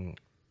and looking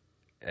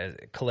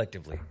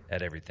collectively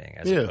at everything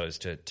as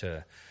opposed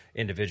to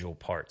individual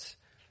parts.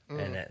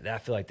 And I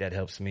feel like that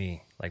helps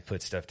me like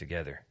put stuff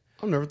together.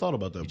 I've never thought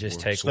about that before.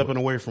 Just stepping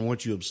away from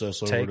what you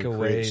obsess over. Take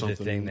away the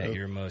thing that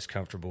you're most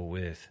comfortable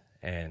with.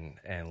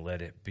 And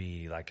let it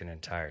be like an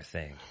entire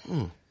thing.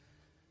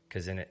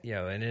 Cause then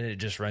and then it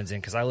just runs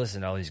in, cause I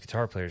listened to all these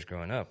guitar players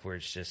growing up where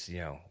it's just,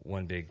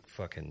 one big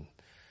fucking,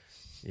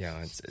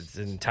 it's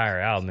an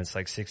entire album. It's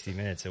like 60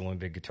 minutes and one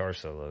big guitar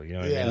solo, you know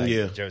what I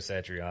mean? Like Joe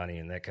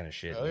Satriani and that kind of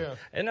shit. Oh, yeah.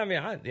 And I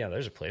mean,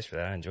 there's a place for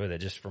that. I enjoy that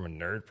just from a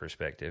nerd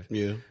perspective.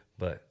 Yeah.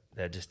 But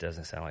that just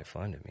doesn't sound like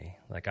fun to me.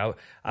 Like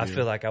I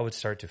feel like I would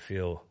start to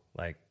feel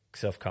like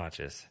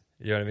self-conscious.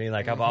 You know what I mean?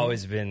 Like I've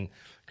always been,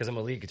 because I'm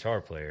a lead guitar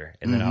player,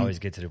 and then I always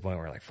get to the point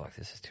where like, fuck,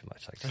 this is too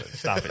much. Like,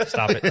 stop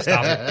it. You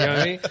know what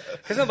I mean?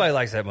 Because nobody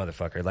likes that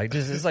motherfucker. Like,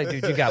 it's like,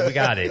 dude, we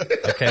got it.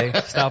 Okay,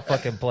 stop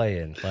fucking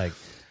playing. Like,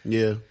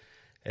 yeah.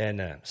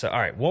 And so, all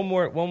right, one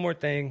more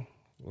thing.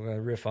 We're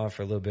gonna riff on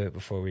for a little bit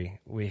before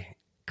we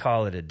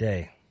call it a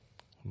day.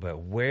 But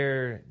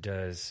where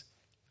does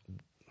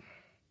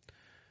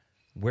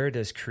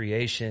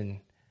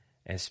creation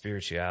and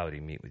spirituality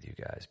meet with you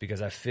guys?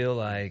 Because I feel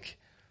like,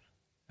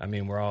 I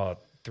mean, we're all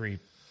three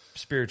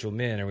spiritual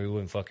men, or we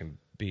wouldn't fucking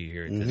be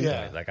here at this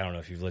point. Like, I don't know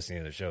if you've listened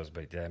to the shows,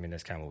 but I mean,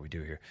 that's kind of what we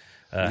do here.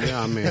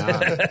 I mean,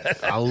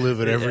 I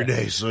live it every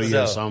day. So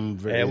yes, I'm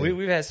very. Yeah,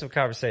 we've had some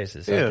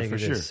conversations. So I think for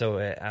sure. So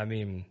I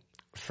mean,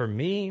 for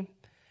me,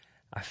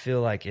 I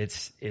feel like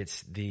it's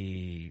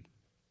the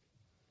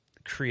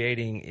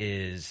creating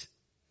is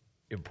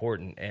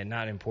important and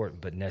not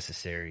important, but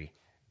necessary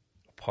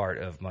part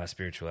of my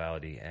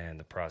spirituality and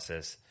the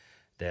process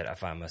that I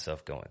find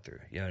myself going through.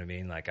 You know what I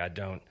mean? Like I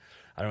don't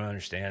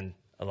understand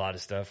a lot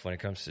of stuff when it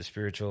comes to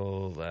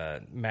spiritual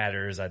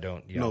matters. I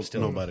don't,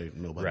 nobody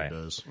right.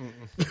 does.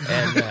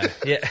 And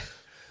yeah,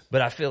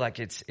 but I feel like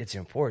it's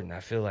important.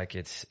 I feel like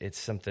it's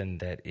something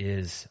that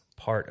is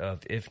part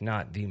of, if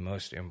not the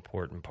most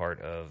important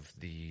part of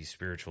the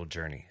spiritual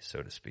journey,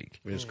 so to speak.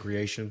 Is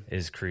creation.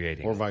 Is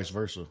creating. Or vice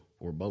versa.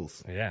 Or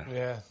both.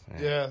 Yeah.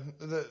 Yeah.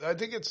 I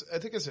think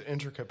it's an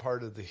intricate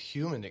part of the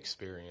human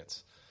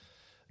experience.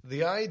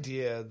 The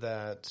idea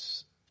that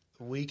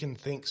we can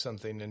think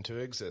something into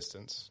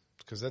existence,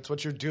 because that's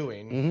what you're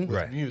doing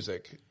with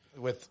music,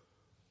 with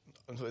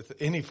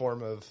any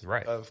form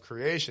of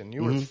creation.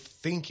 You are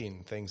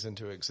thinking things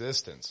into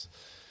existence.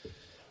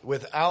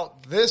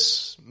 Without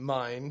this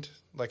mind,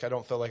 like I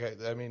don't feel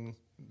like I mean,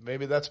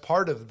 maybe that's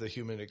part of the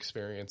human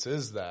experience,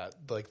 is that,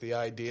 like, the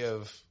idea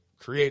of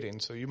creating.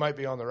 So you might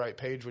be on the right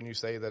page when you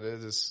say that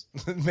it is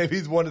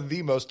maybe one of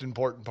the most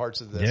important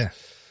parts of this. Yeah.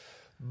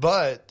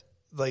 But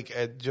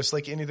like, just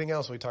like anything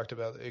else we talked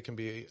about, it can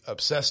be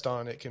obsessed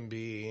on. It can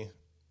be,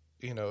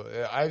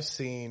 I've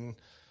seen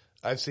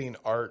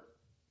art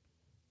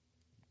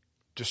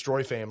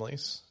destroy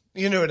families.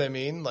 You know what I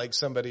mean? Like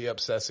somebody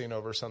obsessing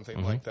over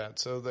something like that.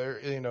 So there,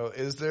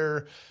 is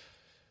there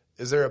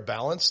a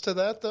balance to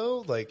that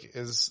though?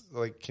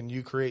 Can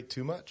you create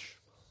too much?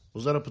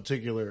 Was that a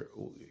particular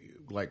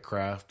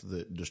craft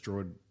that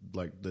destroyed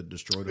a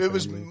family? It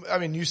was. I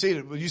mean, you see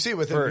it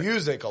within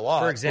music a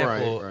lot. For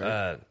example,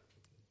 right.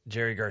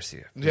 Jerry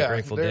Garcia, the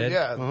Grateful Dead.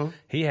 Yeah.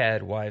 He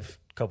had wife,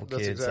 couple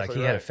That's kids, exactly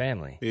he had a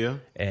family. Yeah,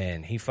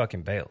 and he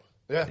fucking bailed.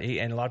 Yeah,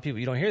 and a lot of people,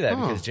 you don't hear that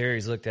because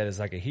Jerry's looked at as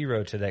like a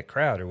hero to that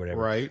crowd or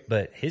whatever. Right.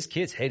 But his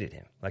kids hated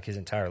him like his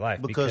entire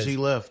life because he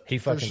left. He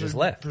fucking just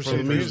left to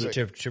pursue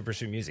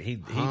music. He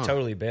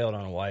totally bailed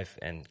on a wife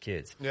and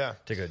kids. Yeah.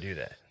 To go do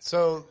that.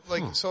 So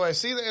so I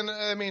see that, and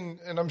I mean,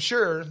 and I'm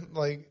sure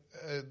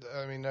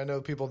I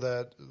know people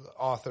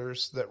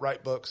authors that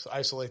write books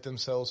isolate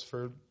themselves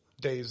for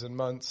days and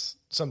months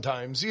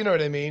sometimes, you know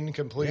what I mean?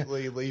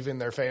 Completely leaving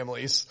their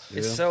families.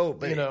 It's so,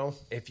 but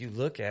if you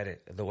look at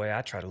it, the way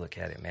I try to look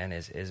at it, man,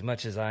 is as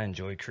much as I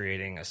enjoy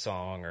creating a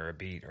song or a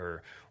beat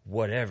or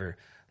whatever,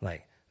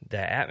 like the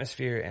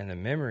atmosphere and the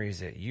memories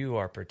that you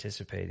are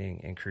participating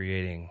in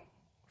creating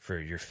for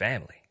your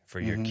family, for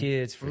your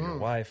kids, for your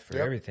wife, for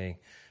everything,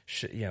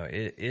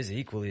 it is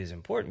equally as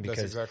important, because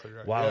that's exactly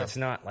right. While it's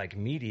not like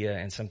media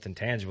and something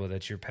tangible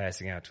that you're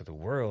passing out to the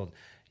world,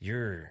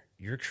 you're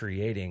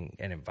creating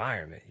an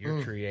environment.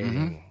 You're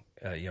creating,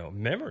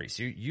 memories.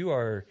 You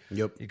are,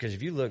 because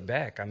if you look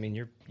back, I mean,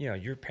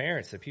 your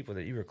parents, the people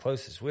that you were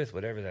closest with,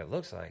 whatever that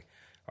looks like,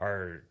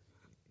 are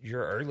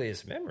your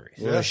earliest memories.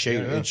 Well,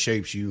 it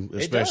shapes you,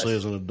 especially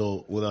as an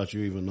adult, without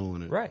you even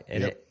knowing it. Right.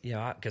 And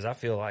because I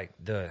feel like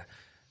the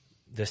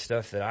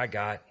stuff that I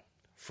got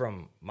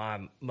from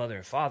my mother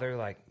and father,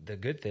 like the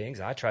good things,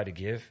 I try to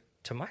give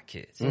to my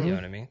kids. You know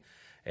what I mean?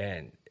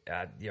 And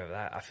I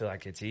feel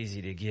like it's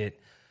easy to get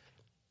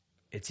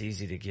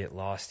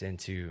lost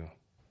into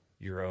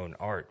your own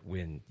art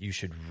when you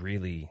should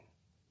really,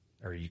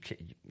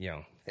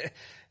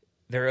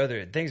 there are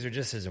other things are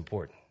just as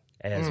important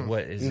as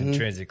what is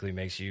intrinsically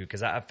makes you.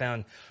 Because I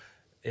found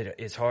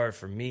it's hard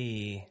for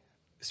me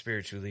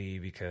spiritually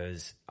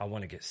because I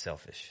want to get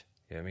selfish.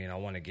 You know what I mean? I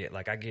want to get,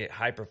 I get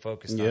hyper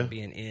focused on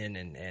being in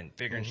and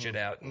figuring shit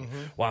out. And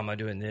why am I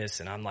doing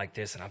this? And I'm like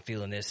this and I'm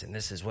feeling this and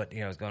this is what,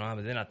 is going on.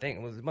 But then I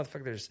think, well,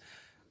 motherfucker, there's,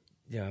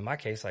 in my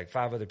case,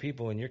 5 other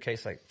people. In your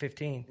case,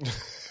 15.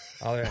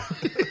 All right.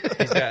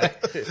 He's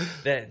got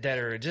that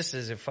are just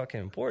as fucking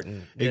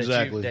important.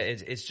 Exactly.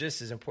 It's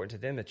just as important to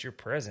them that you're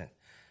present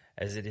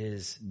as it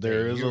is.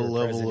 There is a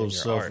level of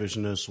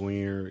selfishness when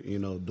you're,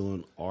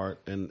 doing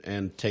art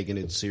and taking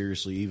it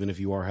seriously, even if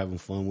you are having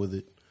fun with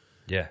it.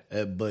 Yeah.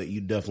 But you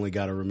definitely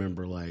got to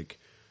remember,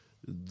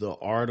 the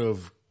art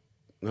of,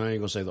 I ain't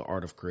going to say the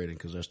art of creating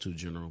because that's too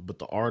general, but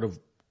the art of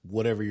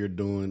whatever you're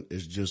doing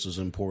is just as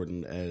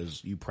important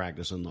as you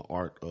practicing the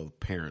art of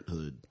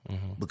parenthood,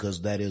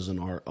 because that is an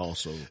art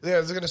also. Yeah, I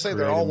was going to say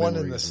they're all one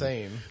and the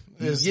same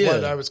is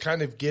what I was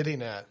kind of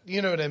getting at.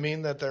 You know what I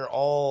mean? That they're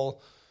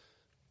all,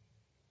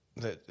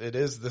 that it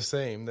is the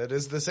same. That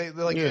is the same.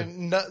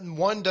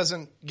 One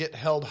doesn't get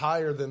held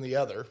higher than the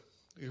other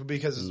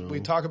because we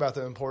talk about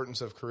the importance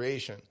of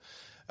creation.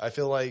 I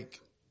feel like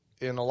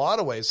in a lot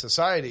of ways,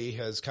 society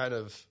has kind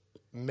of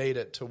made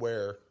it to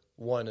where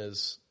one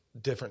is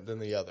different than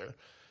the other,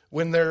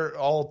 when they're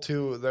all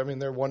two. I mean,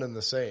 they're one and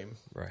the same.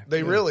 Right?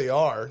 They really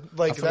are.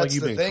 That's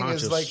the thing.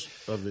 Is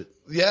of it.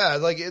 Yeah,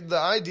 the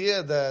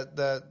idea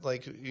that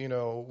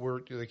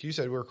we're, like you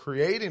said, we're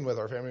creating with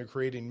our family, we're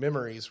creating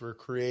memories, we're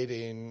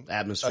creating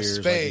atmospheres,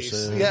 a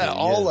space.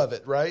 All of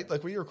it, right?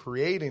 We are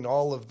creating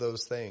all of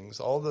those things.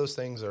 All those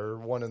things are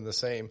one and the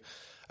same.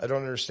 I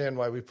don't understand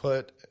why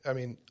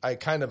I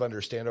kind of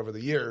understand over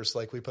the years,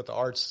 we put the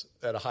arts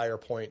at a higher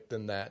point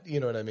than that. You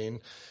know what I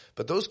mean?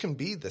 But those can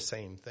be the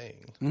same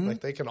thing.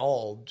 They can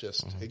all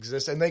just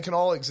exist, and they can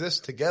all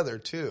exist together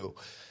too.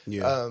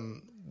 Yeah.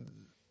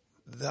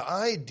 the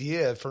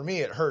idea, for me,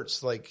 it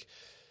hurts. Like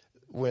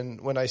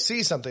when I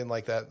see something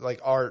like that,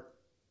 like art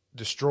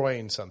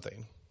destroying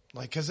something,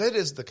 like, cause it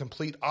is the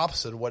complete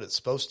opposite of what it's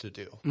supposed to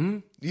do. Mm-hmm.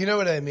 You know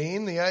what I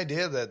mean? The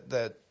idea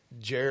that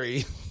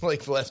Jerry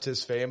like left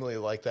his family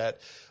like that,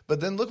 but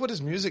then look what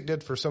his music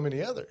did for so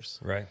many others.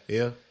 Right.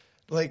 Yeah.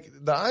 Like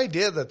the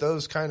idea that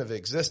those kind of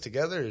exist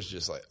together is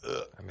just like,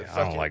 ugh. I mean,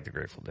 I don't like the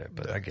Grateful Dead,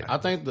 but I get it. I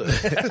think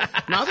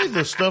I think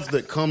the stuff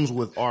that comes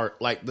with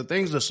art, like the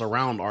things that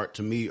surround art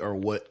to me are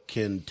what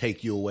can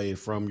take you away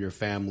from your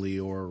family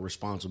or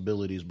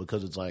responsibilities,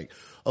 because it's like,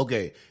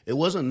 okay, it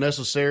wasn't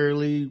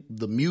necessarily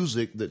the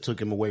music that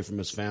took him away from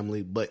his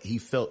family, but he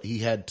felt he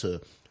had to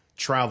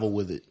travel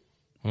with it.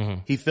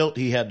 Mm-hmm. He felt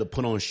he had to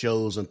put on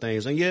shows and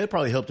things, and yeah, it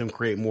probably helped him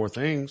create more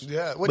things.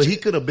 Yeah, but he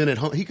could have been at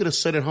home. He could have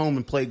sat at home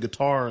and played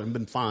guitar and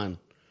been fine.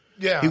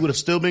 Yeah, he would have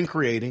still been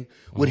creating.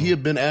 Would he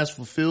have been as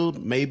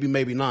fulfilled? Maybe,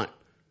 maybe not.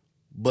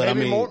 But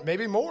maybe I mean,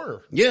 maybe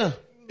more. Yeah,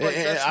 like,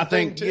 I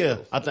think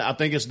I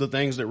think it's the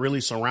things that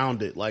really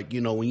surround it. Like,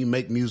 you know, when you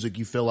make music,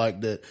 you feel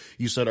like that.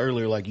 You said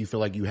earlier, like you feel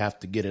like you have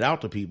to get it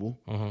out to people.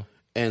 Mm-hmm.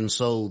 And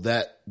so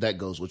that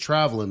goes with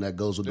traveling. That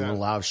goes with doing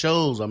live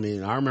shows. I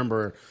mean, I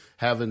remember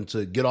having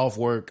to get off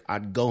work.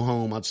 I'd go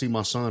home. I'd see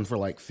my son for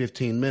like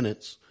 15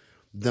 minutes.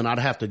 Then I'd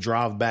have to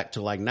drive back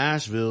to like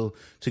Nashville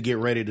to get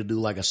ready to do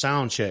like a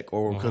sound check,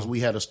 or because we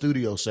had a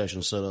studio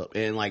session set up.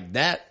 And like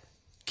that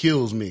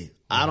kills me.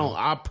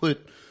 I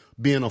put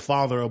being a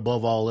father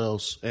above all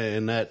else.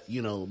 And that,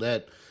 you know,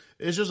 that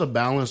it's just a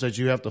balance that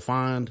you have to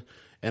find.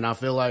 And I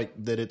feel like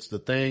that it's the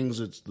things,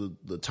 it's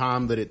the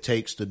time that it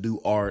takes to do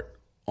art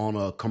on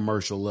a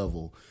commercial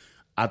level,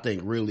 I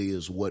think really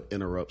is what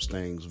interrupts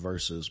things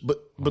versus,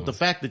 but the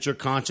fact that you're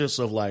conscious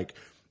of like,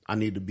 I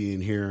need to be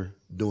in here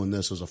doing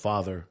this as a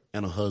father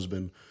and a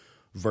husband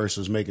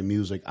versus making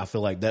music, I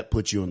feel like that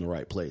puts you in the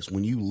right place.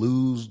 When you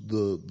lose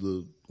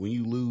when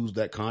you lose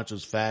that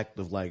conscious fact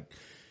of like,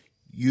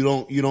 you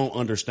don't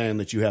understand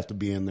that you have to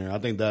be in there. I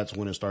think that's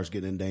when it starts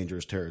getting in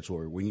dangerous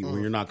territory. When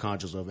you're not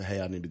conscious of,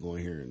 hey, I need to go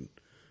in here and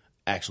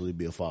actually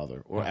be a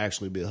father or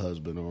actually be a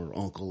husband or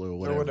uncle or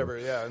whatever. Or whatever,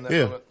 yeah. In that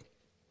moment.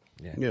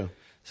 Yeah.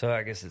 So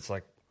I guess it's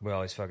like we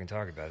always fucking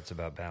talk about. It's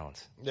about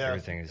balance. Yeah.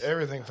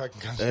 Everything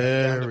fucking comes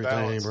down to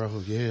balance.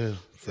 Bro. Yeah,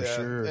 for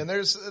sure. And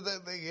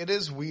it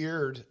is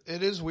weird.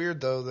 It is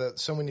weird though that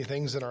so many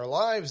things in our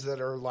lives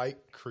that are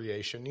like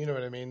creation, you know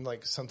what I mean?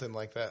 Like something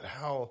like that.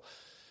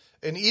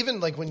 And even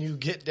like when you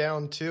get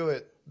down to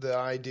it, the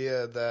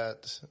idea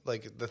that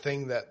like the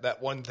thing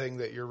that one thing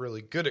that you're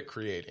really good at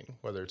creating,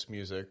 whether it's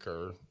music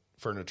or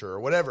furniture or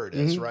whatever it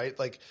is, right?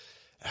 Like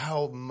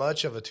how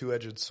much of a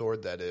two-edged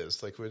sword that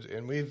is. Like,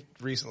 and we've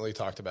recently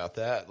talked about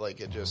that.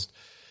 Like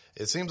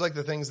it seems like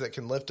the things that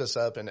can lift us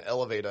up and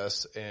elevate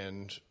us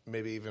and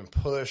maybe even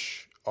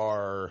push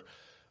our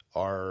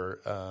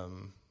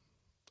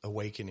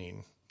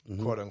awakening,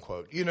 quote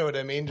unquote. You know what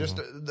I mean? Just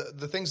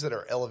the things that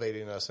are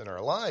elevating us in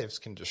our lives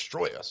can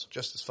destroy us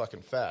just as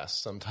fucking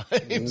fast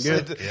sometimes.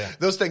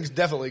 Those things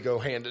definitely go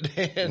hand in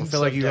hand. I feel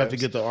like you have to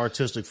get the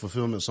artistic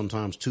fulfillment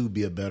sometimes to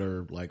be a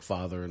better like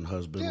father and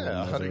husband.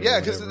 Yeah,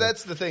 because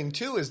that's the thing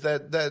too, is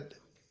that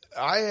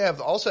I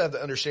also have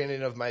the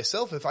understanding of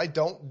myself. If I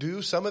don't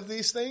do some of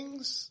these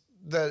things,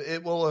 that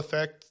it will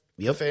affect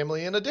the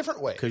family in a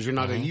different way. Because you're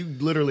not gonna, you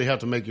literally have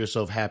to make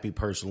yourself happy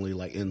personally,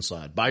 like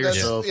inside by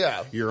yourself.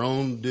 Your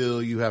own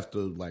deal. You have to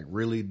like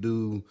really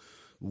do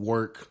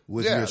work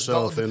with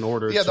yourself in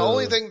order to. The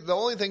only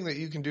thing that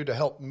you can do to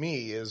help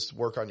me is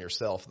work on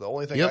yourself. The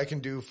only thing I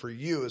can do for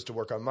you is to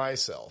work on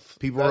myself.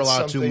 People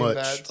rely too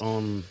much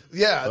on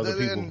other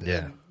people.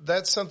 And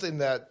that's something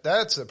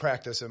that's a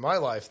practice in my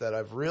life that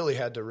I've really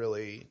had to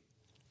really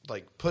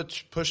like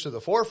push to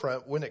the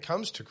forefront when it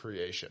comes to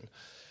creation.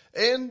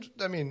 And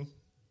I mean,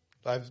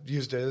 I've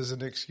used it as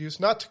an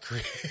excuse not to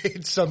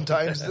create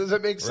sometimes. Does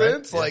that make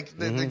sense? Like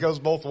it goes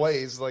both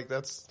ways. Like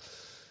that's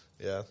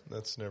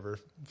never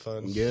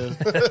fun. Yeah.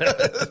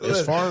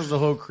 As far as the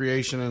whole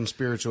creation and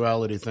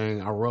spirituality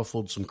thing, I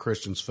ruffled some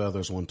Christians'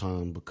 feathers one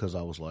time because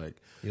I was like,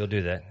 you'll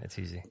do that. It's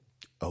easy.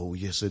 Oh,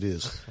 yes, it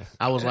is.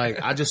 I was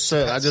like, I just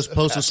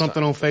posted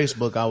something on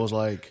Facebook. I was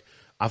like,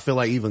 I feel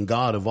like even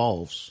God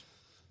evolves.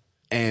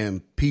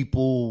 And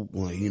people,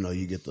 well, you know,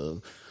 you get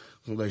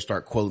they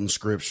start quoting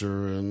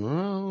scripture and, oh,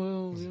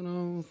 well, you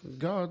know,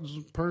 God's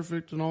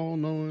perfect and all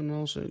knowing and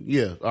all saying,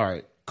 yeah, all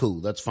right, cool,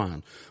 that's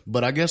fine.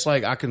 But I guess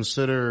like I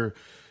consider,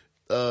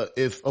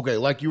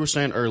 like you were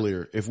saying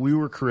earlier, if we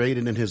were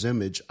created in his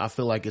image, I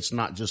feel like it's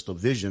not just a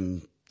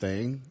vision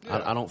thing.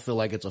 Yeah. I don't feel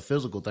like it's a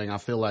physical thing. I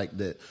feel like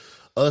that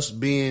us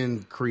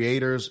being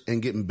creators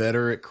and getting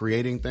better at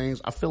creating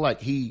things, I feel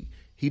like he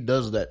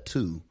does that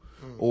too.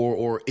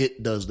 Or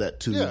it does that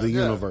too, the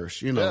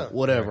universe, you know,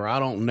 whatever. Right. I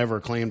don't never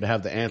claim to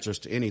have the answers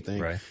to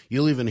anything. Right.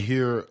 You'll even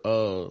hear,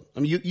 I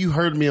mean, you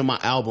heard me in my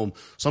album.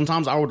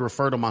 Sometimes I would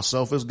refer to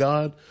myself as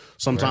God.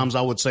 Sometimes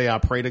I would say I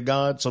pray to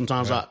God.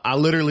 Sometimes I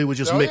literally was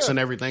just mixing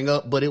everything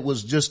up, but it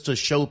was just to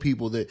show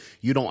people that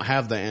you don't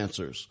have the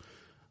answers.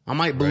 I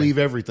might believe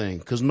everything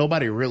because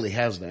nobody really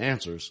has the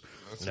answers.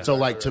 So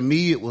like to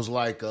me, it was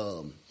like,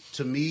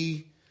 to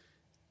me,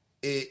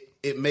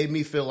 it made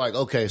me feel like,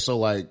 okay, so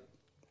like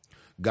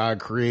God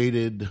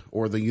created,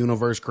 or the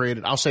universe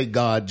created, I'll say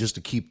God just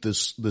to keep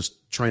this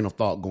train of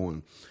thought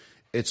going.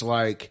 It's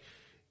like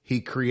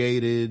he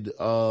created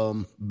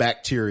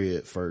bacteria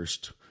at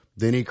first.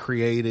 Then he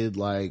created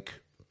like,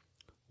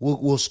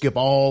 we'll skip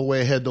all the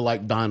way ahead to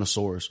like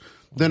dinosaurs.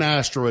 Then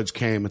asteroids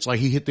came. It's like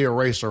he hit the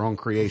eraser on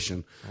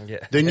creation.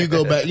 Yeah. Then you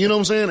go back, you know what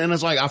I'm saying? And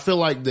it's like, I feel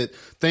like that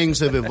things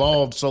have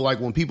evolved. So like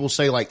when people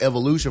say like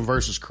evolution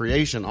versus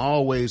creation, I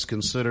always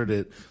considered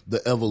it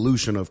the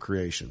evolution of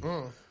creation.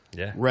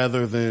 Yeah.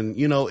 Rather than,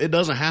 you know, it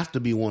doesn't have to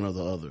be one or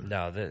the other.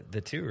 No,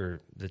 the two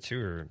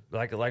are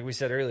like we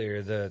said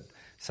earlier, the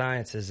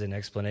science is an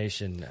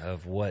explanation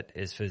of what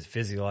is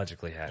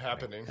physiologically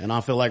happening. And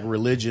I feel like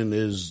religion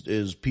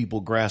is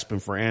people grasping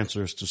for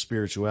answers to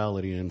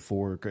spirituality and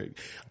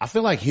I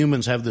feel like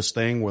humans have this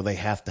thing where they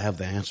have to have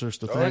the answers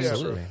to things. Yeah,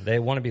 absolutely. They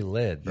want to be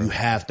led, bro. You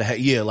have to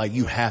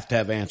you have to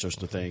have answers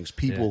to things.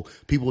 People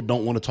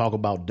don't want to talk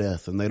about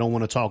death, and they don't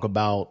want to talk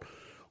about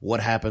what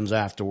happens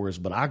afterwards.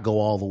 But I go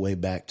all the way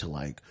back to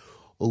like,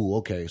 oh,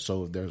 okay,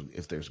 so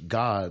if there's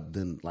God,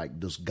 then like,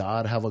 does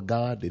God have a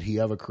God? Did he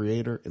have a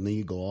creator? And then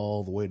you go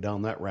all the way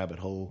down that rabbit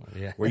hole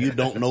where you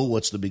don't know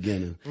what's the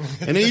beginning.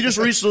 And then you just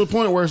reach to the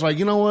point where it's like,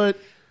 you know what?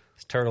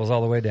 It's turtles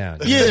all the way down.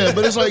 Yeah,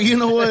 but it's like, you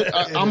know what?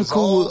 I'm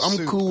cool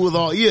with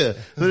all,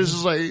 but it's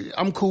just like,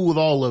 I'm cool with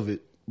all of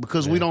it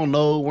because we don't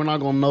know. We're not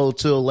going to know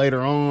till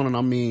later on. And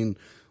I mean,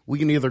 we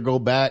can either go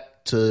back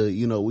to,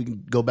 you know, we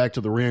can go back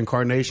to the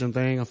reincarnation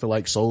thing. I feel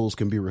like souls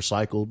can be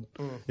recycled.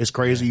 It's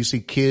crazy. You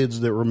see kids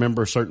that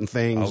remember certain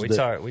things.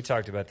 Oh, we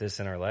talked about this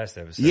in our last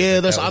episode.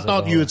 Yeah, I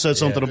thought you had said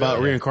something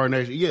about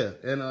reincarnation. Yeah.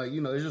 And, you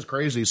know, it's just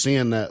crazy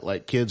seeing that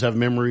like kids have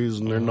memories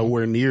and they're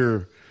nowhere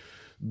near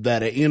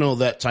that, you know,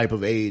 that type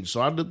of age.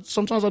 So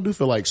sometimes I do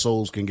feel like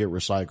souls can get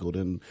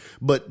recycled.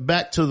 But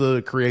back to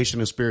the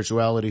creation and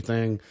spirituality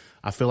thing,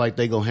 I feel like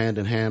they go hand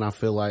in hand. I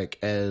feel like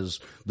as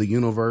the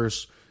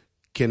universe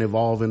can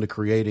evolve into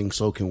creating,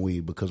 so can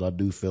we, because I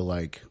do feel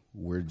like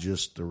we're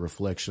just a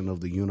reflection of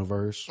the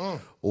universe,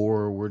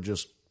 or we're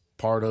just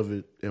part of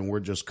it and we're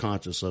just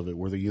conscious of it.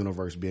 We're the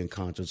universe being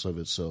conscious of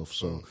itself.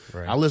 So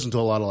I listen to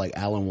a lot of like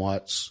Alan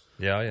Watts.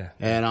 Yeah.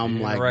 And I'm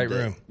You're like, in the right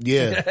room.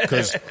 Yeah.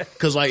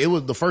 Cause like it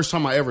was the first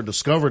time I ever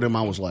discovered him.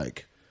 I was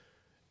like,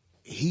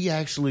 he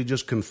actually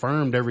just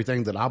confirmed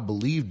everything that I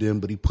believed in,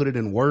 but he put it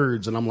in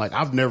words. And I'm like,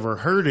 I've never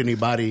heard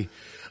anybody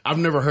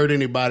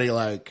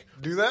like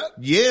do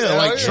that.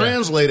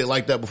 Translate it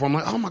like that before. I'm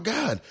like, oh my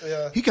God,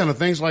 he kind of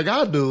thinks like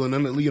I do. And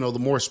then, you know, the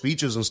more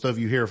speeches and stuff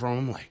you hear from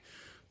him, I'm like,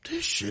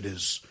 this shit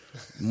is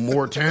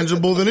more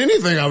tangible than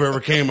anything I've ever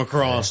came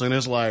across. And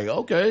it's like,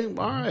 okay,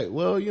 all right,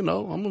 well, you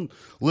know, I'm going to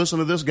listen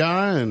to this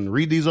guy and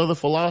read these other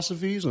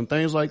philosophies and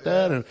things like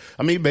that. And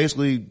I mean, he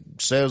basically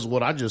says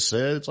what I just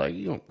said. It's like,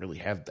 you don't really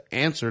have to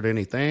answer to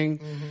anything.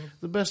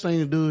 The best thing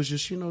to do is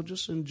just, you know,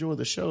 just enjoy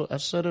the show. I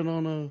said it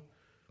on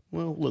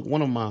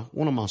one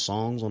of my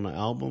songs on the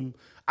album.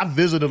 I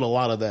visited a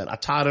lot of that. I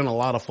tied in a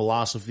lot of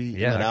philosophy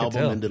in that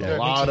album and did a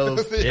lot of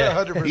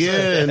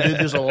 100%. And did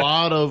just a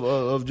lot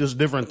of just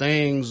different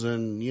things,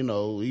 and you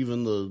know,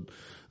 even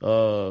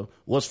the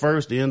what's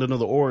first, the ending of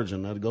the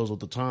origin. That goes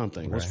with the time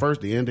thing. What's first,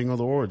 the ending of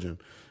the origin.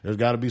 There's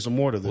got to be some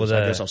more to this.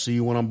 I guess I'll see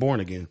you when I'm born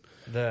again.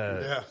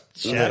 The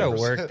shadow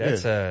work.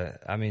 That's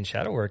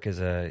shadow work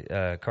is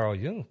a Carl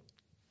Jung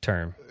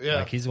term.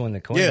 Like he's the one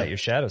that coined that, your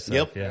shadow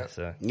self.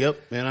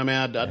 Yep. And I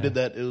mean, I did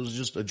that. It was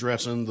just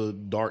addressing the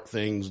dark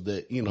things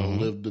that, you know,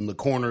 live in the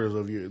corner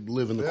of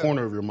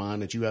your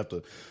mind that you have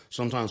to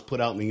sometimes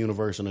put out in the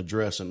universe and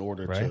address in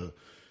order to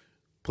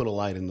put a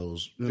light in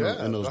those, in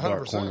those 100%.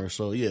 Dark corners.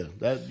 So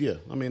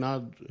I mean,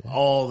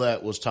 all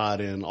that was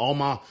tied in. All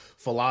my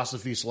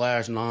philosophy /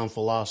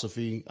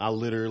 non-philosophy, I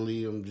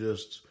literally am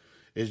just,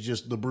 it's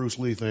just the Bruce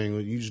Lee thing.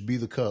 You just be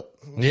the cup.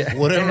 Yeah.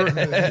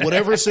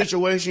 Whatever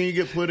situation you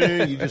get put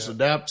in, you just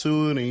adapt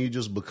to it and you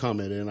just become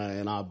it.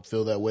 And I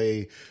feel that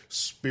way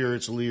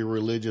spiritually,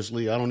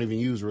 religiously. I don't even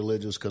use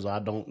religious because I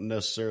don't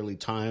necessarily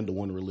tie into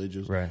one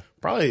religious. Right.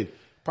 Probably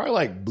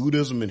like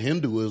Buddhism and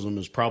Hinduism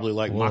is probably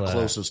like my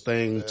closest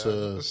thing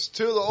to. It's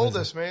two of the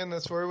oldest, man.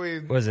 That's where we.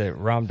 Was it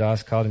Ram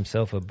Dass called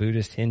himself a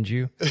Buddhist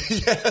Hindu? I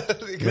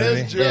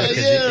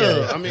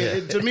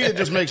mean, to me, it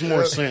just makes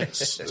more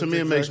sense. To me,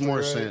 it makes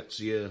more sense.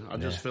 Yeah. I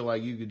just feel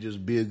like you could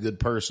just be a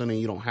good person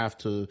and you don't have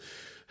to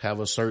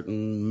have a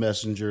certain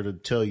messenger to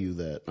tell you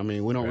that. I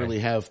mean, we don't really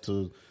have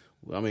to.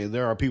 I mean,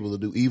 there are people that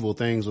do evil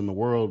things in the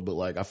world, but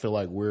like, I feel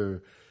like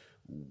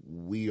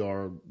we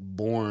are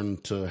born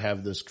to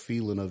have this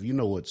feeling of, you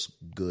know, what's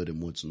good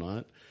and what's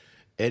not.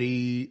 I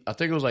think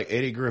it was like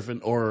Eddie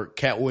Griffin or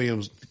Cat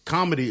Williams.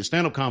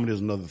 Stand-up comedy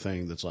is another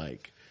thing that's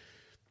like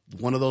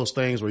one of those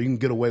things where you can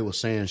get away with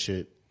saying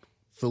shit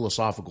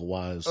philosophical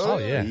wise. Oh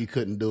yeah. You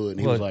couldn't do it. And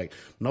he was like,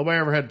 nobody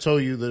ever had to tell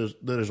you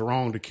that it's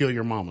wrong to kill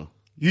your mama.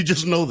 You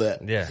just know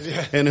that. Yeah.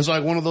 And it's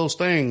like one of those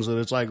things that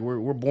it's like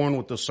we're born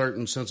with a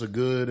certain sense of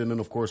good, and then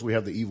of course we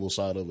have the evil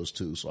side of us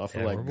too. So I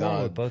feel like we're God,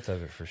 born with both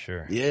of it for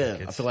sure. Yeah.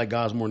 I feel like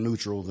God's more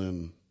neutral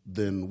than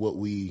than what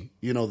we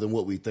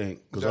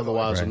think. Because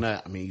otherwise than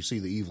that, I mean, you see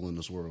the evil in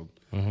this world,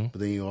 but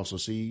then you also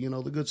see,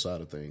 the good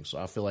side of things. So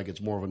I feel like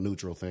it's more of a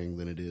neutral thing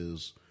than it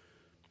is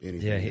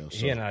anything else.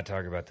 He and I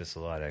talk about this a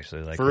lot,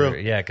 actually. Like, for real?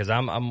 Yeah, because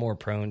I'm more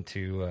prone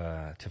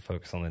to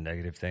focus on the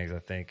negative things, I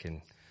think,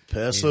 and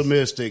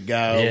pessimistic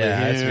guy over here.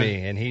 Yeah, that's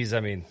me. And he's,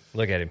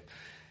 look at him.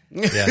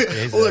 Yeah,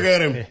 look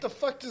at him. What the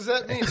fuck does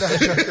that mean?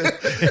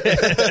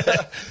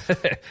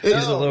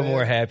 He's a little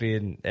more happy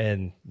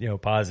and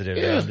positive.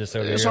 Yeah, I'm just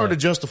it's hard to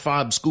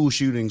justify school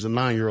shootings and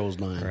 9-year-olds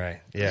dying.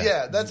 Right. Yeah.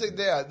 Yeah,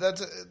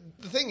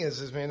 the thing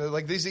is, man,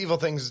 like these evil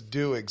things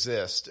do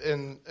exist,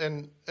 and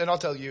I'll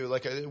tell you,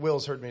 like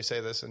Will's heard me say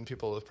this, and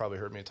people have probably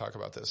heard me talk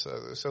about this.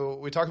 So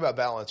we talk about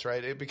balance,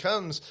 right? It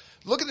becomes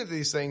looking at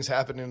these things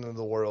happening in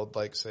the world,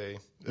 like say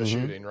a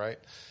shooting, right?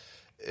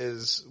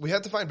 Is we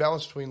have to find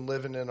balance between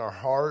living in our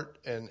heart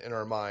and in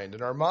our mind.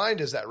 And our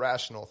mind is that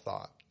rational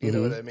thought. You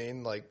know what I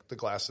mean? Like the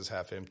glass is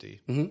half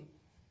empty. No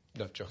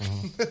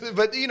joking.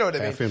 But you know what I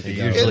mean? Half empty.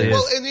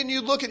 And then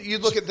you look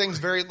at things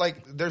very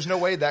like there's no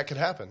way that could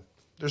happen.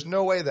 There's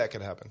no way that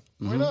could happen.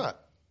 Why not?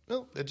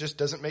 No, it just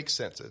doesn't make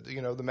sense.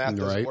 The math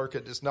doesn't work.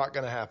 It's not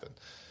going to happen.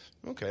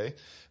 Okay.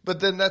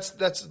 But then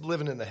that's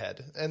living in the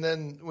head. And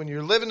then when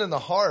you're living in the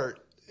heart,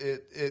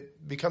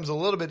 it becomes a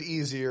little bit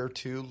easier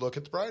to look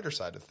at the brighter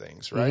side of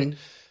things, right?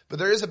 But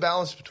there is a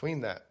balance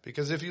between that,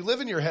 because if you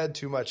live in your head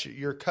too much,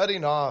 you're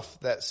cutting off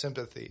that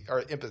sympathy,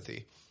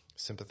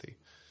 same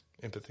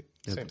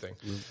thing.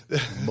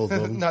 Both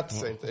of them. Not the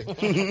same thing.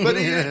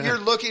 But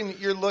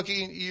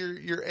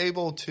you're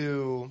able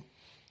to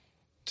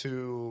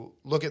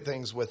look at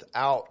things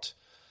without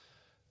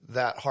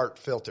that heart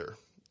filter.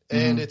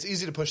 And it's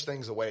easy to push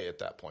things away at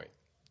that point.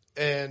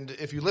 And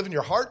if you live in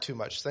your heart too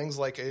much, things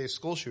like a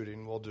school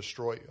shooting will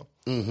destroy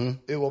you.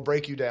 It will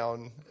break you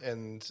down,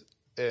 and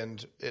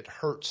it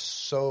hurts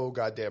so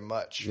goddamn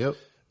much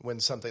when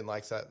something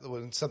like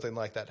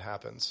that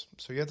happens.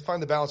 So you have to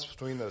find the balance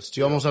between those two.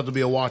 You almost have to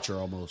be a watcher,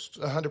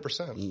 almost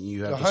 100%.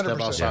 You have to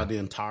step outside the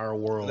entire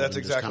world. That's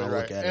and exactly just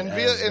right. look at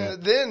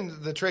And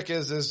then the trick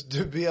is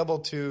to be able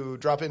to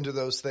drop into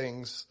those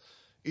things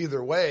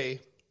either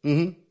way.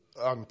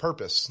 On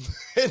purpose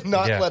and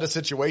not let a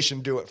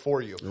situation do it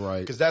for you. Right.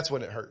 Because that's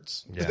when it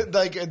hurts. Yeah.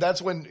 Like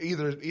that's when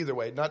either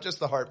way, not just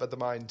the heart, but the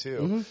mind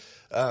too.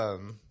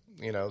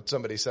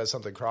 Somebody says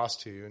something cross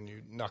to you and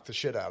you knock the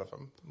shit out of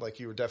them.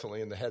 Like you were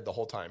definitely in the head the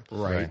whole time.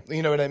 Right.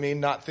 You know what I mean?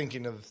 Not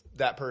thinking of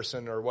that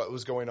person or what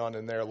was going on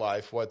in their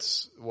life. What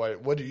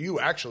are you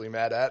actually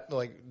mad at?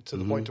 Like to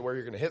the point to where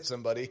you're going to hit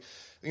somebody.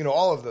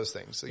 All of those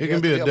things. So it can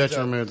be a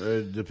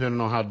detriment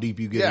depending on how deep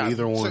you get in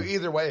either one. So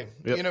either way,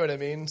 you know what I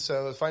mean?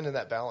 So finding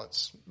that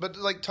balance. But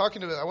like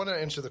I want to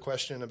answer the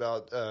question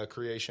about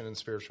creation and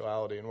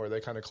spirituality and where they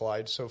kind of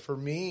collide. So for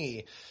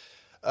me,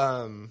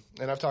 and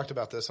I've talked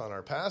about this on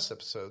our past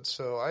episodes.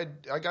 So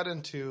I got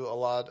into a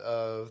lot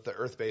of the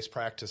earth-based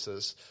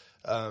practices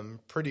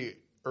pretty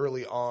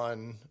early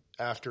on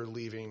after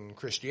leaving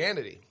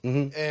Christianity.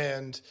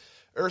 And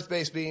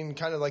earth-based being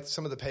kind of like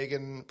some of the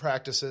pagan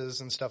practices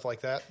and stuff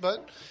like that.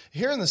 But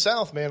here in the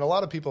South, man, a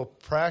lot of people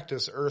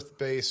practice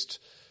earth-based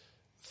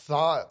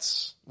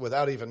thoughts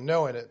without even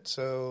knowing it.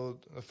 So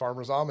the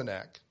Farmer's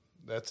Almanac,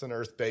 that's an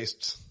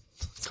earth-based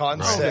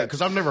concept.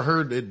 Because I've never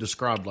heard it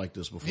described like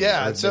this before.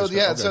 That's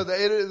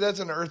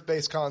an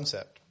earth-based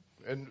concept.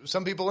 And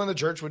some people in the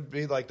church would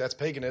be like, "That's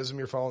paganism.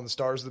 You're following the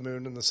stars, the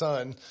moon, and the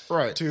sun."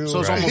 Right. So it's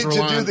almost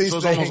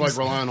like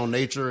relying on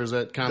nature. Is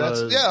that kind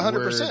of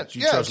 100%.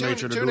 You trust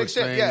nature to do its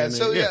thing?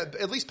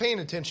 At least paying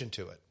attention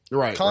to it.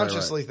 Right.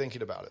 Consciously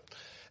thinking about it.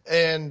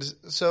 And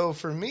so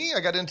for me, I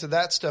got into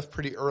that stuff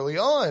pretty early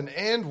on,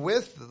 and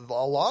with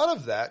a lot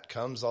of that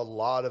comes a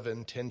lot of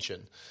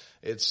intention.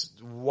 It's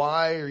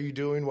why are you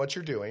doing what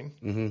you're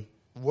doing?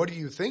 What are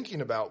you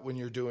thinking about when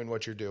you're doing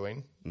what you're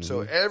doing?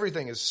 So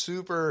everything is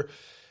super.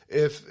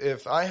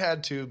 If I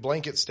had to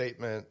blanket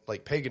statement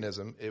like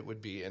paganism, it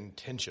would be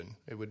intention.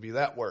 It would be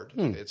that word.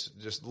 It's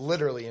just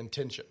literally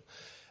intention.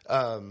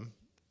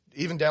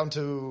 Even down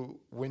to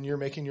when you're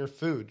making your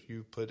food,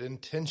 you put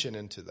intention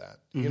into that.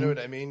 You know what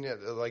I mean?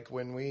 Like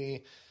when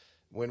we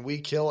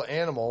kill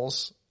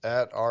animals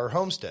at our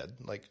homestead,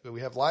 like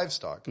we have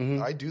livestock,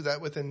 I do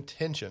that with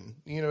intention.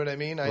 You know what I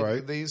mean?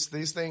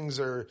 These things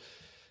are.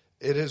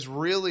 It has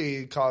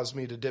really caused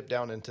me to dip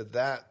down into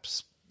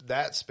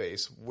that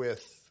space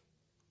with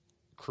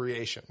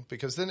creation,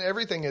 because then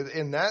everything is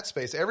in that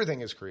space.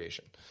 Everything is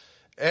creation.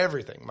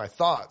 Everything, my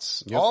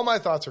thoughts, all my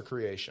thoughts are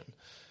creation.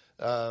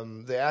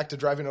 The act of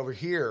driving over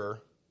here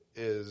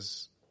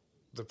is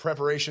the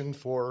preparation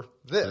for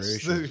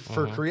this,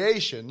 for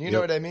creation. You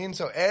know what I mean?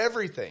 So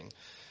everything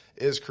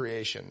is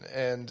creation,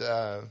 and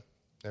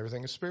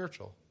everything is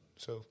spiritual.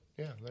 So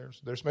yeah,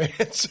 there's my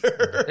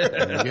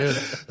answer.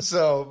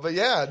 So, but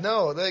yeah,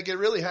 no, like it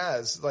really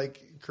has, like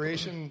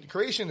creation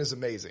is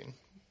amazing.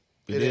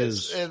 It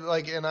is. And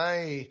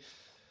I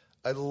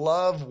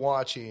love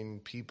watching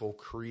people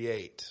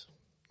create.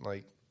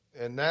 Like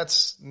And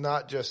that's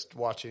not just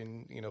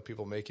watching,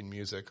 people making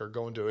music or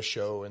going to a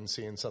show and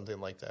seeing something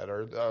like that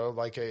or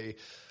like a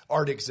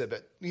art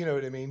exhibit, you know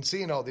what I mean?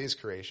 Seeing all these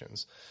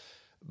creations,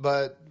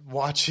 but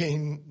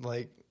watching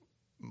like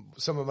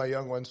some of my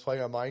young ones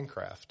play on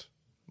Minecraft,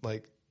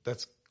 like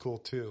that's cool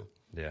too.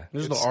 Yeah.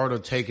 There's the art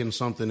of taking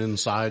something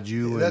inside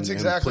you. That's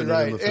exactly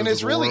right. And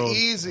it's really world.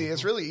 easy.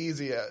 It's really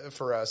easy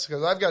for us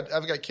because I've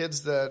got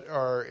kids that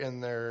are in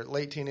their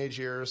late teenage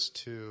years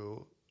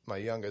to my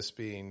youngest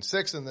being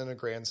 6 and then a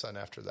grandson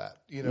after that.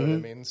 You know what I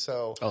mean?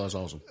 So, that's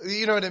awesome.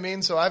 You know what I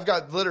mean? So I've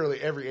got literally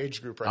every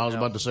age group right now. I was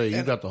about to say,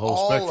 you got the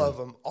whole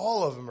spectrum.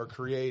 All of them are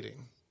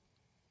creating,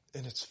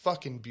 and it's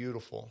fucking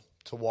beautiful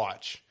to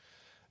watch.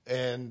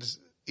 And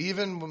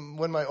even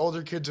when my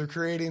older kids are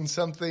creating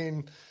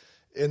something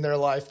in their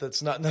life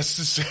that's not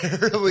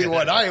necessarily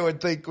what I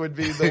would think would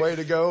be the way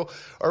to go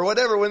or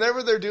whatever,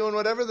 whenever they're doing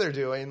whatever they're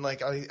doing,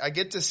 like I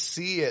get to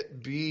see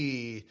it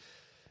be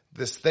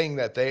this thing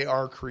that they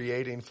are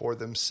creating for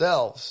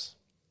themselves,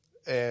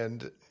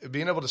 and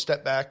being able to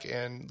step back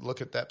and look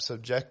at that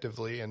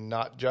subjectively and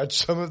not judge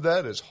some of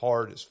that is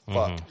hard as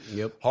fuck.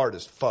 Yep. Hard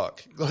as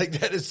fuck. Like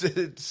that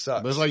it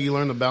sucks. But it's like you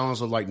learn the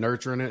balance of like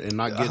nurturing it and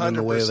not getting in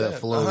the way of that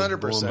flow.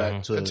 100%.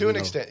 Back to an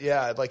extent.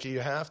 Yeah. Like you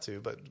have to,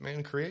 but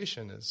man,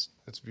 creation it's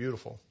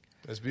beautiful.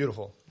 It's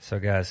beautiful. So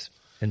guys,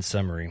 in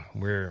summary,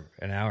 we're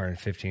an hour and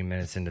 15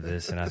 minutes into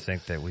this, and I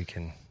think that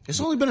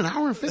It's only been an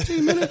hour and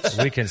 15 minutes?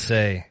 we can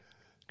say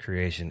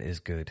creation is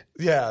good.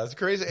 Yeah, it's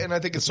crazy, and I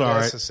think it's all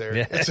right. necessary.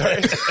 Yeah. It's all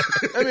right.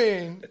 I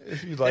mean,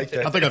 if you like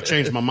that. I think I've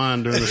changed my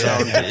mind during this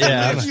hour.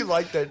 Yeah, if you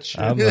like that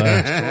shit. I'm, You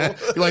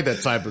like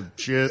that type of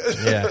shit?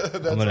 yeah,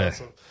 That's I'm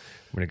awesome.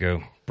 gonna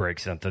go break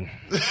something.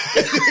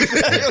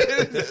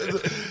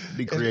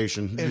 Be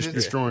creation. Just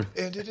destroying.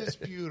 And it is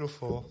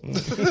beautiful.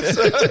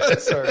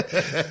 Sorry.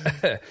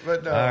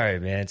 But no. All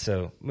right, man.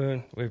 So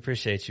Moon, we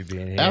appreciate you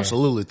being here.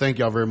 Absolutely. Thank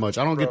y'all very much.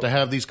 I don't get to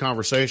have these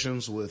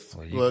conversations with,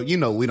 we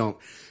don't.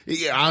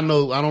 Yeah, I don't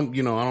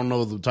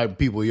know the type of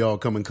people y'all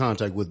come in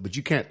contact with, but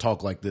you can't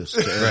talk like this to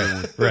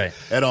everyone. Right.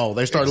 At all.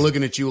 They start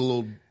looking at you a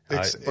little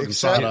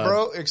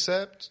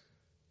Except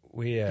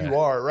We you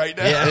are right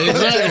now. Yeah.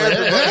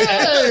 Exactly.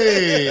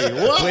 Hey,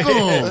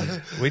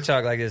 welcome. we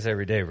talk like this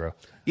every day, bro.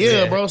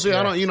 Yeah, bro. See,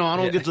 I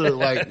don't get to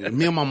like,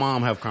 me and my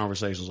mom have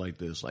conversations like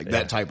this, like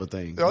that type of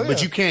thing. Oh, yeah.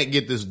 But you can't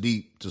get this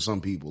deep to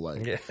some people.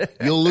 Like,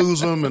 you'll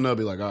lose them and they'll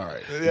be like, all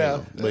right.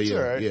 Yeah. But That's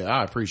all right. yeah,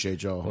 I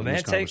appreciate y'all on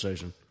this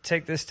conversation.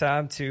 Take this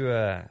time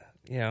to,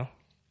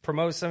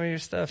 promote some of your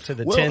stuff to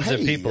the tens of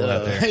people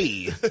out there.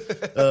 Hey,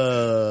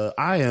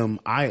 I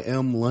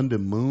am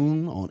London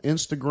Moon on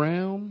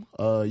Instagram.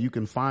 You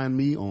can find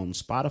me on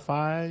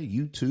Spotify,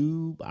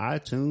 YouTube,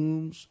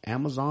 iTunes,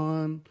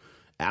 Amazon,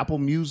 Apple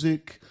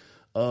Music.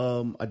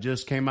 I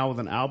just came out with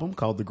an album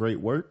called The Great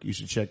Work. You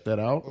should check that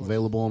out.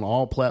 Available on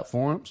all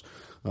platforms.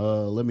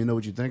 Let me know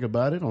what you think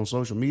about it on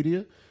social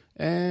media.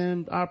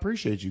 And I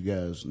appreciate you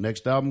guys.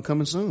 Next album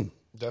coming soon.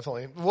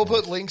 Definitely. We'll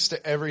put links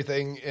to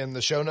everything in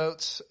the show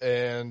notes,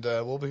 and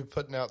we'll be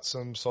putting out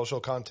some social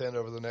content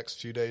over the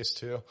next few days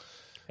too.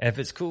 And if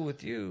it's cool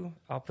with you,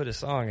 I'll put a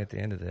song at the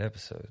end of the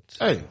episode.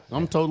 So, Hey,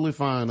 I'm totally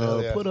fine.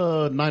 Put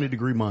a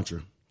 90-degree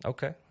mantra.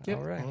 Okay. Yep.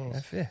 All right.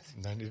 That fits.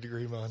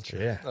 90-degree mantra.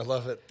 Yeah. I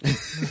love it.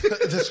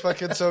 This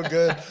fucking so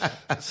good.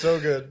 So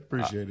good.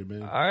 Appreciate it,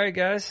 man. All right,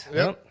 guys. Yep.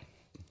 Well,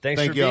 thanks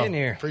Thank for y'all. being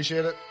here.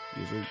 Appreciate it.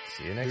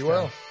 See you next Be time.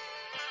 well.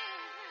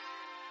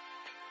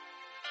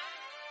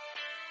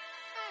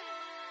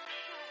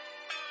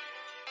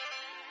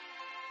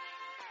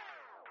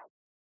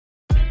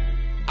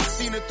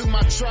 Through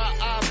my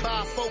tri-eye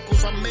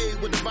bifocals, I'm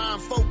made with divine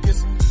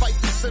focus. Fight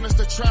these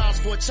sinister trials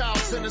for a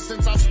child's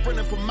innocence. I'm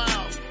sprinting for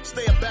miles.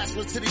 Stay a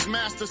bachelor to these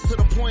masters to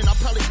the point I'll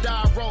probably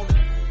die rolling.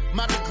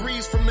 My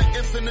degrees from the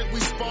infinite we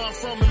spawn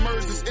from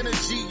emerge as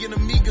energy in a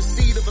meager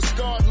seed of a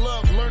scarred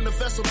love. Learn the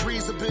vessel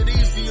breathes a bit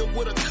easier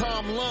with a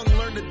calm lung.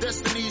 Learn the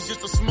destiny's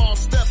just a small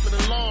step in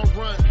the long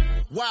run.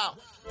 Wow,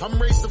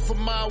 I'm racing for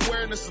my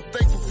awareness and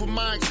thankful for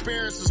my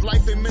experiences.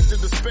 Life ain't meant to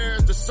despair.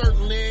 There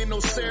certainly ain't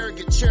no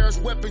surrogate. Cherished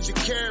weapons you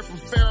carry from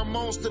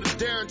pheromones to the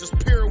daring. Just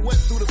pirouette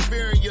through the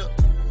fear in you.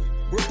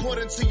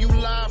 Reporting to you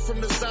live from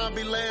the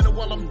zombie land. And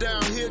while I'm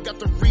down here, got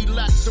to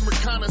relax and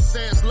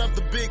reconnaissance. Love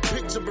the big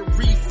picture, but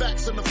read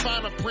facts in the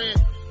finer print.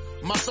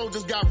 My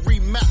soldiers got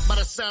remapped by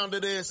the sound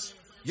of this.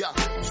 Yeah.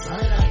 It's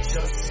right at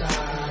your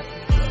side.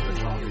 Love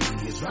is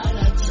already is right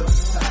at your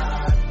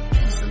side.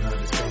 Peace and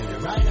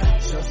understanding right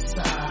at your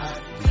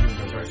side. The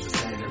universe is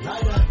standing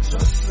right at your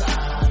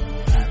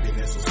side.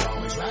 Happiness is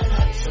always right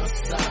at your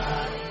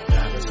side.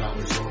 That is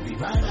always gonna be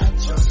right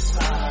at your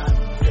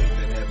side. Faith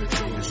in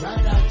everything is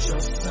right at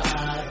your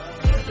side.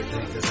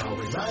 Everything is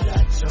always right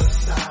at your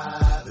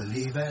side.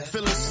 Believe it.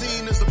 Feeling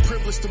seen is a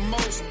privilege to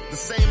most. The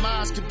same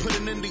eyes can put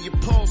an end to your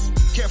pulse.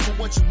 Careful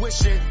what you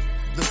wishing.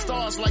 The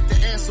stars like to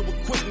answer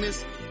with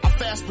quickness. I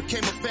fast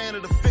became a fan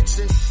of the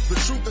fiction. The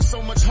truth is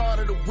so much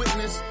harder to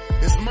witness.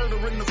 It's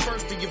murder in the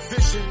first of your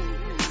vision.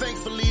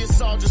 thankfully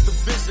it's all just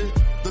a visit.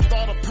 The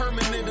thought of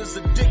permanent is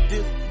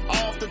addictive.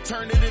 I often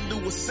turn it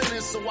into a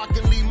sentence so I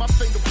can leave my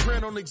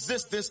fingerprint on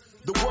existence.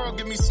 The world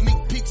give me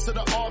sneak peeks of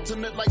the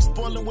alternate, like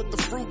spoiling with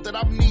the fruit that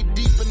I'm knee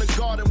deep in the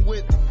garden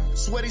with.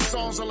 Sweaty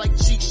songs are like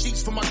cheat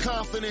sheets for my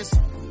confidence.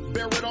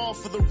 Bear it all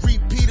for the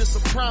repeaters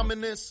of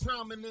prominence.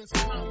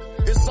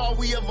 It's all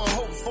we ever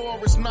hope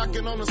for is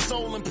knocking on the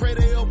soul and pray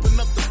they open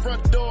up the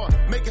front door.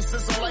 Making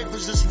sense of life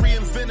is just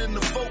reinventing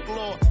the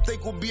folklore.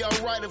 Think we'll be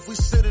alright if we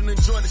sit and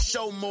enjoy the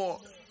show more.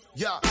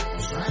 Yeah.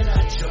 It's right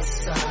at your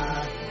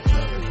side.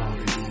 Love and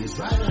harmony is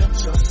right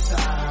at your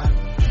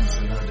side. Peace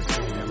and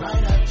understanding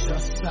right at your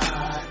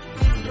side.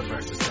 The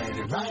universe is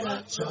standing right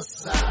at your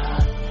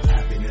side.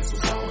 Happiness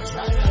was always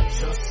right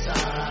at your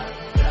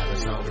side.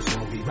 Balance always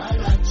gonna be right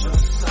at your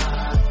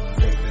side.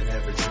 Faith in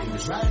every dream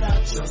is right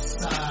at your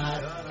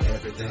side.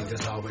 Everything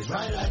is always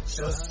right at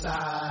your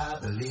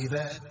side. Believe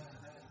it.